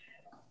it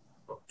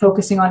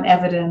focusing on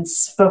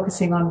evidence,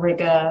 focusing on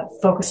rigor,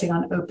 focusing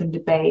on open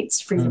debates,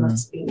 freedom of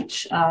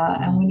speech,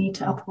 and we need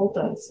to uphold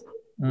those.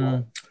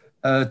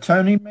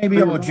 Tony,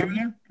 maybe, or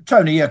Julia?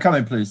 Tony, yeah, come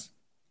in, please.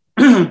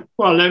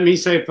 Well, let me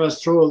say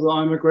first of all that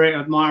I'm a great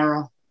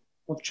admirer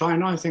of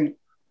China. I think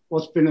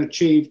what's been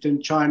achieved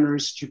in China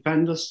is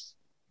stupendous.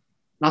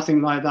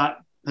 Nothing like that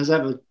has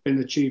ever been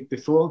achieved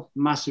before.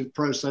 Massive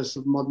process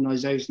of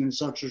modernization in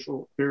such a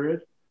short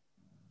period.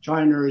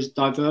 China is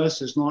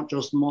diverse. It's not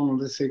just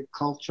monolithic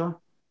culture.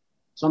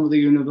 Some of the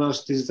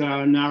universities there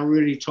are now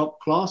really top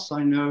class.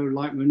 I know,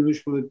 like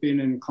Manoush, we've been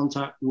in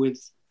contact with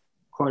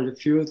quite a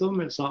few of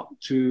them. It's up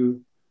to,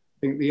 I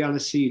think, the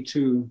LSE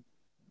to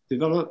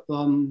develop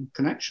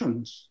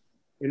connections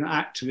in an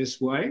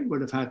activist way.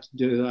 Would have had to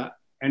do that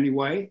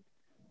anyway.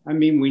 I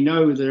mean, we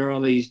know there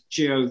are these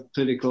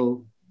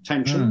geopolitical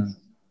tensions.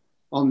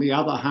 On the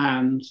other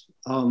hand,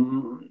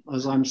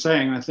 as I'm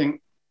saying, I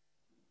think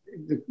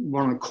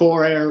one of the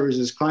core areas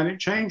is climate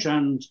change,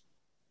 and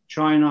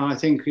China, I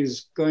think,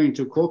 is going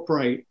to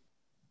cooperate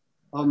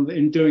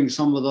in doing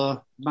some of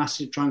the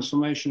massive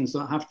transformations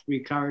that have to be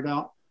carried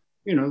out.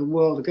 The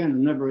world, again, has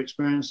never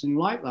experienced anything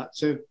like that.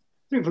 So I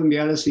think from the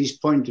LSE's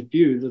point of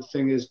view, the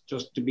thing is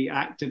just to be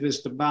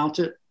activist about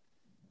it,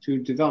 to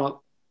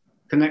develop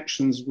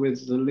connections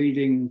with the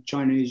leading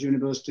Chinese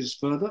universities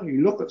further.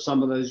 You look at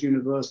some of those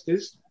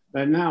universities,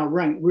 they're now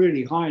ranked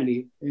really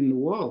highly in the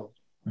world.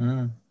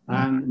 And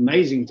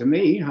amazing to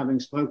me,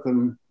 having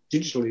spoken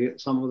digitally at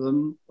some of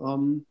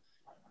them,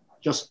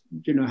 just,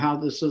 how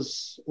this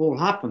has all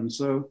happened.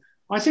 So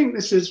I think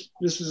this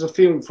is a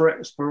field for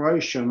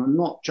exploration, and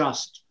not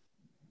just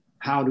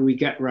how do we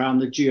get around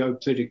the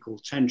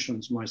geopolitical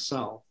tensions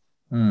myself.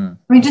 I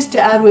mean, just to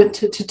add what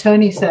to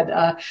Tony said,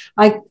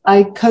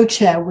 I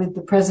co-chair with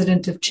the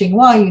president of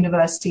Tsinghua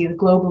University, the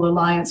Global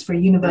Alliance for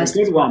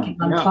Universities Working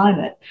on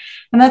Climate.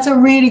 And that's a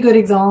really good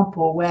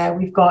example where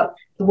we've got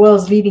the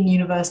world's leading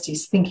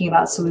universities thinking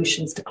about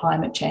solutions to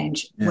climate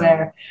change,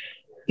 where,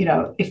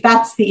 if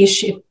that's the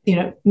issue,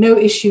 no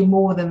issue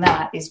more than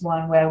that is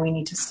one where we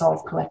need to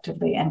solve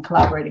collectively, and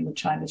collaborating with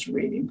China is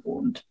really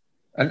important.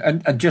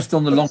 And just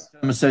on the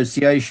long-term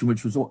association,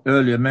 which was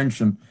earlier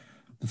mentioned,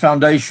 the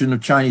foundation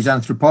of Chinese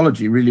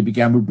anthropology really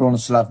began with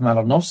Bronislaw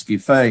Malinowski,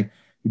 Fei,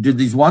 who did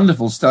these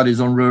wonderful studies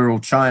on rural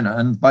China.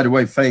 And by the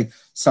way, Fei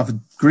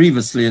suffered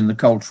grievously in the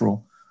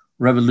Cultural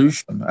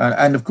Revolution.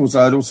 And of course,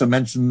 I'd also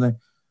mention the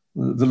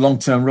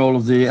long-term role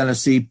of the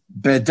LSE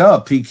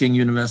Beida, Peking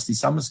University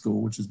Summer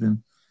School, which has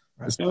been...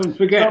 Don't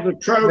forget the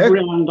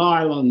Trobriand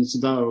Islands,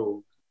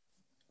 though.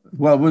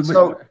 Well, you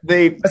mentioned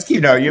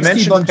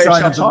Fei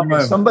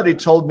Xiaotong. Somebody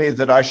told me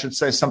that I should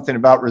say something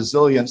about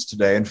resilience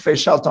today, and Fei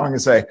Xiaotong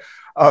is a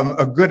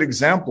good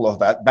example of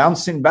that,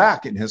 bouncing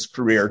back in his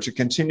career to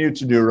continue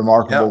to do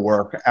remarkable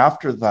work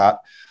after that.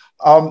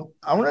 I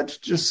wanted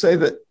to just say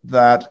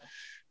that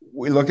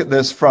we look at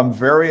this from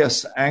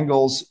various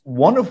angles,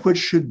 one of which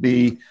should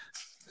be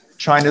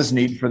China's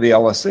need for the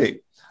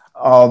LSE.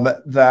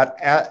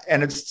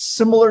 And it's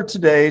similar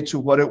today to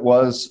what it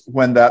was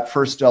when that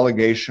first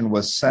delegation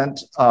was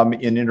sent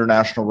in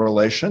international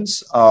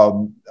relations,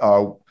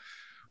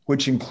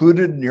 which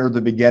included near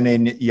the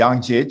beginning Yang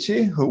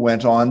Jiechi, who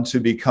went on to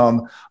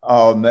become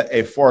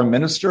a foreign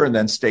minister and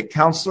then state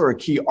counselor, a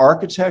key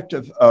architect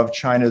of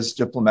China's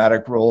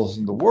diplomatic roles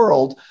in the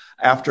world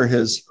after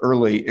his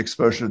early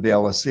exposure to the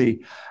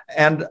LSE.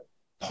 And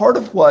part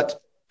of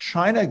what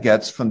China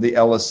gets from the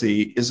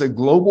LSE is a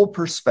global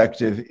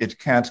perspective it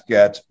can't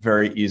get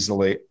very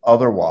easily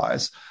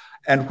otherwise,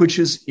 and which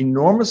is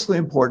enormously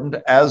important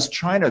as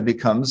China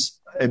becomes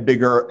a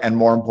bigger and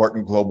more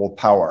important global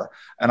power.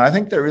 And I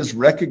think there is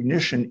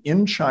recognition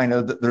in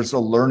China that there's a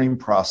learning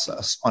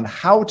process on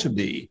how to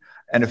be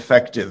an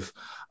effective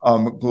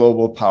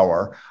global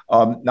power,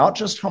 not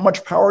just how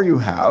much power you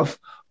have,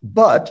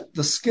 but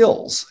the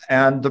skills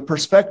and the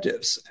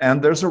perspectives.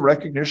 And there's a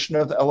recognition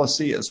of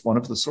LSE as one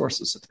of the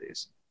sources of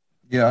these.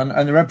 Yeah,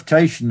 and the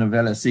reputation of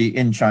LSE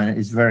in China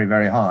is very,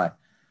 very high.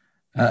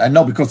 And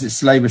not because it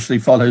slavishly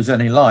follows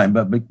any line,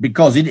 but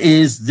because it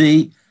is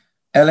the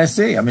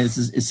LSE. I mean, it's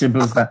as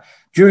simple as that.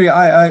 Julia,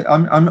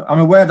 I'm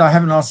aware that I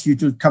haven't asked you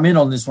to come in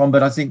on this one,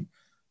 but I think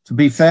to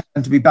be fair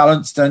and to be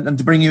balanced and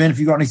to bring you in if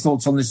you've got any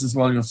thoughts on this as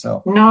well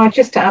yourself. No,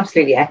 just to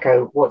absolutely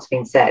echo what's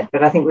been said,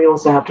 but I think we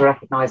also have to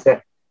recognise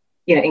that,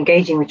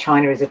 engaging with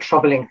China is a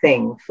troubling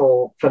thing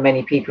for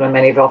many people and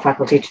many of our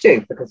faculty to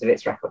do because of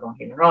its record on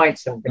human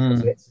rights and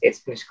because of its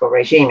political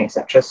regime,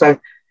 etc. So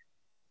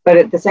But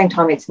at the same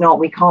time, it's not,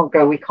 we can't,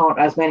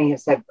 as many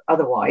have said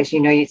otherwise,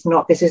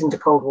 this isn't a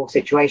Cold War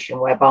situation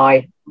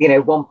whereby,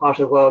 one part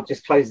of the world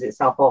just closes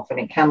itself off, and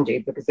it can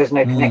do because there's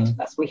no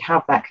connectedness. We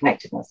have that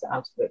connectedness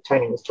that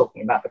Tony was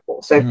talking about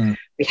before. So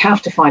we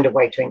have to find a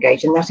way to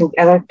engage, and that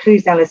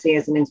includes LSE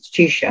as an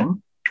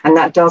institution. And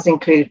that does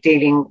include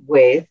dealing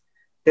with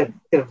the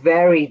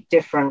very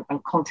different and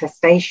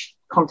the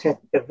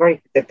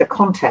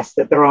contests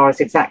that there are as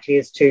exactly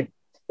as to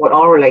what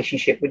our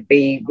relationship would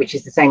be, which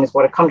is the same as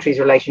what a country's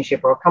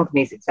relationship or a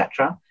company's,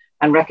 etc.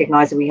 And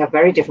recognise that we have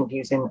very different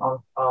views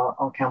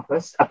on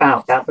campus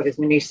about that. But as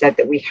Minouche said,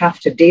 that we have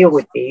to deal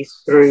with these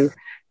through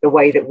the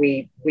way that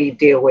we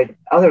deal with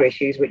other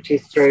issues, which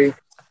is through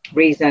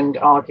reasoned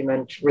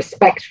argument,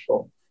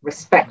 respectful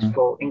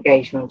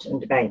engagement and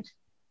debate.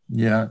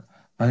 Yeah,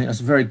 I think that's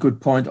a very good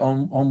point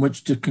on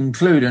which to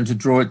conclude and to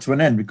draw it to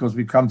an end, because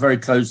we've come very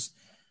close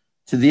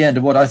to the end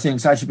of what I think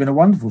has actually been a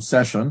wonderful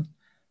session.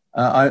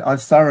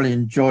 I've thoroughly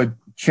enjoyed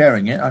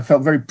chairing it. I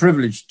felt very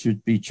privileged to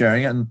be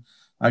chairing it. And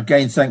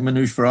again, thank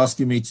Minouche for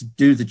asking me to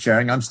do the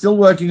chairing. I'm still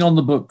working on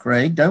the book,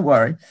 Craig. Don't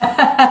worry.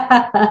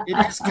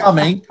 It is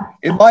coming.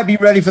 It might be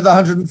ready for the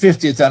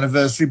 150th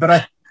anniversary,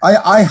 but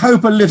I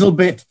hope a little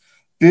bit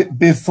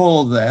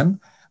before then.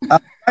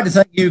 I'd like to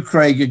thank you,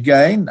 Craig,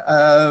 again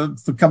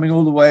for coming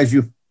all the way as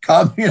you've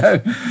come,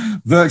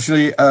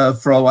 virtually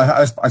from,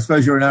 I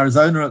suppose you're in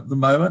Arizona at the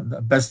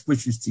moment. Best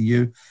wishes to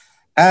you.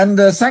 And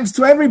thanks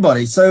to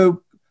everybody.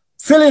 So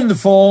fill in the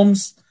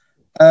forms.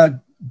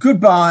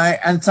 Goodbye.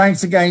 And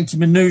thanks again to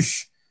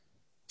Minouche,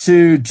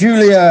 to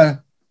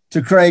Julia,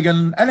 to Craig.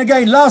 And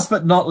again, last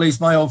but not least,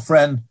 my old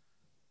friend,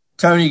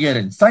 Tony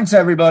Giddens. Thanks,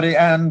 everybody.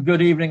 And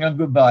good evening and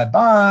goodbye.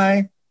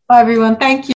 Bye. Bye, everyone. Thank you.